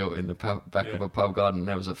that was built in the back of a pub garden.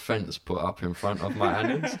 There was a fence put up in front of my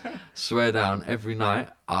annex. Swear down, every night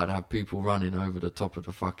I'd have people running over the top of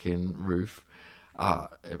the fucking roof.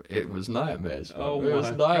 It was nightmares. Oh, it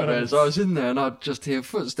was nightmares. I was in there and I'd just hear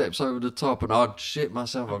footsteps over the top, and I'd shit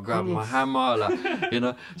myself. I'd grab my hammer, like, you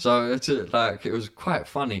know. So it was quite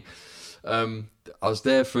funny. I was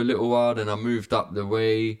there for a little while, then I moved up the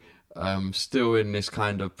way. Still in this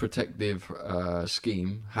kind of protective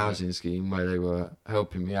housing scheme where they were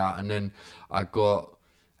helping me out, and then I got.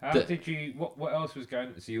 How did you? What else was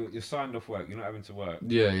going? So you're signed off work. You're not having to work.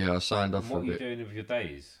 Yeah, I signed off. And what for were you it. doing with your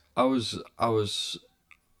days? I was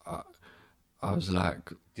like,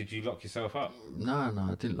 Did you lock yourself up? no,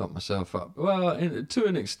 I didn't lock myself up. Well, to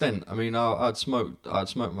an extent. I mean, I'd smoke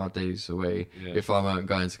my days away if I weren't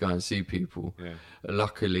going to go and see people. Yeah.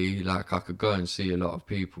 Luckily, like, I could go and see a lot of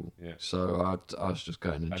people. Yeah. So I was just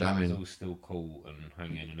going and And jamming. that was all still cool and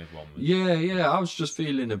hanging, and everyone was. Yeah, I was just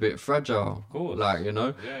feeling a bit fragile. Of course. Like, you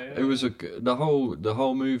know, it was the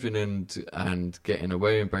whole moving and getting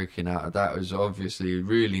away and breaking out of that was obviously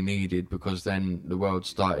really needed, because then the world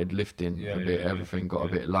started lifting a bit. Everything got a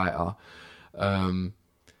bit lighter.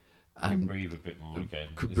 You can breathe a bit more again.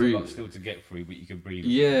 There's breathe. a lot still to get through, but you can breathe.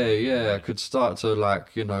 Yeah, I could start to,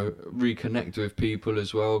 like, you know, reconnect with people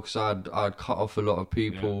as well, because I'd cut off a lot of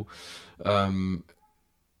people.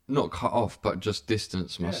 not cut off, but just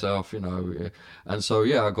distance myself, you know. Yeah. And so,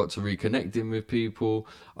 yeah, I got to reconnecting with people.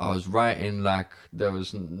 I was writing like there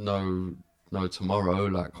was no tomorrow,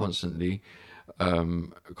 like constantly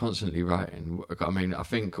writing. I mean, I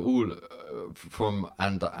think all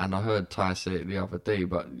and I heard Ty say it the other day,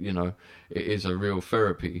 but you know, it is a real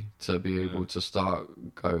therapy to be able to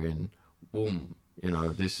start going, boom, you know,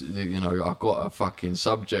 this, you know, I got a fucking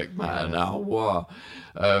subject matter now. Wow.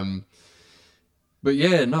 But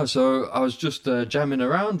yeah, no, so I was just jamming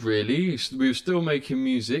around really. We were still making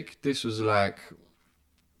music. This was like,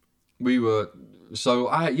 so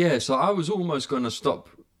I was almost going to stop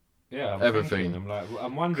everything.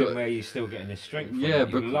 I'm wondering where you're still getting this strength from. Yeah,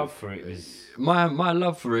 but your love for it was... My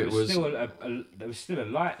love for it was... there was still a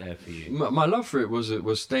light there for you. My love for it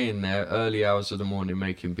was staying there early hours of the morning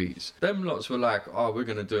making beats. Them lots were like, oh, we're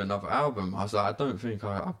going to do another album. I was like, I don't think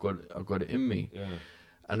I've got it in me. Yeah.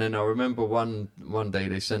 And then I remember one day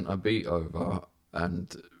they sent a beat over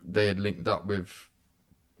and they had linked up with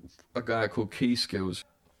a guy called Key Skills,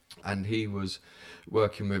 and he was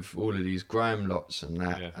working with all of these grime lots and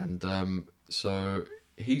that. Yeah. And so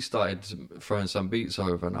he started throwing some beats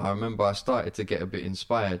over, and I remember I started to get a bit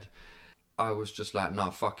inspired. I was just like,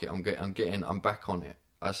 nah, fuck it, I'm back on it.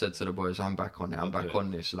 I said to the boys, I'm back on it, I'm back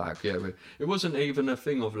on this. Like, yeah, it wasn't even a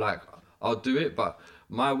thing of like, I'll do it, but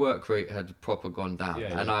my work rate had proper gone down.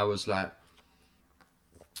 And I was like,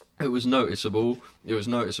 it was noticeable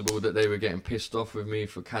that they were getting pissed off with me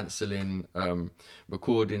for cancelling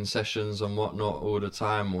recording sessions and whatnot all the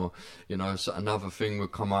time, or, you know, so another thing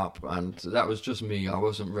would come up, and that was just me. I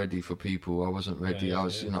wasn't ready for people. I wasn't ready. I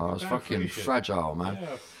was fucking fragile, man.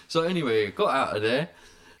 Yeah. So anyway, got out of there,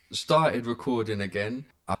 started recording again.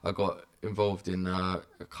 I got involved in a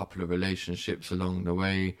couple of relationships along the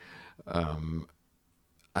way, and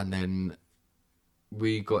then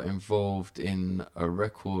we got involved in a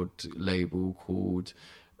record label called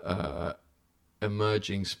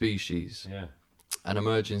Emerging Species. Yeah. And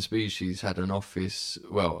Emerging Species had an office,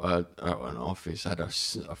 had a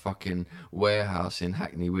fucking warehouse in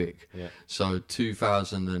Hackney Wick. Yeah. So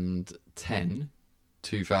 2010,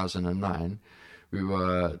 2009, we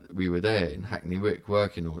were there in Hackney Wick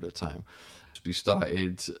working all the time. We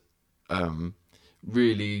started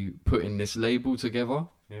really putting this label together.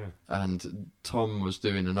 Yeah. And Tom was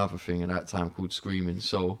doing another thing at that time called Screaming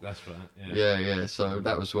Soul. That's right. Yeah. So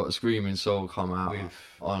that was what Screaming Soul come out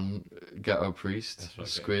on Ghetto Priest, right,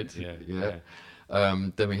 Squid. Yeah.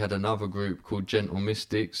 Then we had another group called Gentle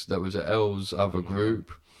Mystics. That was L's other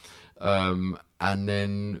group. And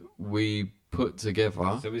then we put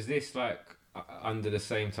together. So was this like under the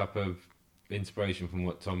same type of inspiration from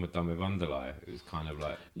what Tom had done with Underlie? It was kind of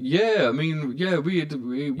like, yeah, I mean, yeah, we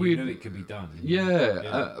knew it could be done.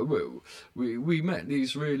 We met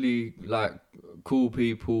these really like cool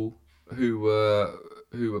people who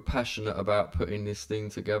were passionate about putting this thing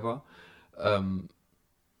together.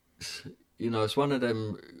 You know, it's one of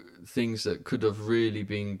them things that could have really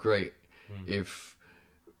been great if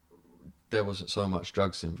there wasn't so much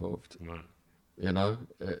drugs involved. Right. You know,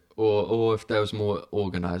 or if there was more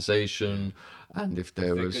organisation, and if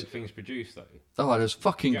there was good things produced, though. Oh, there's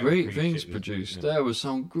fucking great things produced. Yeah. There was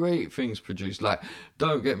some great things produced. Like,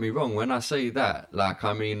 don't get me wrong, when I say that, like,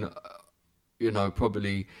 I mean, you know,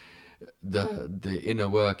 probably the inner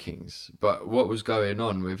workings, but what was going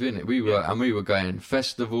on within it, we were going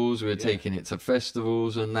festivals, we were taking it to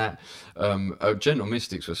festivals and that. Gentle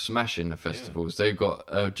Mystics were smashing the festivals. They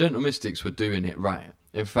got Gentle Mystics were doing it right.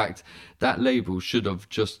 In fact, that label should have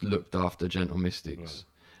just looked after Gentle Mystics,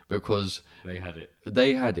 because they had it.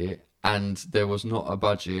 They had it, and there was not a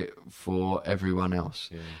budget for everyone else.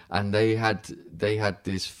 Yeah. And they had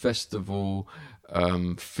this festival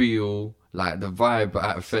feel, like the vibe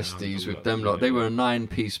at festies with them lot. They were a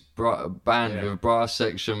 9-piece band with a brass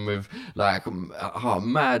section with like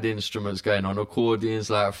mad instruments going on, accordions,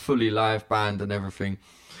 like a fully live band and everything,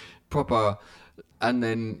 proper. And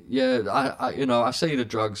then I say the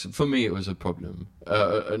drugs, for me it was a problem.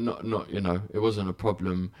 Not you know, it wasn't a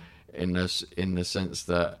problem in the sense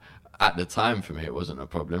that at the time for me it wasn't a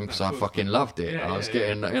problem, because I fucking loved it. I was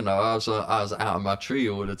getting, you know, I was out of my tree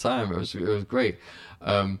all the time. It was great.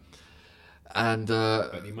 But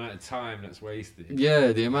the amount of time that's wasted.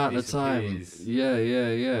 Yeah, the amount of time.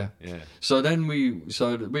 Yeah. So then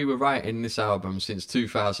we were writing this album since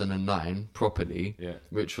 2009 properly,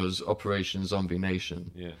 which was Operation Zombie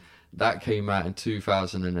Nation. Yeah. That came out in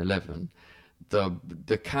 2011.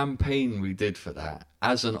 The campaign we did for that,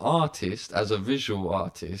 as an artist, as a visual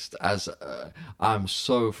artist, I'm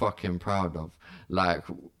so fucking proud of. like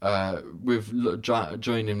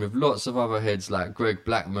joining with lots of other heads like Greg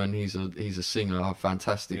Blackman. He's a singer, a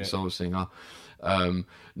fantastic soul singer.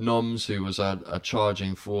 Noms, who was a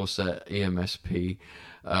charging force at EMSP.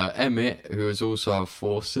 Emmett, who was also a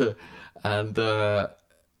force, and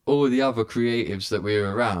all the other creatives that we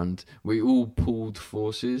were around, we all pulled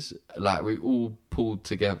forces. Like, we all pulled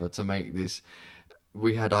together to make this.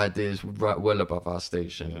 We had ideas right well above our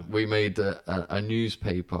station. Yeah. We made a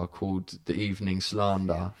newspaper called The Evening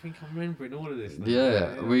Slander. I think I'm remembering all of this now.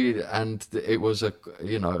 It was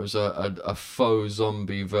a faux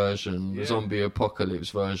zombie version, zombie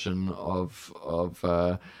apocalypse version of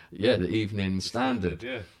the Evening Standard.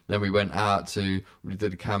 Yeah. Then we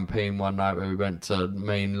did a campaign one night where we went to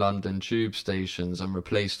main London tube stations and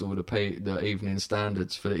replaced all the Evening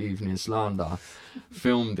Standards for the Evening Slander,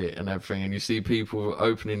 filmed it and everything, and you see people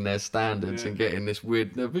opening their standards and getting this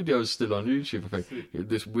weird, the video's still on YouTube, I think,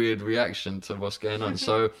 this weird reaction to what's going on.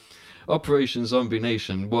 So Operation Zombie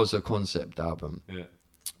Nation was a concept album. Yeah.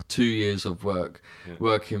 2 years of work,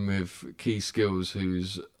 working with Key Skills,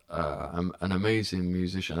 who's an amazing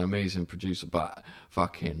musician, amazing producer, but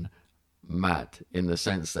fucking mad in the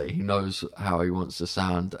sense that he knows how he wants to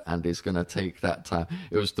sound and is going to take that time.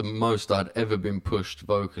 It was the most I'd ever been pushed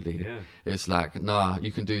vocally. Yeah. It's like, nah,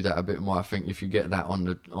 you can do that a bit more. I think if you get that on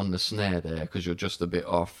the snare there, because you're just a bit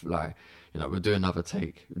off, like, we'll do another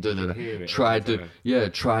take.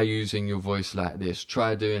 Try using your voice like this.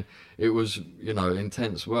 It was,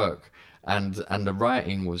 intense work. And the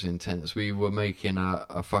writing was intense. We were making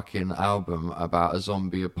a fucking album about a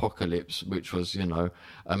zombie apocalypse, which was,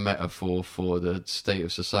 a metaphor for the state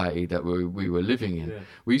of society that we were living in. Yeah.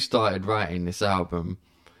 We started writing this album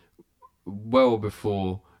well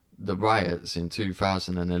before the riots in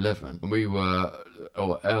 2011.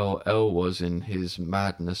 L was in his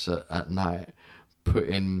madness at night,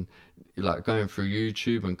 going through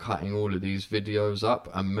YouTube and cutting all of these videos up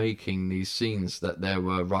and making these scenes that there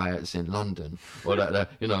were riots in London, or that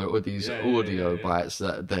or these audio bites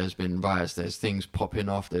that there's been riots, there's things popping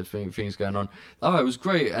off, there's things going on. Oh, it was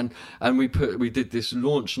great, and we did this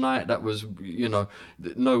launch night that was,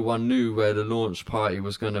 no one knew where the launch party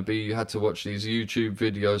was going to be. You had to watch these YouTube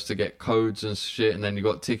videos to get codes and shit, and then you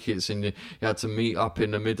got tickets, and you had to meet up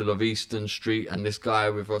in the middle of Easton Street, and this guy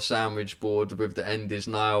with a sandwich board with the end is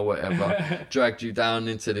now or whatever dragged you down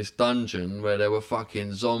into this dungeon where there were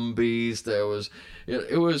fucking zombies. It was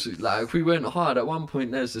like, we went hard. At one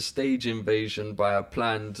point there's a stage invasion by a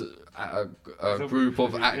planned group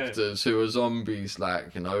of actors who were zombies,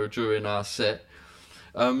 during our set.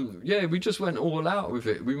 We just went all out with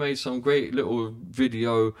it. We made some great little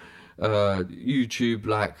video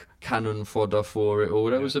YouTube cannon fodder for it all.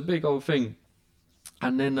 That was a big old thing.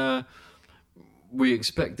 And then we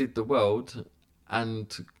expected the world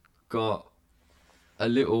and got a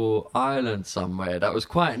little island somewhere that was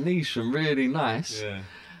quite niche and really nice,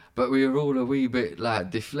 but we were all a wee bit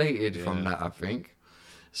deflated from that, I think.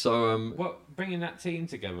 So bringing that team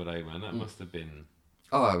together though, man, that must have been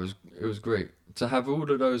it was great to have all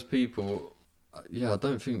of those people. I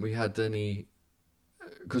don't think we had any,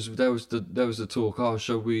 because there was the talk,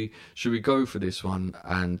 should we go for this one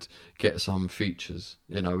and get some features?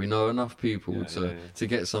 We know enough people to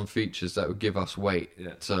get some features that would give us weight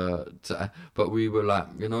but we were like,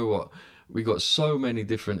 you know what, we got so many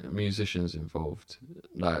different musicians involved,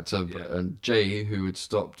 and Jay, who had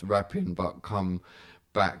stopped rapping but come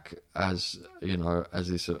back as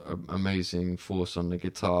this amazing force on the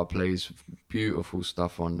guitar, plays beautiful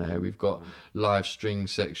stuff on there. We've got live string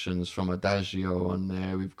sections from Adagio on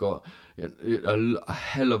there. We've got a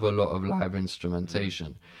hell of a lot of live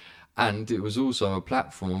instrumentation, and it was also a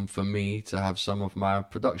platform for me to have some of my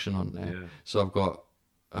production on there. So I've got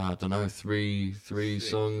I don't know, three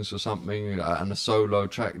songs or something, and a solo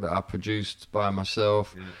track that I produced by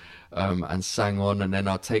myself. And sang on, and then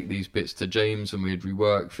I'd take these bits to James and we'd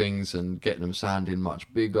rework things and get them sounding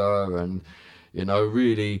much bigger, and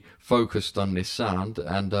really focused on this sound,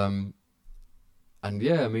 and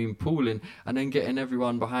pooling and then getting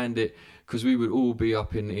everyone behind it, because we would all be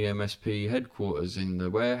up in EMSP headquarters in the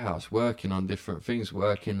warehouse working on different things,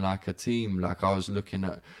 working like a team. Like, I was looking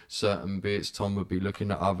at certain bits, Tom would be looking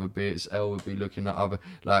at other bits, Elle would be looking at other,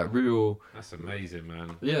 real. That's amazing,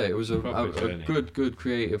 man. Yeah, it was a good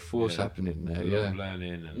creative force happening there.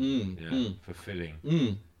 Learning and fulfilling.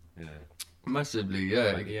 Yeah. Massively,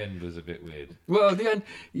 yeah. Like, the end was a bit weird. Well, the end,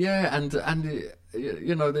 and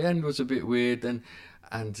the end was a bit weird, and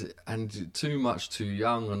too much too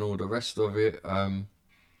young and all the rest of it.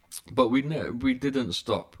 But we didn't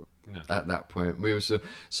stop at that point. We were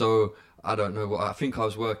so I don't know what, I think I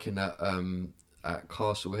was working at at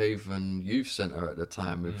Castlehaven Youth Centre at the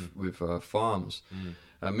time with Farms.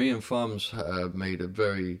 Me and Farms made a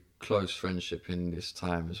very close friendship in this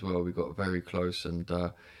time as well. We got very close, and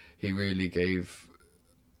he really gave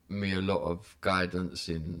me a lot of guidance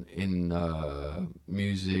in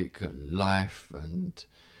music and life, and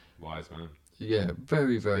Wise man. yeah,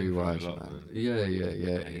 very Been wise through a lot, man. man. Yeah.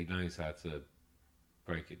 And he knows how to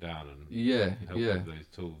break it down and help with those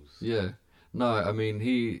tools. Yeah. No, I mean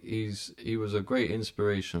he was a great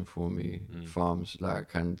inspiration for me, Farms,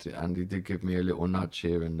 like, and he did give me a little nudge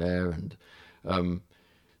here and there, and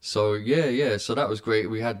so so that was great.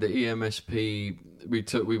 We had the EMSP. We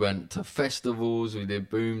went to festivals. We did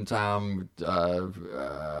Boomtown.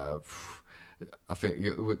 I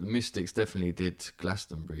think Mystics definitely did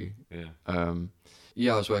Glastonbury. I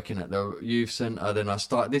was working at the youth centre. Then I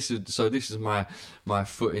started. This is my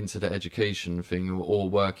foot into the education thing, or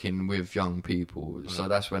working with young people. So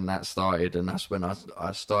that's when that started, and that's when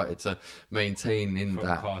I started to maintain in From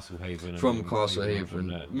that. Castlehaven. From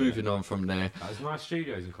Castlehaven, moving on from there. There's nice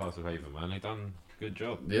studios in Castlehaven, man. They've done a good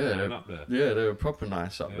job. Yeah, up there. Yeah, they were proper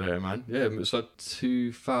nice up there, man. Yeah, so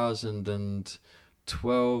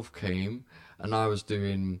 2012 came, and I was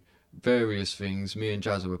doing various things. Me and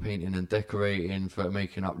Jazza were painting and decorating for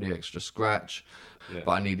making up the extra scratch,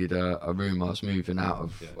 but I needed a room. I was moving out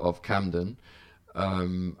of Camden,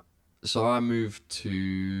 so I moved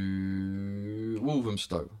to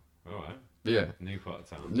Walthamstow. All right. Yeah, New part of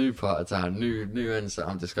town. New ends that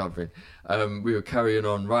I'm discovering. We were carrying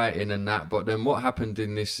on writing and that, but then what happened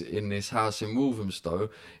in this house in Walthamstow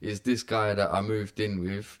is this guy that I moved in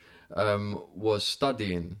with was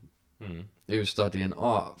studying. He was studying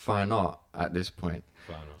fine art at this point.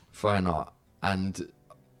 Fine art. And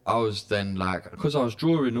I was then like, because I was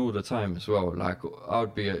drawing all the time as well, like I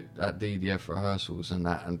would be at DDF rehearsals and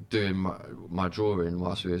that, and doing my drawing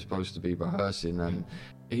whilst we were supposed to be rehearsing. And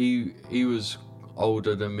he was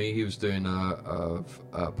older than me. He was doing a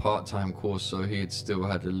part-time course, so he had still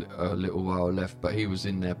had a little while left, but he was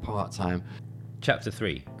in there part-time. Chapter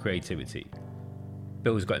 3, Creativity.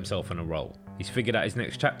 Bill's got himself on a roll. He's figured out his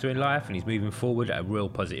next chapter in life, and he's moving forward at a real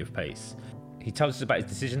positive pace. He tells us about his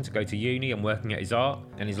decision to go to uni and working at his art,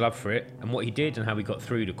 and his love for it, and what he did and how he got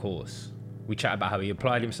through the course. We chat about how he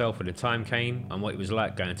applied himself when the time came, and what it was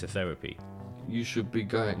like going to therapy. You should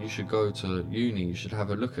go to uni. You should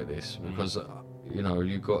have a look at this, because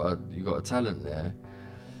you got a talent there.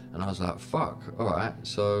 And I was like, fuck, all right.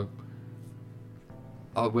 So,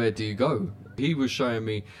 where do you go? He was showing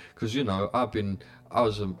me, because I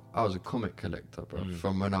was a comic collector, bro,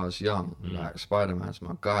 from when I was young. Like Spider-Man's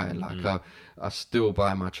my guy. Like I still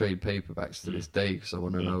buy my trade paperbacks to this day because I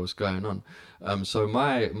want to know what's going on. So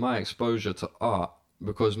my exposure to art,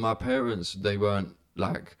 because my parents, they weren't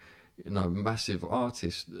like, massive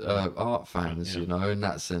artists, art fans, in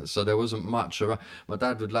that sense. So there wasn't much around. My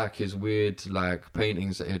dad would like his weird like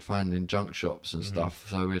paintings that he'd find in junk shops and stuff.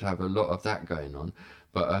 So we'd have a lot of that going on.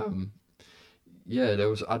 But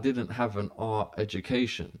I didn't have an art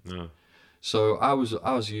education. No. So I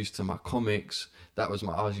was used to my comics. I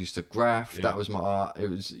was used to graph. That was my art. It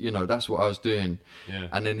was, that's what I was doing. Yeah.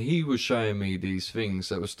 And then he was showing me these things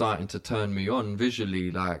that were starting to turn me on visually,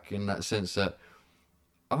 like in that sense that,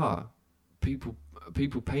 people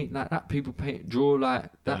paint like that. People draw like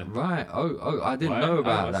that. Right. Oh, I didn't know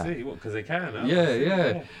about that. See. What? Because they can.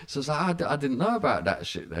 Yeah. So it's like, I didn't know about that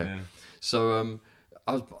shit there. Yeah. So,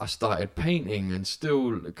 I started painting, and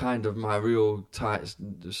still kind of my real tight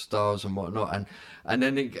styles and whatnot, and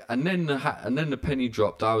then the penny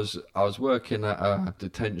dropped. I was working at a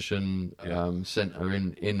detention centre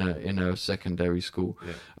in a secondary school,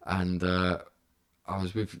 and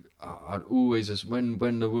I'd always, when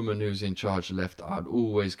the woman who was in charge left, I'd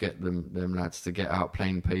always get them lads to get out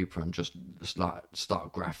plain paper and just like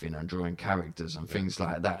start graphing and drawing characters and things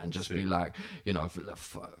like that, and just be like,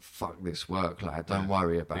 fuck this work, like don't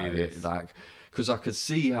worry about it, like, because I could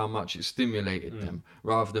see how much it stimulated them,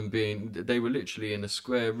 rather than they were literally in a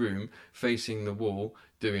square room facing the wall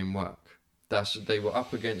doing work. They were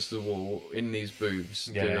up against the wall in these booths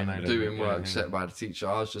doing work set by the teacher.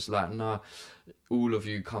 I was just like, nah, all of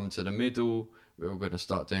you come to the middle. We're all going to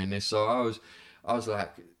start doing this. So I was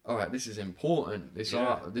like, all right, this is important. This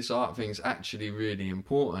art thing's actually really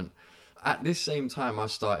important. At this same time, I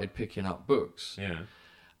started picking up books. Yeah.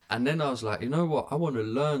 And then I was like, you know what? I want to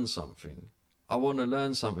learn something. I want to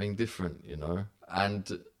learn something different,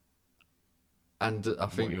 And I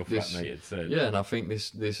think what your flatmate had said. Yeah, and I think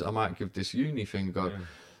this I might give this uni thing a go.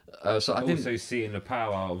 Yeah. So I also seeing the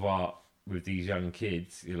power of art with these young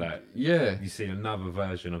kids. You're like, you see another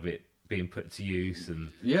version of it being put to use,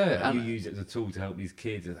 and Yeah, you and use it as a tool to help these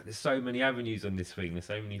kids. There's so many avenues on this thing. There's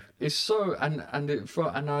so many. it's so and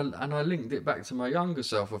I linked it back to my younger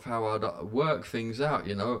self of how I'd work things out.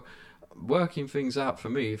 You know, working things out for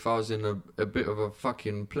me. If I was in a bit of a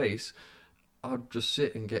fucking place, I'd just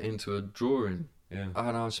sit and get into a drawing. Yeah.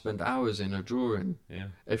 And I'd spend hours in a drawing. Yeah.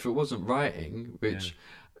 If it wasn't writing, which,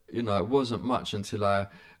 you know, it wasn't much until I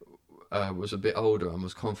was a bit older and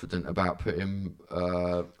was confident about putting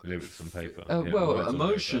Lyrics on paper.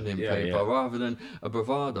 emotion in paper rather than a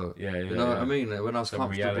bravado. You know what I mean? When I was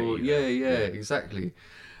comfortable. Reality, exactly.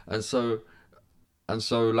 And so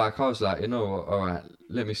like I was like, you know what, all right,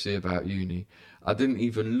 let me see about uni. I didn't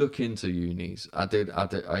even look into unis. I didn't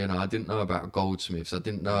know about Goldsmiths. I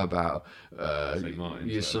didn't know about St.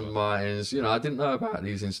 Martin's, St. Martin's. You know, I didn't know about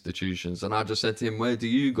these institutions. And I just said to him, "Where do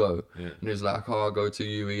you go?" Yeah. And he was like, "Oh, I go to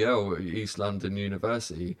UEL, East London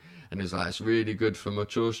University." And he's like, "It's really good for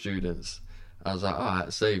mature students." I was like, "All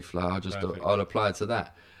right, safe. Like, I'll apply to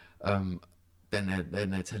that." Then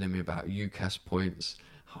they're telling me about UCAS points.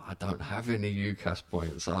 I don't have any UCAS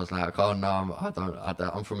points. I was like, oh no, I don't.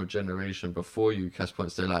 I'm from a generation before UCAS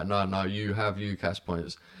points. They're like, no, you have UCAS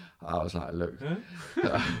points. I was like, look,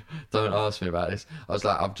 don't ask me about this. I was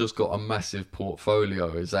like, I've just got a massive portfolio.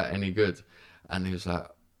 Is that any good? And he was like,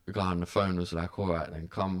 the guy on the phone was like, all right, then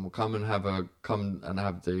come and have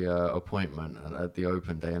the appointment at the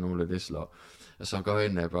open day and all of this lot. And so I go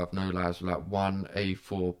in there, but I've no lies, like one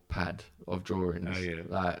A4 pad of drawings. Oh, yeah.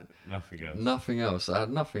 Like Nothing else. I had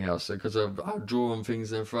nothing else because I'd draw on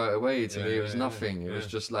things and throw it away. To me, it was nothing. It was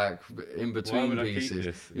just like in between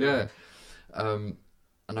pieces. And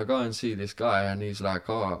I go and see this guy, and he's like,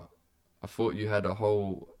 "Oh, I thought you had a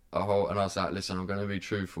whole," and I was like, "Listen, I'm going to be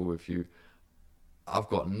truthful with you. I've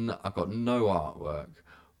got no artwork,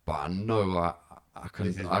 but I know I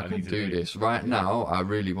can do this right now. I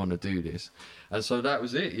really want to do this." And so that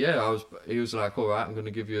was it. Yeah, he was like, "All right, I'm going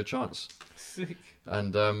to give you a chance." Sick.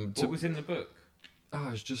 And what was in the book?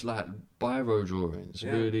 Oh, it's just like biro drawings,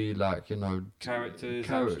 really, like, you know, characters,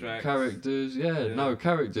 characters. No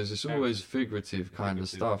characters. It's always figurative kind of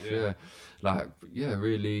stuff. Like,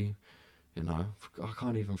 really. You know, I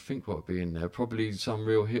can't even think what would be in there. Probably some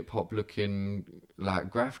real hip hop looking like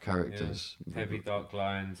graph characters. Heavy dark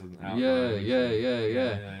lines and outlines.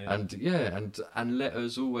 And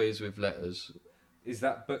letters, always with letters. Is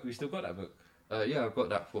that book? We still got that book? I've got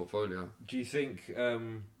that portfolio. Do you think?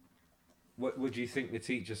 What do you think the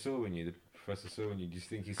teacher saw in you? The professor saw in you? Do you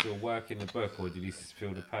think he saw work in the book, or did he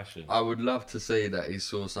feel the passion? I would love to say that he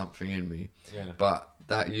saw something in me, but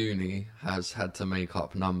that uni has had to make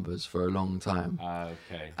up numbers for a long time.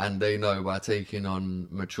 Okay. And they know by taking on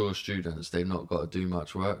mature students, they've not got to do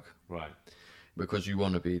much work. Right. Because you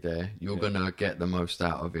want to be there, you're going to get the most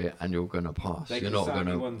out of it, and you're going to pass. They you're can not sign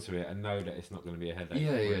going you onto it and know that it's not going to be a headache.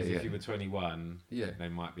 If you were 21, they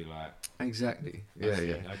might be like... Exactly.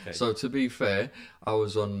 Okay. So to be fair, I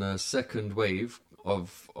was on the second wave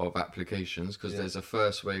of applications, because there's a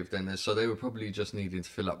first wave, then so they were probably just needing to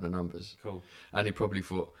fill up the numbers. Cool. And he probably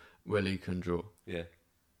thought, well, he can draw. Yeah.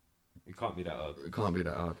 It can't be that hard. It can't be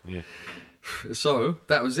that hard. Yeah. So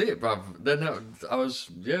that was it, bruv. Then I was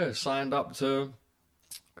signed up to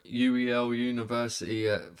UEL University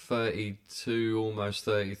at 32, almost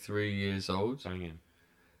 33 years old. Banging.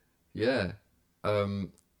 Yeah.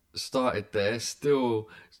 Started there, still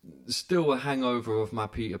a hangover of my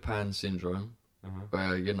Peter Pan syndrome.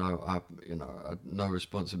 Where no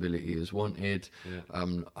responsibility is wanted.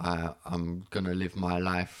 I'm gonna live my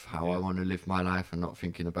life how I want to live my life, and not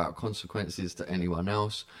thinking about consequences to anyone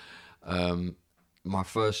else. My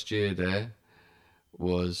first year there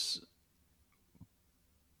was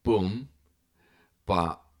boom,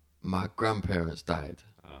 but my grandparents died.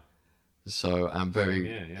 So I'm very,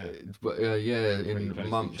 in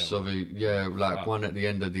months of it, one at the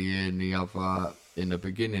end of the year and the other in the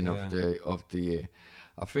beginning of the year.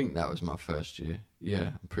 I think that was my first year.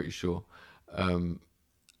 Yeah, I'm pretty sure. And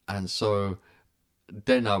so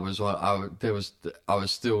then I was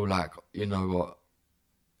still like, you know what,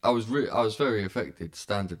 I was very affected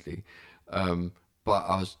standardly, but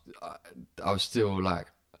I was still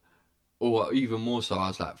like, or even more so, I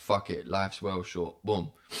was like, fuck it, life's well short.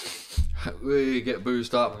 Boom. We get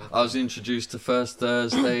boozed up. I was introduced to First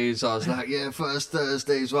Thursdays. I was like, First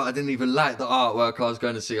Thursdays. Well, I didn't even like the artwork I was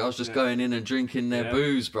going to see. I was just going in and drinking their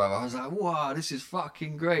booze, bro. I was like, wow, this is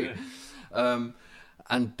fucking great. And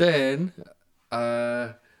then,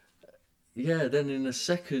 then in the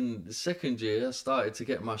second year, I started to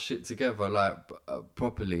get my shit together, like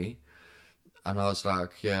properly. and I was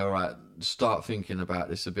like, yeah, all right, start thinking about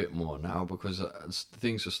this a bit more now, because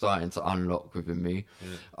things were starting to unlock within me.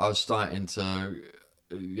 Yeah. I was starting to,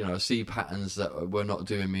 see patterns that were not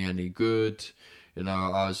doing me any good.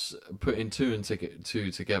 I was putting two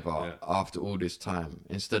together after all this time,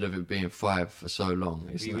 instead of it being 5 for so long.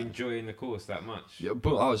 Were you enjoying the course that much? Yeah,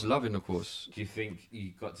 but I was loving the course. Do you think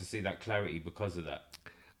you got to see that clarity because of that?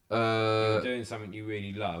 You were doing something you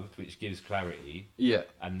really loved, which gives clarity. Yeah.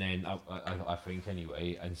 And then, I think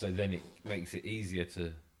anyway, and so then it makes it easier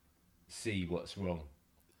to see what's wrong.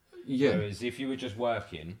 Yeah. Whereas if you were just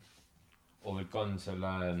working, or had gone to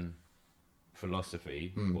learn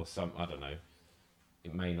philosophy, or I don't know,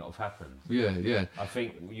 it may not have happened. Yeah. I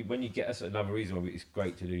think when you get us another reason why it's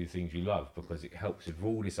great to do the things you love, because it helps with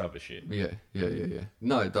all this other shit. Yeah.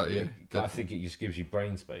 No, I think it just gives you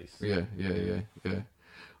brain space. Yeah.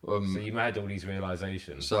 So you had all these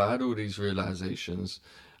realizations. So I had all these realizations,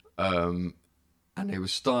 and they were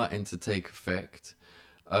starting to take effect.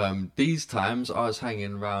 These times I was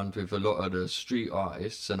hanging around with a lot of the street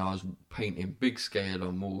artists, and I was painting big scale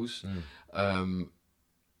on walls.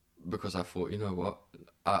 Because I thought, you know what?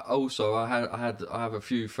 I have a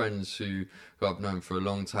few friends who I've known for a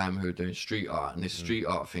long time who are doing street art, and this street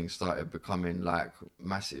art thing started becoming like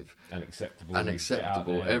massive and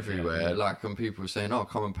acceptable everywhere. Yeah. Like, and people were saying, "Oh,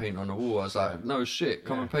 come and paint on the wall." I was like, "No shit,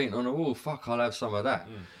 come and paint on the wall. Fuck, I'll have some of that."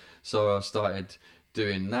 So I started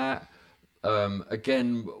doing that.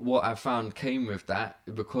 Again, what I found came with that,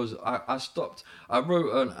 because I stopped. I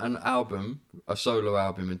wrote an album, a solo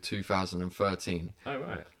album in 2013. Oh,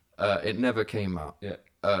 right. It never came out. Yeah.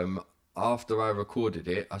 After I recorded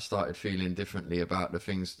it, I started feeling differently about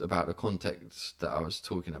the context that I was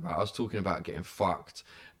talking about. I was talking about getting fucked,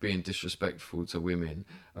 being disrespectful to women.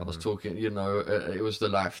 I was talking, it was the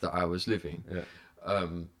life that I was living. Yeah.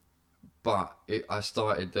 But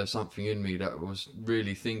there's something in me that was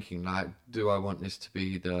really thinking, like, do I want this to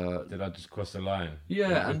be Did I just cross the line?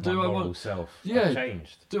 Yeah, and do I want self? Yeah, I've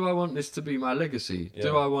changed. Do I want this to be my legacy? Yeah.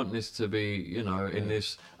 Do I want this to be, in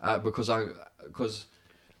this? Because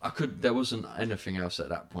there wasn't anything else at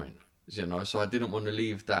that point, so I didn't want to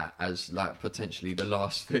leave that as like potentially the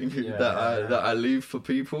last thing that I leave for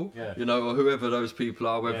people, or whoever those people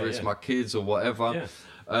are, whether it's my kids or whatever.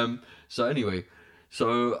 Yeah. So anyway,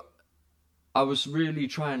 I was really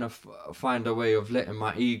trying to find a way of letting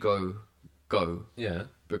my ego go. Yeah.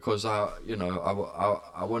 Because I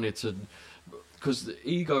wanted to, because the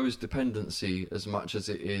ego is dependency as much as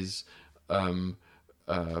it is,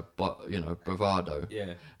 bravado.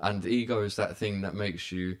 Yeah. And ego is that thing that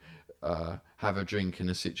makes you have a drink in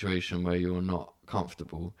a situation where you're not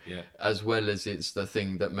comfortable. Yeah. As well as it's the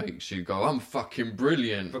thing that makes you go, I'm fucking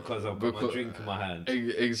brilliant. Because I've got my drink in my hand.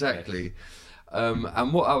 Exactly. Yes.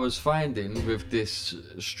 And what I was finding with this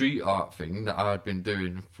street art thing that I had been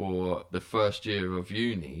doing for the first year of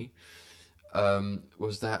uni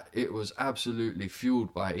was that it was absolutely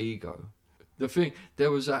fueled by ego. The thing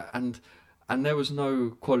there was and there was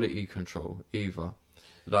no quality control either.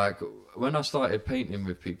 Like, when I started painting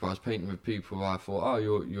with people, I was painting with people who I thought, oh,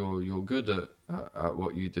 you're good at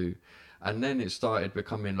what you do. And then it started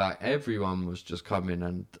becoming like everyone was just coming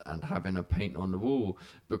and having a paint on the wall,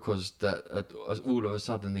 because all of a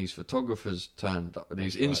sudden these photographers turned up,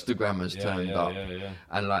 these Instagrammers turned up. Yeah.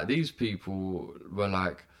 And like, these people were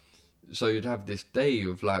like, so you'd have this day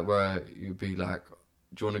of like where you'd be like,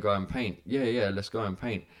 do you want to go and paint? Yeah, let's go and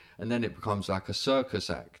paint. And then it becomes like a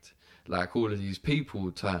circus act. Like, all of these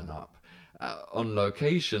people turn up on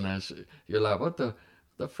location, as you're like, what the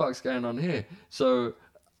fuck's going on here? So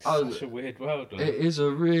such a weird world. Like. It is a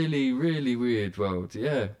really, really weird world.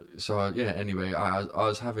 Yeah. So anyway, I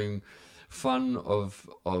was having fun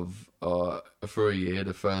for a year,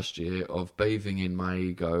 the first year, of bathing in my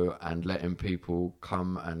ego and letting people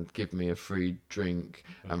come and give me a free drink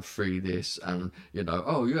and free this, and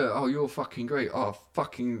you're fucking great,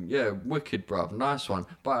 wicked bruv, nice one,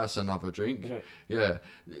 buy us another drink.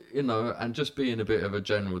 And just being a bit of a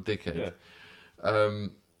general dickhead.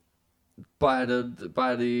 By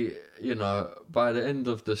the end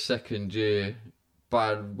of the second year,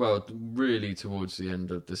 really towards the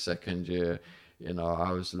end of the second year,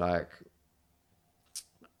 I was like,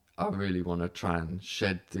 I really want to try and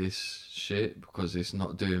shed this shit, because it's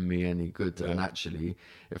not doing me any good. Yeah. And actually,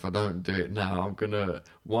 if I don't do it now, I'm gonna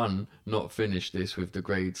one, not finish this with the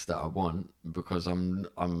grades that I want because I'm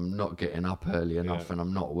not getting up early enough and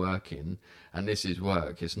I'm not working. And this is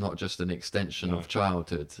work. It's not just an extension of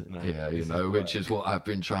childhood. You know, which is what I've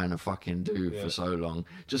been trying to fucking do for so long.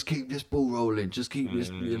 Just keep this ball rolling. Just keep this,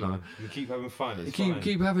 you know. You keep having fun.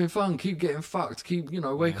 Keep having fun. Keep getting fucked. Keep, you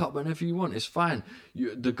know, wake up whenever you want. It's fine.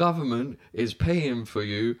 The government is paying for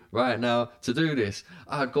you right now to do this.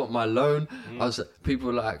 I had got my loan. People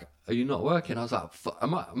were like, are you not working? I was like,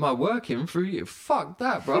 am I working for you? Fuck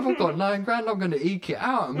that, bro. I've got $9,000. I'm going to eke it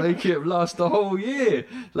out and make it last the whole year.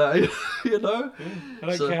 Like, you know?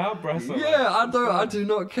 I don't care how brass I am. Yeah, I do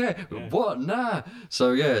not care. What? Nah.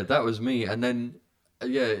 So, yeah, that was me. And then,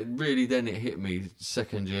 really then it hit me.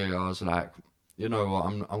 Second year, I was like, you know what?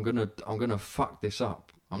 I'm gonna fuck this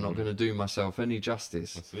up. I'm not going to do myself any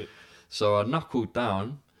justice. That's it. So I knuckled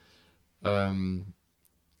down. And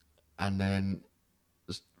then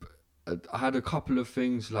I had a couple of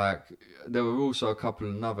things, like there were also a couple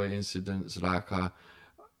of other incidents, like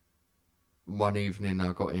one evening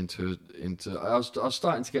I got into I was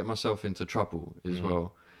starting to get myself into trouble as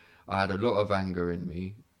well. I had a lot of anger in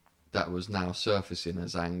me that was now surfacing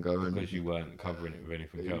as anger, because you weren't covering it with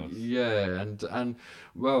anything else. Yeah, and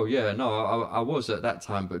well, yeah, no, I was at that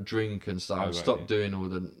time, but drink and stuff. I stopped doing all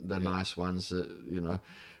the nice ones that, you know,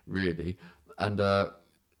 really, and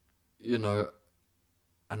you know.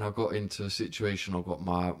 And I got into a situation, I got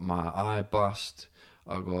my eye bust,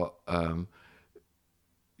 I got,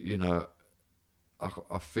 you know,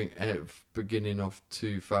 I think at beginning of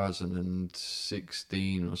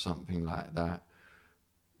 2016 or something like that,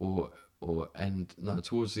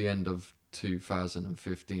 towards the end of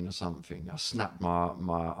 2015 or something, I snapped my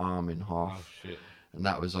arm in half. Oh, shit. And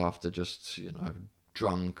that was after just, you know,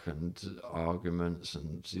 drunk and arguments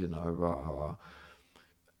and, you know, rah.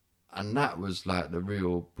 And that was like the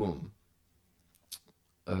real boom.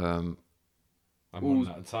 I'm all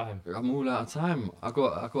out of time. I'm all out of time. I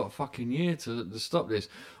got a fucking year to stop this.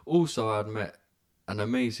 Also, I'd met an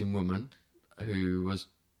amazing woman who was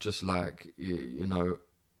just like, you know,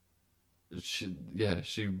 she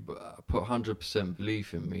put 100%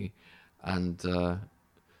 belief in me, and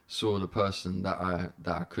saw the person that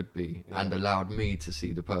I could be, and allowed me to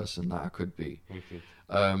see the person that I could be.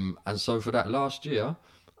 And so for that last year,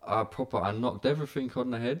 I knocked everything on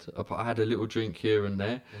the head. I had a little drink here and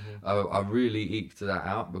there. I really eked that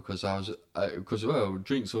out because well,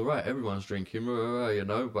 drink's all right. Everyone's drinking, you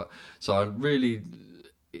know. But so I really,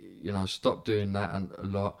 you know, stopped doing that and a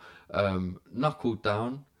lot. Knuckled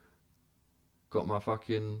down. Got my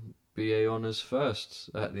fucking BA honours first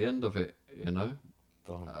at the end of it, you know.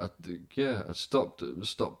 I stopped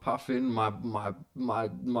puffing my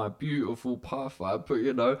beautiful puff. I put,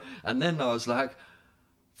 you know, and then I was like,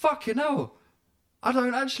 fucking hell, I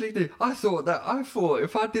don't actually do. I thought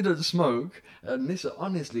if I didn't smoke, and this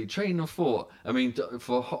honestly train of thought. I mean,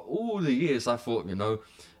 for all the years I thought, you know,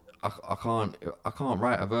 I can't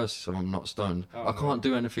write a verse if I'm not stoned. I can't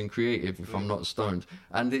do anything creative if I'm not stoned.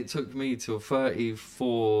 And it took me till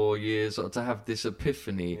 34 years to have this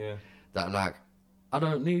epiphany that, like, I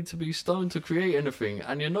don't need to be stoned to create anything.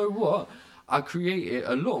 And you know what? I create it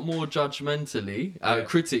a lot more judgmentally,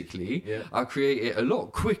 critically. Yeah. I create it a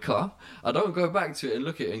lot quicker. I don't go back to it and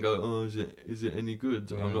look at it and go, oh, is it any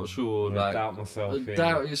good? I'm not sure. Like, doubt myself.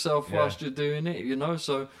 Doubt yourself whilst you're doing it, you know?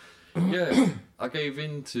 So, yeah, I gave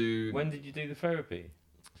in to... When did you do the therapy?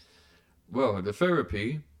 Well, the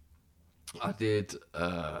therapy, I did...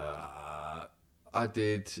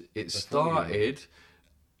 It started...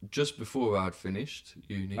 just before I'd finished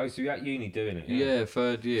uni. Oh, so you're at uni doing it? Yeah,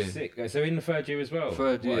 third year. Sick. So in the third year as well?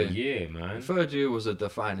 Third year. What a year, man. Third year was a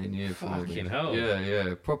defining year for me. Fucking hell.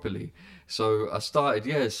 Yeah, properly. So I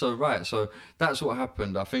started, so that's what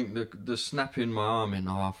happened. I think the snapping my arm in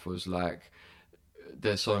half was like,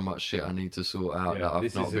 there's so much shit I need to sort out that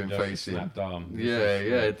I've not been facing. Snapped arm.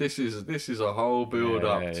 This is a whole build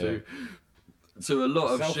up to a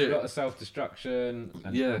lot of shit. A lot of self-destruction.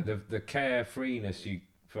 And the carefreeness you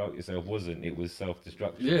felt yourself wasn't. It was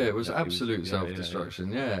self-destruction. Yeah, it was absolute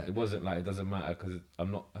self-destruction. Yeah. It wasn't like, it doesn't matter because I'm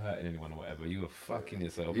not hurting anyone or whatever. You were fucking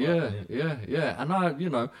yourself. Yeah. And I, you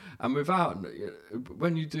know, and without,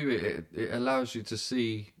 when you do it, it allows you to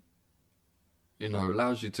see, you know,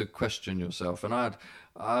 allows you to question yourself. And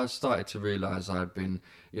I started to realise I'd been,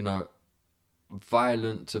 you know,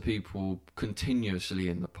 violent to people continuously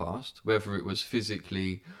in the past, whether it was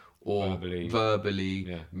physically or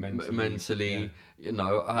verbally, mentally, you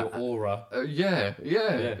know. Your aura. Yeah.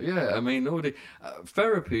 I mean, all the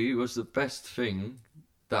therapy was the best thing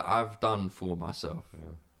that I've done for myself.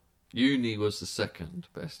 Yeah. Uni was the second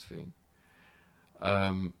best thing.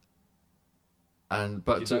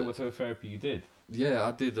 but Do you know what sort of therapy you did? yeah,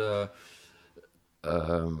 I did.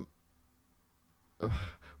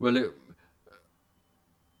 Well,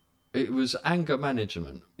 it was anger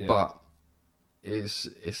management, Yeah. but it's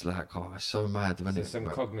like, oh, it's so mad when So it's some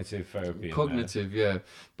cognitive therapy. cognitive, yeah.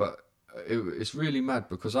 But it's really mad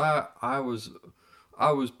because I was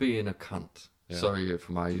being a cunt. Yeah. Sorry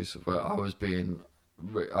for my use of word. I was being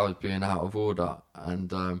out of order,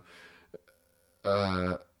 and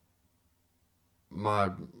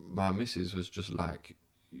my missus was just like,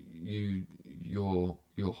 you're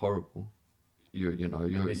horrible.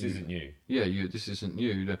 This isn't you. Yeah, this isn't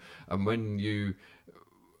you. And when you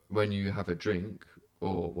have a drink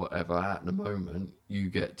or whatever at the moment, you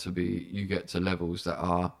get to levels that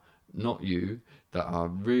are not you, that are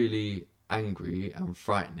really angry and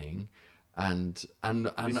frightening, and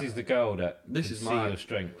This is the girl that this can is see my your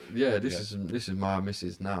strength. Yeah, this is my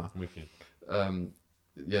missus now. Wicked.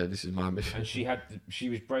 Yeah, this is my missus. And she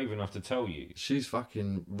was brave enough to tell you. She's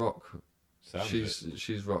fucking rock. Sounds it.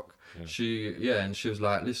 She's rock. Yeah. And she was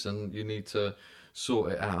like, listen, you need to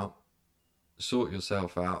sort it out, sort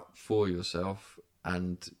yourself out for yourself,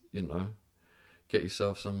 and get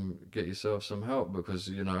yourself some help, because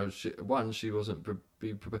she wasn't prepared.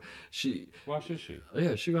 Why should she?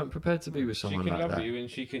 Yeah, she wasn't prepared to be with someone like that. She can love you, and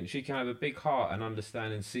she can have a big heart and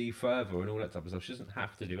understand and see further and all that type of stuff. She doesn't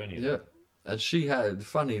have to do any of that. And she's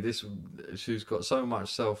got so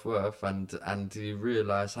much self-worth, and you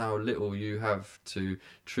realise how little you have to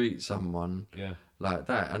treat someone like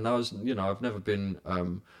that. And I was, I've never been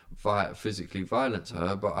physically violent to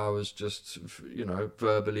her, but I was just,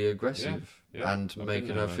 verbally aggressive and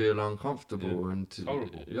making her feel uncomfortable. Yeah. And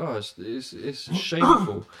horrible. Yeah, it's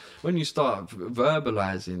shameful when you start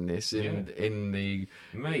verbalising this in the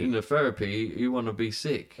therapy. You want to be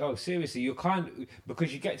sick. Oh, seriously,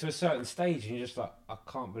 because you get to a certain stage and you're just like, I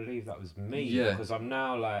can't believe that was me. Yeah. Because I'm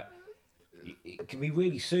now like, it can be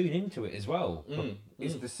really soon into it as well.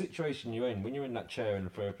 It's the situation you're in when you're in that chair in the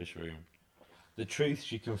therapist room. The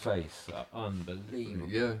truths you can face are unbelievable.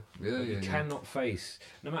 You cannot face,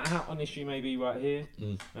 no matter how honest you may be right here,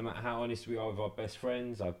 no matter how honest we are with our best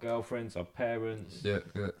friends, our girlfriends, our parents. Yeah.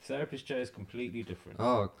 Therapist chair is completely different.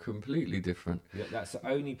 Oh, completely different. Yeah, that's the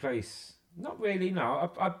only place. Not really, no.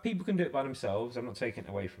 People can do it by themselves. I'm not taking it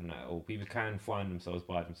away from that at all. People can find themselves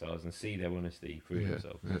by themselves and see their honesty through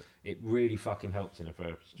themselves. Yeah. It really fucking helps in a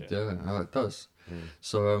therapist chair. Yeah, it does.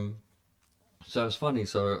 So it's funny.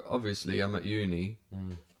 So obviously I'm at uni.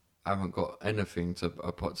 I haven't got anything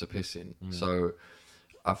a pot to piss in. So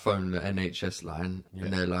I phoned the NHS line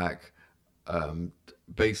and they're like,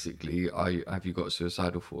 basically, have you got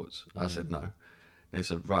suicidal thoughts? I said no. They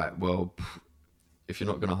said, right, well, if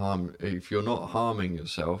you're not harming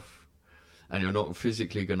yourself and you're not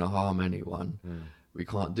physically going to harm anyone, we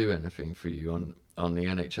can't do anything for you on the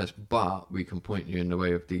NHS, but we can point you in the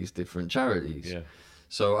way of these different charities. Yeah.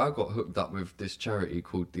 So I got hooked up with this charity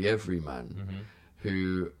called The Everyman,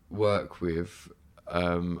 who work with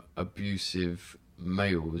abusive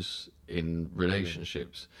males in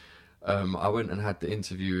relationships. I went and had the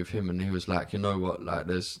interview with him, and he was like, you know what, like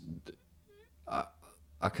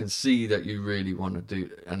I can see that you really want to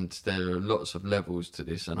do, and there are lots of levels to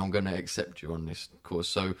this, and I'm going to accept you on this course.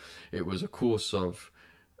 So it was a course of,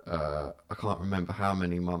 I can't remember how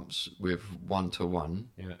many months with 1-to-1.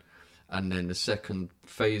 Yeah. And then the second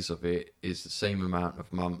phase of it is the same amount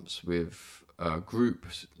of months with group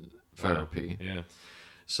therapy. Wow. Yeah.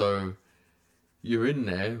 So you're in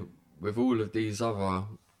there with all of these other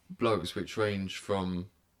blokes, which range from,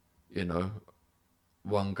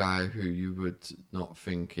 one guy who you would not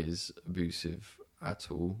think is abusive at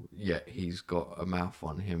all, yet he's got a mouth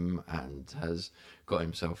on him and has got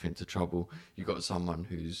himself into trouble. You got someone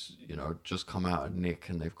who's just come out of Nick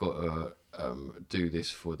and they've got to do this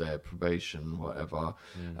for their probation, whatever,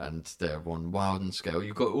 and they're on Wilden scale.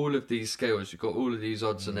 You've got all of these scales, you've got all of these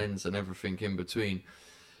odds and ends and everything in between,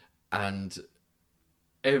 and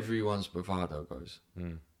everyone's bravado goes.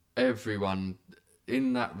 Everyone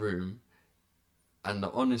in that room, and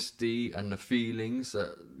the honesty and the feelings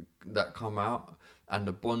that come out and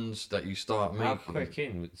the bonds that you start making. How quick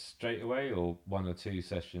in? Straight away or 1 or 2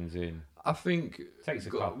 sessions in? I think Takes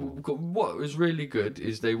a couple. What was really good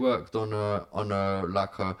is they worked on a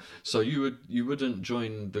so you wouldn't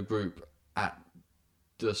join the group at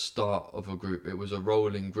the start of a group. It was a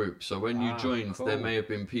rolling group. So when you joined, cool. there may have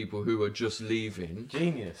been people who were just leaving.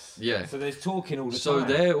 Genius. Yeah. So there's talking all the time. So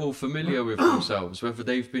they're all familiar with themselves, whether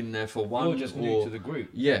they've been there for one You're just new to the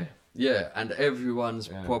group. Yeah. Yeah, and everyone's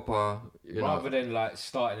proper, Rather than like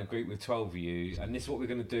starting a group with 12 of you, and this is what we're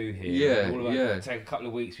going to do here. Yeah, all of yeah. Take a couple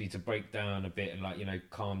of weeks for you to break down a bit and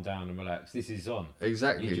calm down and relax. This is on.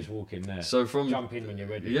 Exactly. You just walk in there. So jump in when you're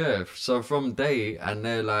ready. Yeah. So from day, and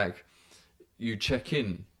they're like, you check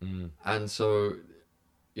in, and so,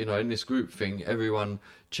 in this group thing, everyone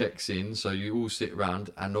checks in. So you all sit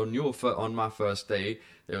around, and on my first day,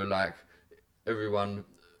 they were like, everyone.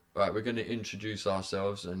 Right, we're going to introduce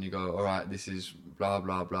ourselves, and you go, all right, this is blah,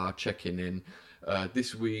 blah, blah, checking in.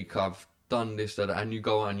 This week I've done this, that, and you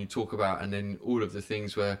go on and you talk about, and then all of the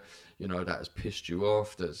things where, that has pissed you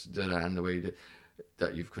off, and the way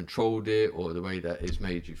that you've controlled it, or the way that it's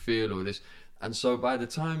made you feel, or this. And so by the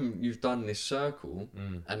time you've done this circle,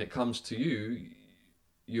 and it comes to you,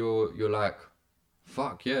 you're like,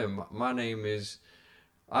 fuck yeah, my name is,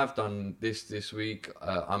 I've done this week,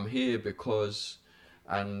 I'm here because...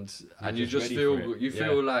 And you just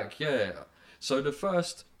feel like, yeah. So the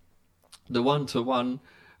 1-to-1,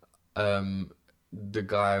 the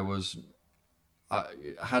guy was,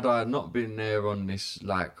 had I not been there on this,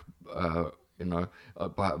 by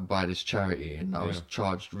this charity, and I was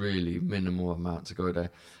charged really minimal amount to go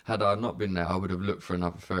there. Had I not been there, I would have looked for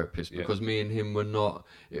another therapist, because me and him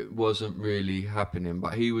it wasn't really happening,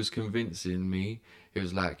 but he was convincing me. He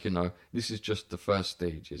was like, this is just the first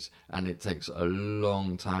stages, and it takes a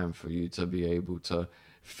long time for you to be able to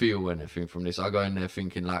feel anything from this. I go in there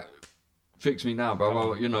thinking like, fix me now,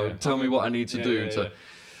 bro. Tell me what I need to do to.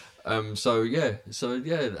 So yeah,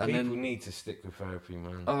 and people need to stick with therapy,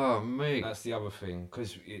 man. Oh mate, that's the other thing,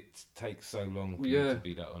 because it takes so long for you to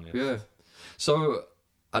be that honest. Yeah, so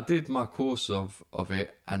I did my course of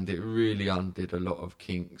it, and it really undid a lot of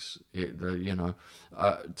kinks. To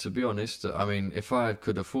be honest, I mean, if I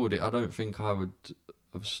could afford it, I don't think I would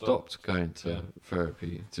have stopped going to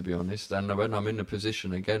therapy, to be honest. And when I'm in the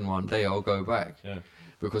position again one day, I'll go back,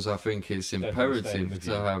 because I think it's imperative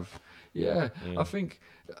to have. I think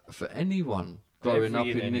for anyone growing up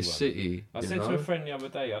in this city, I said to a friend the other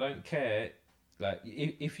day, I don't care. Like,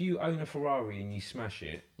 if you own a Ferrari and you smash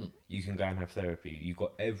it, you can go and have therapy. You've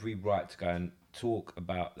got every right to go and talk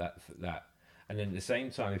about that. And then at the same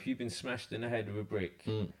time, if you've been smashed in the head with a brick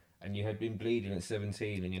and you had been bleeding at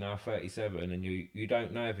 17 and you're now 37 and you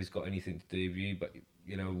don't know if it's got anything to do with you, but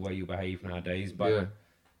the way you behave nowadays, but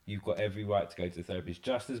you've got every right to go to the therapist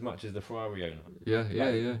just as much as the Ferrari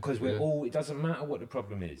owner. Because we're all, it doesn't matter what the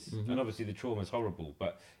problem is. And obviously the trauma's horrible,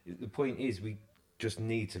 but the point is we just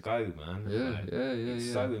need to go, man.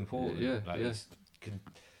 It's so important.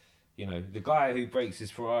 The guy who breaks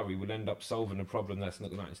his Ferrari will end up solving a problem that's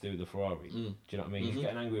not got nothing to do with the Ferrari. Do you know what I mean? He's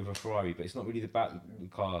getting angry with a Ferrari, but it's not really about the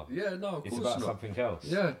car. It's about something else.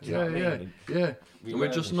 And we're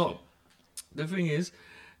just not. The thing is,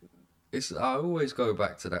 I always go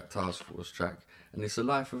back to that task force track, and it's a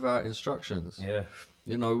life without instructions.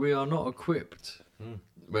 We are not equipped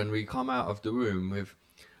when we come out of the room with,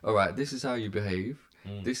 all right, this is how you behave.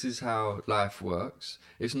 This is how life works.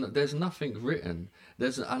 There's nothing written.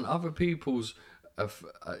 And other people's,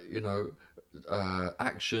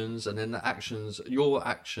 actions, and then your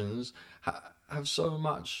actions have so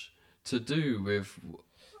much to do with.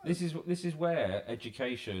 This is where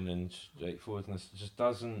education and straightforwardness just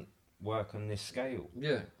doesn't work on this scale.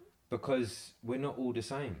 Because we're not all the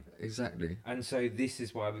same. Exactly. And so this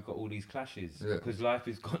is why we've got all these clashes. Because life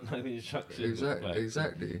has got no instructions.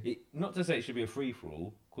 Exactly. Not to say it should be a free-for-all.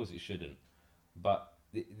 Of course it shouldn't. But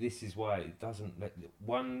this is why it doesn't...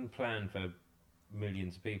 one plan for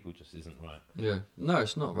millions of people just isn't right. No,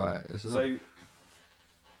 it's not right. So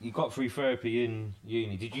you got free therapy in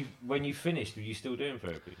uni. When you finished, were you still doing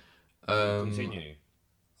therapy? Continue?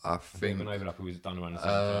 I think... An overlap was done around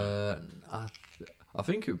the same time. I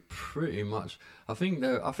think it pretty much.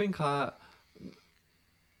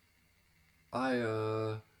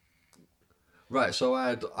 Right. So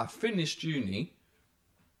I finished uni,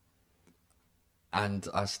 and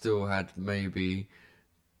I still had maybe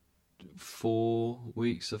 4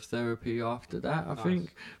 weeks of therapy after that. I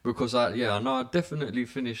think, because I know I definitely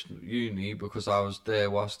finished uni because I was there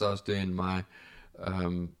whilst I was doing my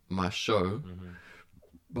my show.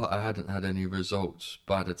 But I hadn't had any results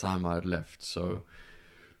by the time I had left, so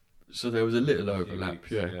there was a little overlap.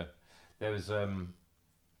 There was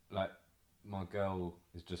my girl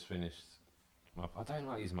has just finished. I don't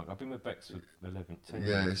like using I've been with Bex for 10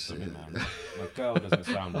 years. My girl doesn't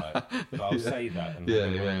sound right, but I'll say that, and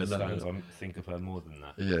understands I think of her more than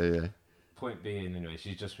that. Point being, anyway,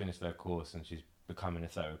 she's just finished her course and she's becoming a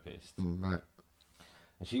therapist. Right.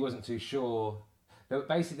 And she wasn't too sure.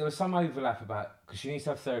 Basically, there was some overlap because she needs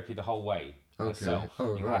to have therapy the whole way. herself.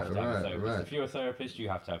 Oh, You right, have to have a right, therapist. right. If you're a therapist, you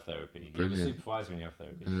have to have therapy. Brilliant. You're a supervisor when you have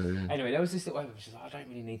therapy. Yeah. Anyway, there was this little, she's like, I don't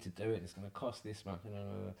really need to do it. It's going to cost this much.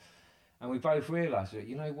 And we both realised that,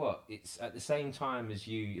 you know what? It's at the same time as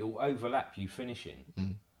it'll overlap you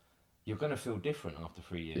finishing. You're going to feel different after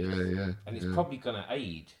 3 years. Yeah. And it's probably going to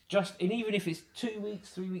aid. And even if it's 2 weeks,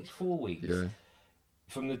 3 weeks, 4 weeks,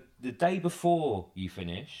 from the day before you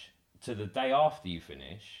finish to the day after you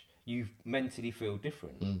finish, you mentally feel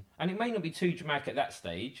different. And it may not be too dramatic at that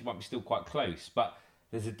stage. It might be still quite close, but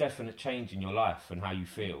there's a definite change in your life and how you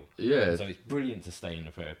feel. Yeah. So it's brilliant to stay in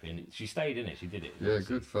the therapy, and she stayed in it. She did it. Yeah,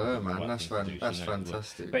 good for her, man. That's That's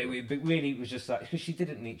fantastic. But it really was just like, because she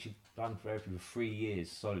didn't need. She'd done therapy for 3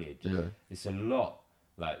 years solid. Yeah. It's a lot.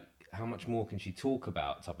 Like, how much more can she talk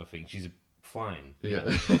about? Type of thing. She's fine. Yeah.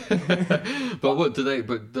 But what do they?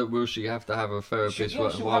 But will she have to have a therapist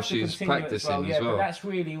while she's practicing as well? But that's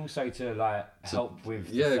really also to like help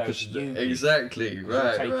with. Exactly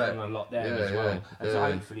right. Taking Right. on a lot there as well, and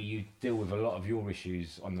so hopefully you deal with a lot of your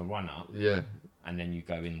issues on the run up. Yeah. And then you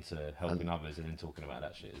go into helping others and then talking about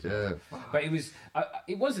that shit as well. Yeah. But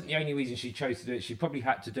it wasn't the only reason she chose to do it. She probably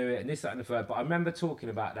had to do it and this, that and the third. But I remember talking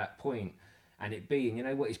about that point and it being, you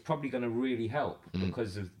know what, it's probably going to really help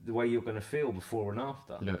because of the way you're going to feel before and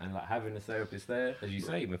after. Yeah. And like having a therapist there, as you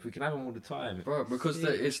say, if we can have them all the time. Bro, because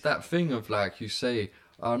it's that thing of like, you say,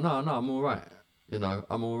 oh, no, I'm all right. You know,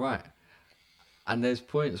 I'm all right. And there's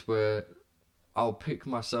points where I'll pick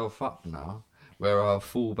myself up now, where I'll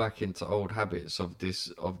fall back into old habits of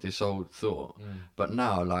this old thought. But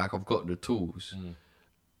now, like, I've got the tools.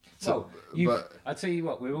 So, I tell you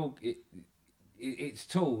what, we're all... It's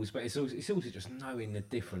tools, but it's also just knowing the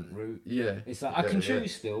different route. Yeah. It's like, I can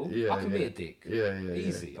choose still. Yeah, I can be a dick. Yeah.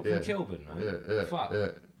 Easy. I'm from Kilburn, right? Yeah. Fuck. Yeah.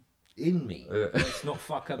 In me. Let's not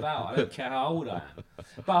fuck about. I don't care how old I am.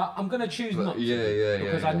 But I'm going to choose not to.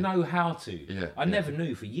 Because I know how to. Yeah. I never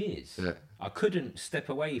knew for years. Yeah. I couldn't step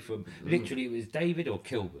away from... Literally, it was David or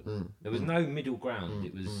Kilburn. There was no middle ground.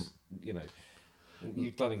 It was, you know...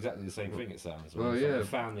 You've done exactly the same thing. It sounds. Well, yeah. I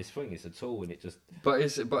found this thing. It's a tool, and it just. But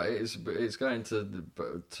it's going to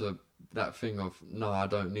that thing of no, I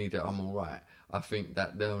don't need it. I'm all right. I think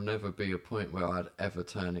that there'll never be a point where I'd ever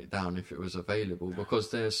turn it down if it was available,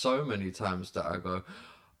 because there's so many times that I go,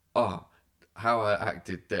 how I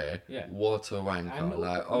acted there. Yeah. What a wanker! And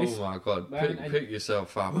like, oh my god, man, pick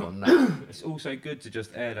yourself up on that. It's also good to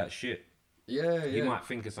just air that shit. Yeah. You might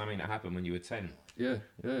think of something that happened when you were 10. Yeah.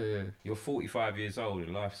 You're 45 years old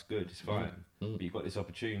and life's good, it's fine. But you've got this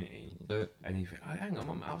opportunity. Yeah. And you think, oh, hang on,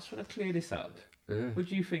 Mum, I just want to clear this up. Yeah. What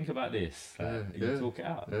do you think about this? You talk it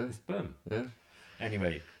out. Yeah. It's boom. Yeah.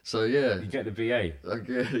 Anyway, So yeah. you get the BA.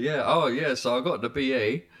 Yeah. Oh yeah. So I got the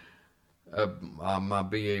BA. My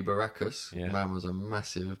BA Baracus. Yeah. Man was a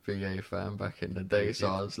massive BA fan back in the day, so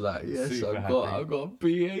I was like, yes, Super I've got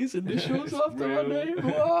BA's initials after my name.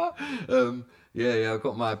 What? I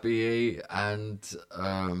got my BA, and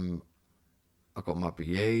I got my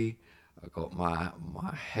BA. I got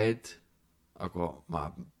my head. I got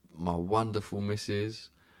my wonderful missus.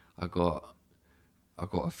 I got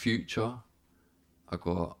a future. I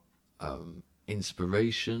got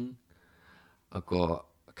inspiration. I got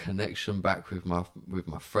a connection back with my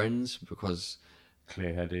friends because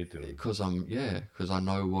Clear-headed. because I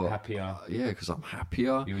know what Happier. because I'm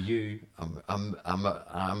happier. You're you.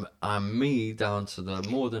 I'm me down to the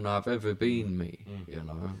more than I've ever been me. You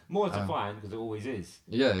know, More to find, because it always is.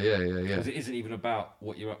 Yeah. Because it isn't even about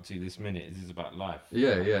what you're up to this minute. This is about life.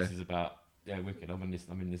 Yeah. This is about wicked. I'm in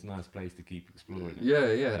this nice place to keep exploring.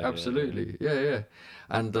 Yeah, absolutely. Yeah.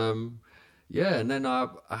 And and then I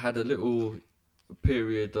had a little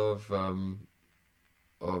period of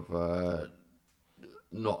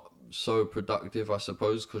not so productive, I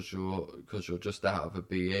suppose, because you're just out of a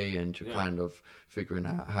BA and you're kind of figuring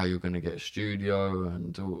out how you're going to get a studio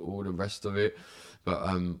and all the rest of it. But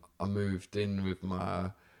I moved in with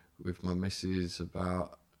my missus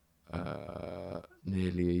about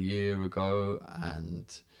nearly a year ago, and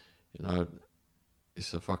you know,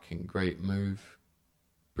 it's a fucking great move,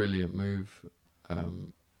 brilliant move.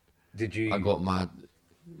 Did you? I got my.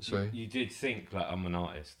 Sorry. You did think like, I'm an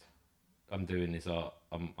artist. I'm doing this art.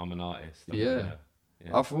 I'm an artist. Yeah.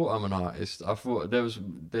 I thought I'm an artist. I thought there's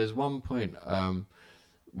one point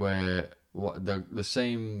where the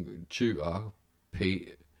same tutor,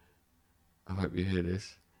 Pete. I hope you hear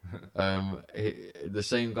this. The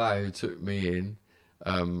same guy who took me in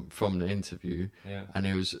from the interview, and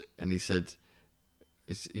he said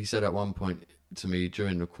at one point to me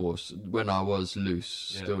during the course when I was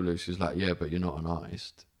still loose, he was like, yeah, but you're not an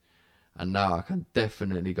artist. And now I can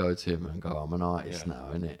definitely go to him and go, I'm an artist Yeah.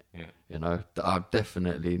 now, innit? Yeah. You know, I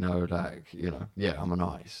definitely know, like, you know, yeah, I'm an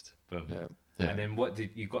artist. Boom. Yeah. Yeah. And then what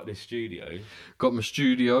did you got this studio? Got my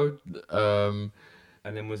studio. And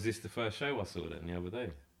then was this the first show I saw then the other day?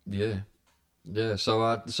 Yeah. Yeah,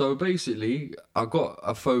 so basically I got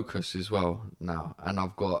a focus as well now, and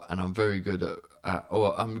I'm very good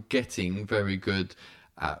I'm getting very good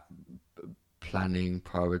at planning,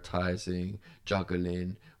 prioritizing,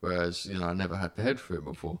 juggling, whereas, you know, I never had the head for it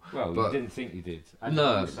before. Well, But you didn't think you did. And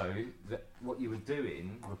No. also, that what you were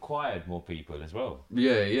doing required more people as well.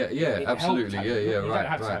 yeah, It absolutely. helped Yeah, having- yeah, you right,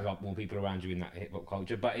 don't have to right. have like, more people around you in that hip hop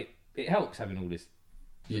culture, but it helps having all this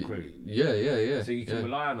crew. Yeah. So you can yeah.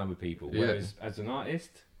 rely on other people. Yeah. Whereas as an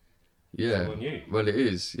artist, Yeah, it's all on you. well, it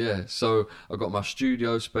is. Yeah, so I got my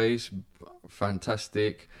studio space,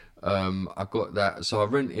 fantastic. I got that. So I I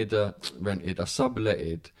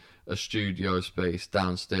subletted a studio space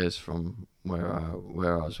downstairs from where I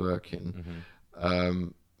was working,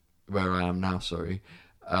 where I am now. Sorry,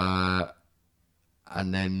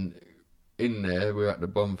 and then in there we're at the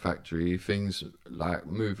bomb factory. Things like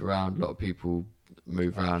move around. A lot of people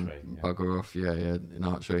move around, Archway, yeah. bugger off. Yeah, in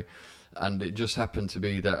Archway. And it just happened to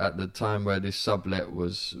be that at the time where this sublet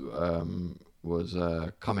was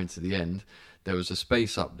coming to the end, there was a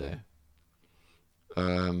space up there.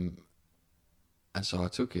 And so I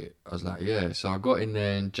took it. I was like, yeah. So I got in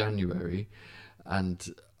there in January, and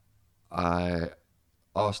I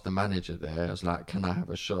asked the manager there. I was like, can I have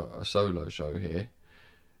a solo show here?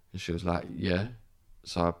 And she was like, yeah.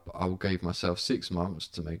 So I gave myself 6 months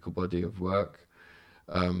to make a body of work.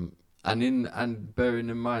 And bearing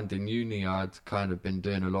in mind, in uni, I'd kind of been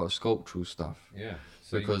doing a lot of sculptural stuff. Yeah.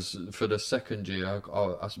 So Because for the second year,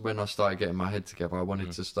 when I started getting my head together, I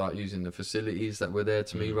wanted to start using the facilities that were there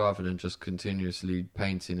to me rather than just continuously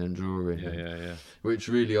painting and drawing. yeah. Which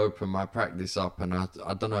really opened my practice up. And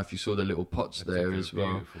I don't know if you saw the little pots there as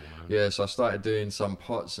well. Beautiful, man. Yeah, so I started doing some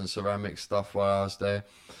pots and ceramic stuff while I was there.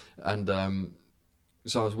 And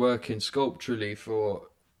so I was working sculpturally for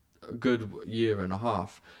a good year and a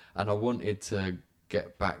half. And I wanted to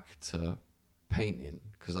get back to painting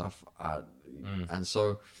because and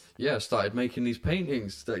so I started making these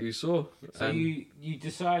paintings that you saw. So you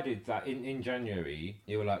decided that in January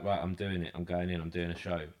you were like, right, I'm doing it. I'm going in. I'm doing a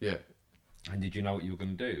show. Yeah, And did you know what you were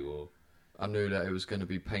going to do? Or I knew that it was going to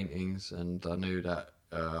be paintings, and I knew that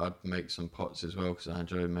I'd make some pots as well because I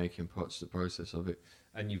enjoy making pots. The process of it.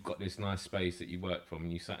 and you've got this nice space that you work from,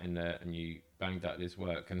 and you sat in there and you banged out this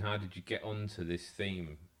work. And how did you get onto this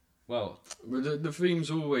theme? Well, The theme's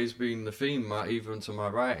always been the theme. Even to my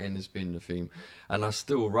writing has been the theme, and I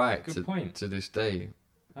still write Good point. to this day.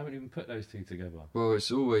 I haven't even put those two together. Well,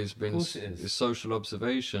 it's always been. Of course it is. It's social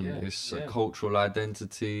observation. Yeah, It's yeah. cultural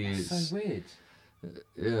identity. It's It's so weird.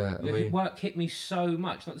 yeah. I The mean, work hit me so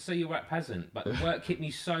much. Not to say your rap hasn't, but the work hit me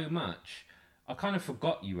so much. I kind of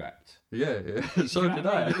forgot you rapped. yeah. So You know did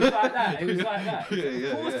what I. mean? It was like that. It was like that. Yeah,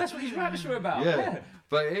 Of course, that's what his raps were about. Yeah,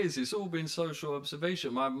 but it is. It's all been social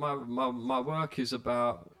observation. My work is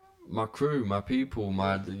about my crew, my people,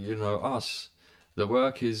 us. The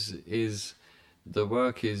work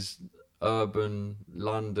is urban,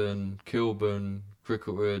 London, Kilburn,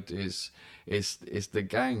 Cricklewood. It's the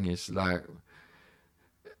gang. It's like,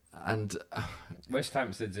 and West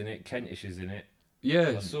Hampstead's in it. Kentish is in it.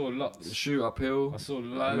 yeah, I saw lots. shoot uphill. I saw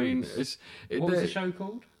loads. I mean, What was the show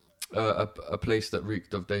called? a place that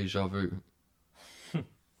reeked of deja vu.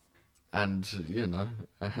 And,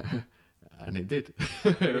 and it did.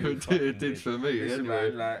 it did for me. Listen, Anyway.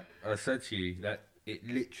 man, like I said to you, that it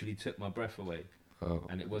literally took my breath away, Oh.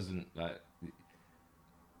 and it wasn't like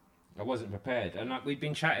I wasn't prepared. And like we'd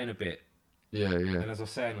been chatting a bit, Yeah. and as I was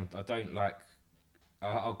saying, I don't like.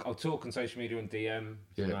 I'll talk on social media and DM.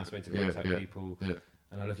 It's a nice way to contact people. Yeah.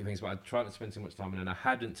 And I look at things, but I try not to spend too much time. And I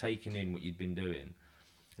hadn't taken in what you'd been doing.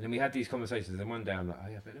 And then we had these conversations, and one day I'm like, oh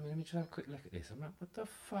yeah, but let me just have a quick look at this. I'm like, what the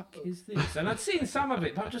fuck is this? And I'd seen some of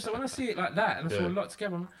it, but just when I see it like that, and I saw a lot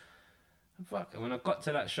together, I'm like, fuck. And when I got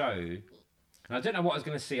to that show, and I don't know what I was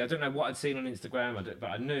going to see, I don't know what I'd seen on Instagram, but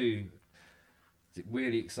I knew,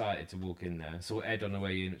 really excited to walk in there. I saw Ed on the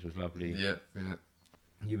way in, which was lovely. Yeah.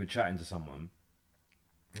 You were chatting to someone,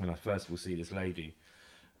 and I first of all see this lady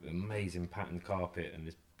with amazing patterned carpet and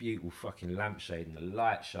this beautiful fucking lampshade and the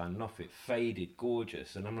light shining off it, faded,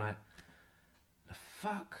 gorgeous. And I'm like, the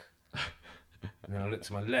fuck? And then I look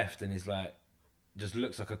to my left and it's like, just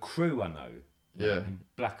looks like a crew I know. Yeah. In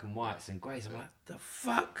black and whites and greys. I'm like, the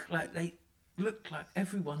fuck? Like, they look like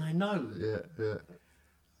everyone I know. Yeah.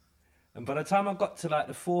 And by the time I got to like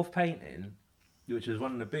the fourth painting, which was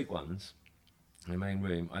one of the big ones, in the main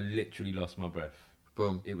room, I literally lost my breath.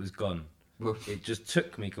 Boom. it was gone. Boom. It just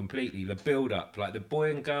took me completely. The build up, like the boy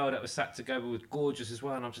and girl that were sat together was gorgeous as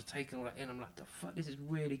well, and I'm just taking all that in. I'm like, the fuck, this is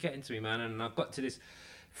really getting to me, man. And I got to this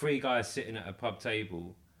 3 guys sitting at a pub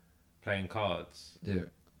table playing cards. Yeah.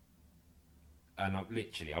 And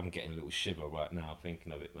I'm getting a little shiver right now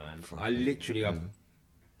thinking of it, man. I literally have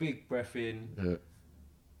big breath in,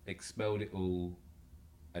 expelled it all,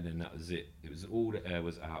 and then that was it. It was all the air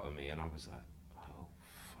was out of me, and I was like, oh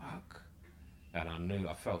fuck. And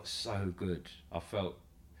I felt so good.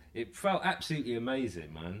 It felt absolutely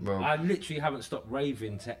amazing, man. Well, I literally haven't stopped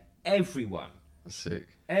raving to everyone. Sick.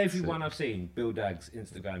 Everyone Sick. I've seen, Bill Daggs,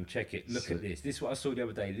 Instagram, check it. Look Sick. at this. This is what I saw the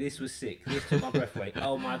other day. This was sick. This took my breath away.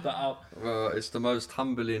 Oh my God. Well, it's the most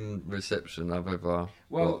humbling reception I've ever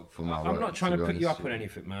got for my work. I'm not trying to put you up honest. on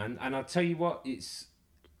anything, man. And I'll tell you what, it's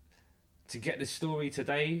to get the story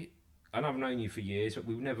today. And I've known you for years, but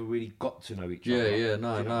we've never really got to know each other. No, Do you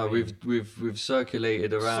know what I mean? we've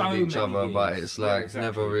circulated around So each many other, but years. it's like Yeah, exactly.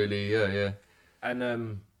 never really, yeah.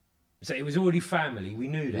 And so it was already family. We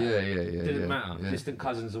knew that. Yeah. Didn't matter. Yeah. Distant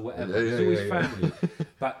cousins or whatever. Yeah, It was always yeah. family.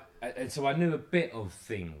 But and so I knew a bit of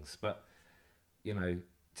things, but you know,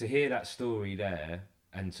 to hear that story there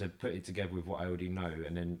and to put it together with what I already know,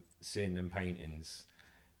 and then seeing them paintings,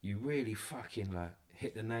 you really fucking like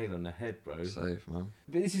hit the nail on the head, bro. Safe, man.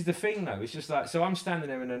 But this is the thing, though. It's just like, so I'm standing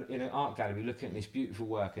there in an art gallery looking at this beautiful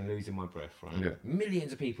work and losing my breath, right? Yeah.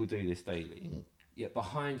 Millions of people do this daily. Yet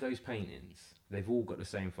behind those paintings, they've all got the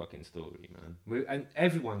same fucking story, man. And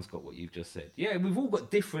everyone's got what you've just said. Yeah, we've all got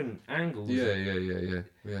different angles. Yeah.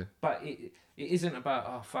 But it isn't about,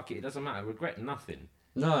 oh, fuck it, it doesn't matter. Regret nothing.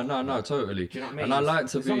 No, totally. Do you know what I mean? And I like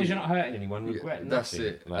to as be... long as you're not hurting anyone, regret that's nothing.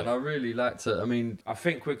 it. Like, and I really like to, I mean... I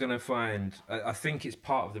think we're going to find... I think it's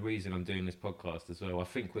part of the reason I'm doing this podcast as well. I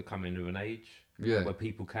think we're coming to an age where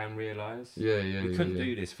people can realise. We couldn't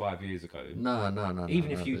do this 5 years ago. No.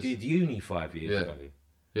 Even if you did uni 5 years ago.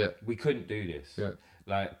 Yeah. We couldn't do this. Yeah.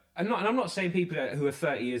 Like, and I'm not saying people who are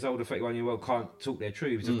 30 years old or 31 years old can't talk their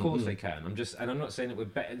truths. Of course they can. I'm not saying that we're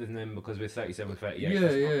better than them because we're 37,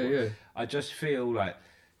 38. Yeah. I just feel like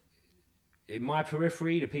in my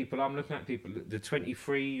periphery, the people I'm looking at, the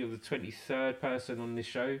 23 or the 23rd person on this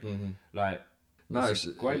show, like, No, it's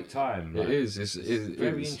a great time. Like, it is. It's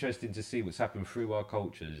very interesting to see what's happened through our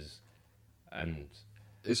cultures, and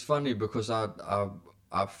it's funny because I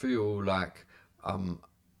feel like I'm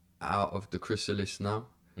out of the chrysalis now.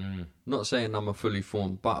 Not saying I'm a fully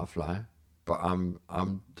formed butterfly, but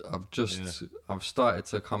I've started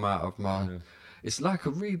to come out of my. It's like a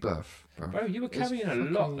rebirth, bro. You were carrying a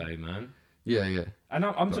lot, though, man. Yeah. And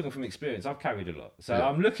I'm talking from experience. I've carried a lot, so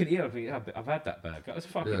I'm looking at you. I'm thinking, I've had that bag. That was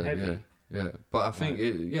fucking heavy. Yeah. But I think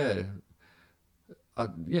it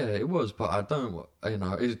was. But I don't.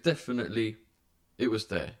 It's definitely. It was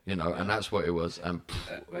there, and that's what it was. And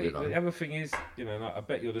the other thing is, like, I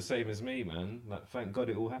bet you're the same as me, man. Like, thank God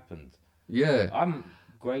it all happened. Yeah. I'm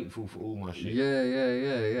grateful for all my shit.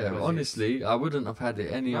 Yeah. Because honestly, I wouldn't have had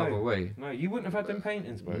it any other way. No, you wouldn't have had them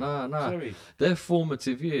paintings, bro. No. Sorry. They're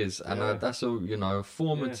formative years, and that's all,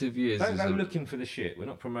 formative years. Don't go looking for the shit. We're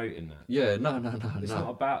not promoting that. Yeah, no. It's not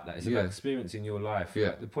about that. It's about experiencing your life. Yeah.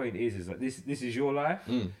 Like, the point is that this is your life,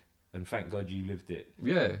 and thank God you lived it.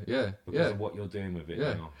 Yeah. Because of what you're doing with it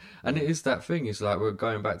now. And it is that thing. It's like we're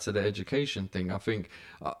going back to the education thing. I think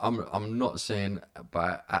I'm not saying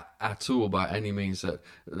at all by any means that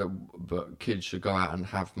but kids should go out and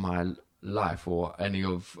have my life or any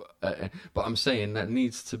of. But I'm saying that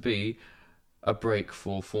needs to be a break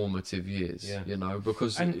for formative years,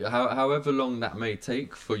 because however long that may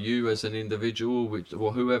take for you as an individual,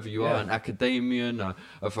 or whoever you are, an academician,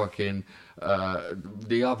 a fucking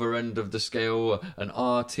the other end of the scale, an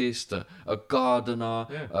artist, a gardener,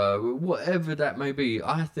 whatever that may be,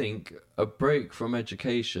 I think a break from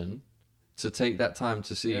education, to take that time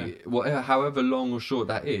to see however long or short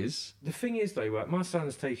that is. The thing is, though, right, my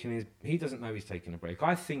son's he doesn't know he's taking a break.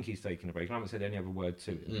 I think he's taking a break. I haven't said any other word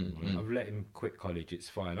to him. I've let him quit college. It's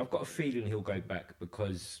fine. I've got a feeling he'll go back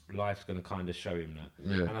because life's going to kind of show him that.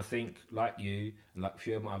 Yeah. And I think, like you and like a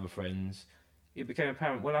few of my other friends, it became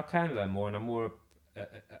apparent, well, I can learn more and I'm more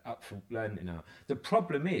up for learning it now. The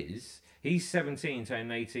problem is, he's 17, turning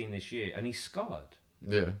 18 this year, and he's scarred.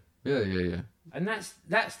 Yeah. And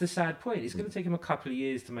that's the sad point. It's going to take him a couple of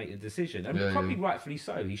years to make the decision, and probably rightfully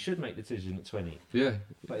so. He should make the decision at 20. Yeah.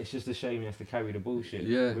 But it's just a shame he has to carry the bullshit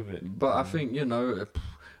with it. But I think,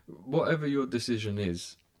 whatever your decision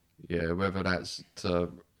is, whether that's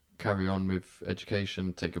to carry on with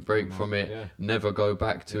education, take a break from it, never go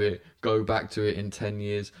back to it, go back to it in 10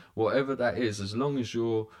 years, whatever that is, as long as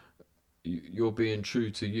you're you're being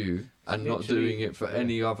true to you and not doing it for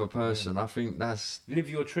any other person. I think that's... Live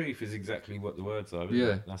your truth is exactly what the words are, isn't Yeah,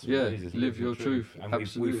 it? That's what yeah, it is, live your truth. And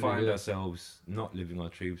Absolutely, we find yeah. ourselves not living our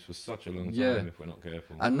truths for such a long time Yeah. if we're not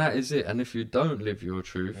careful. And that is it. And if you don't live your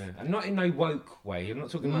truth... Yeah. And not in no woke way. I'm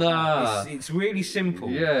not talking about Nah. that. It's really simple.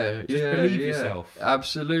 Yeah, Just yeah, believe yeah. yourself.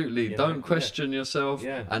 Absolutely. You know? Don't question yourself,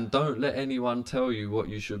 Yeah. and don't let anyone tell you what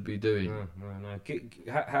you should be doing. No.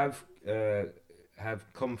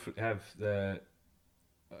 Have the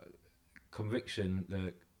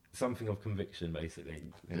conviction, something of conviction, basically.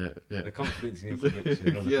 Yeah. The confidence in your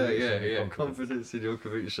conviction. Or the conviction in your confidence. Confidence in your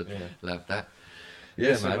conviction. Yeah. Love that. Yeah,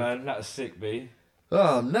 Listen, man. man, that was sick, B.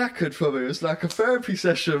 Oh, I'm knackered from it. It's like a therapy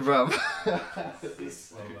session, bruv.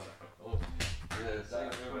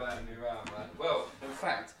 Well, in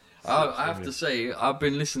fact, I have to say, I've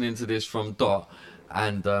been listening to this from Dot,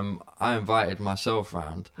 and I invited myself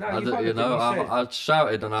round. No, you said. I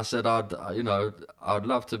shouted and I said, I'd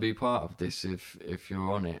love to be part of this if you're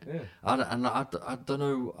on it. Yeah. I don't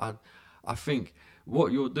know. I think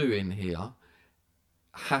what you're doing here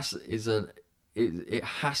it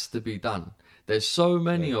has to be done. There's so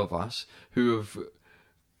many of us who have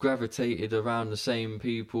gravitated around the same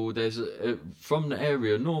people. There's from the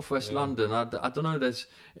area, northwest London. I don't know. There's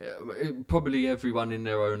probably everyone in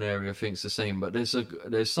their own area thinks the same, but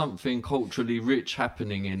there's something culturally rich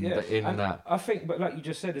happening in that. I think, but like you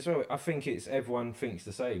just said as well, I think it's everyone thinks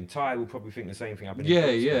the same. Ty will probably think the same thing up in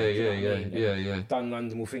Yeah. Dun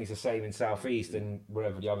London will think the same in South East and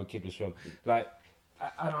wherever the other kid was from. Like,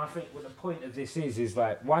 and I think what the point of this is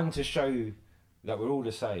like, one, to show that we're all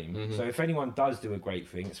the same. Mm-hmm. So if anyone does do a great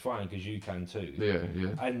thing, it's fine because you can too. Yeah.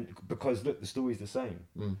 And because look, the story's the same.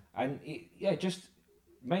 And just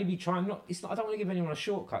maybe try and not. It's not. I don't want to give anyone a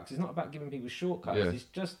shortcut. 'Cause it's not about giving people shortcuts. Yeah. It's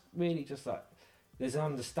just really just like there's an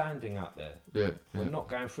understanding out there. Yeah. We're not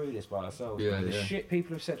going through this by ourselves. Yeah, man. The yeah. shit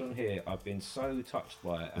people have said on here, I've been so touched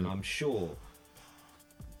by it, and I'm sure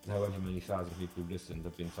however many thousand people who've listened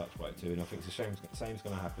have been touched by it too. And I think it's a shame. Same's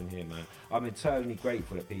going to happen here, man. I'm eternally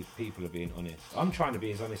grateful that people are being honest. I'm trying to be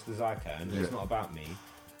as honest as I can. It's not about me.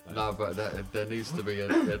 No, but there needs to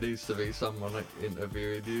be someone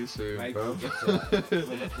interviewing you soon, Maybe bro. we'll get to that. We'll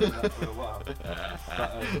get to that for a while.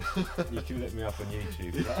 But, you can look me up on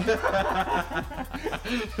YouTube.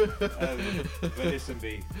 But listen,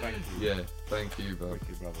 B, thank you. Yeah, thank you, bro.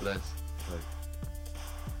 Wicked, brother. Bless.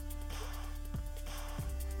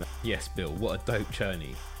 Yes, Bill, what a dope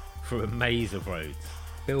journey through a maze of roads.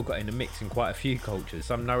 Bill got in the mix in quite a few cultures,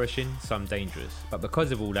 some nourishing, some dangerous. But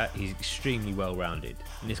because of all that, he's extremely well-rounded.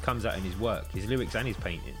 And this comes out in his work, his lyrics and his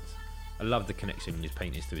paintings. I love the connection in his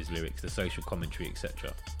paintings to his lyrics, the social commentary,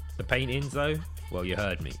 etc. The paintings though, well, you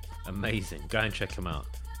heard me. Amazing, go and check them out.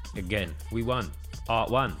 Again, we won. Art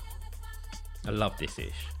won. I love this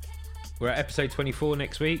ish. We're at episode 24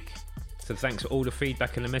 next week, so thanks for all the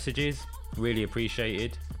feedback and the messages. Really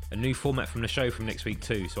appreciated. A new format from the show from next week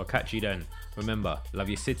too, so I'll catch you then. Remember, love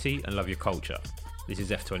your city and love your culture. This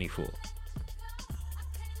is F24.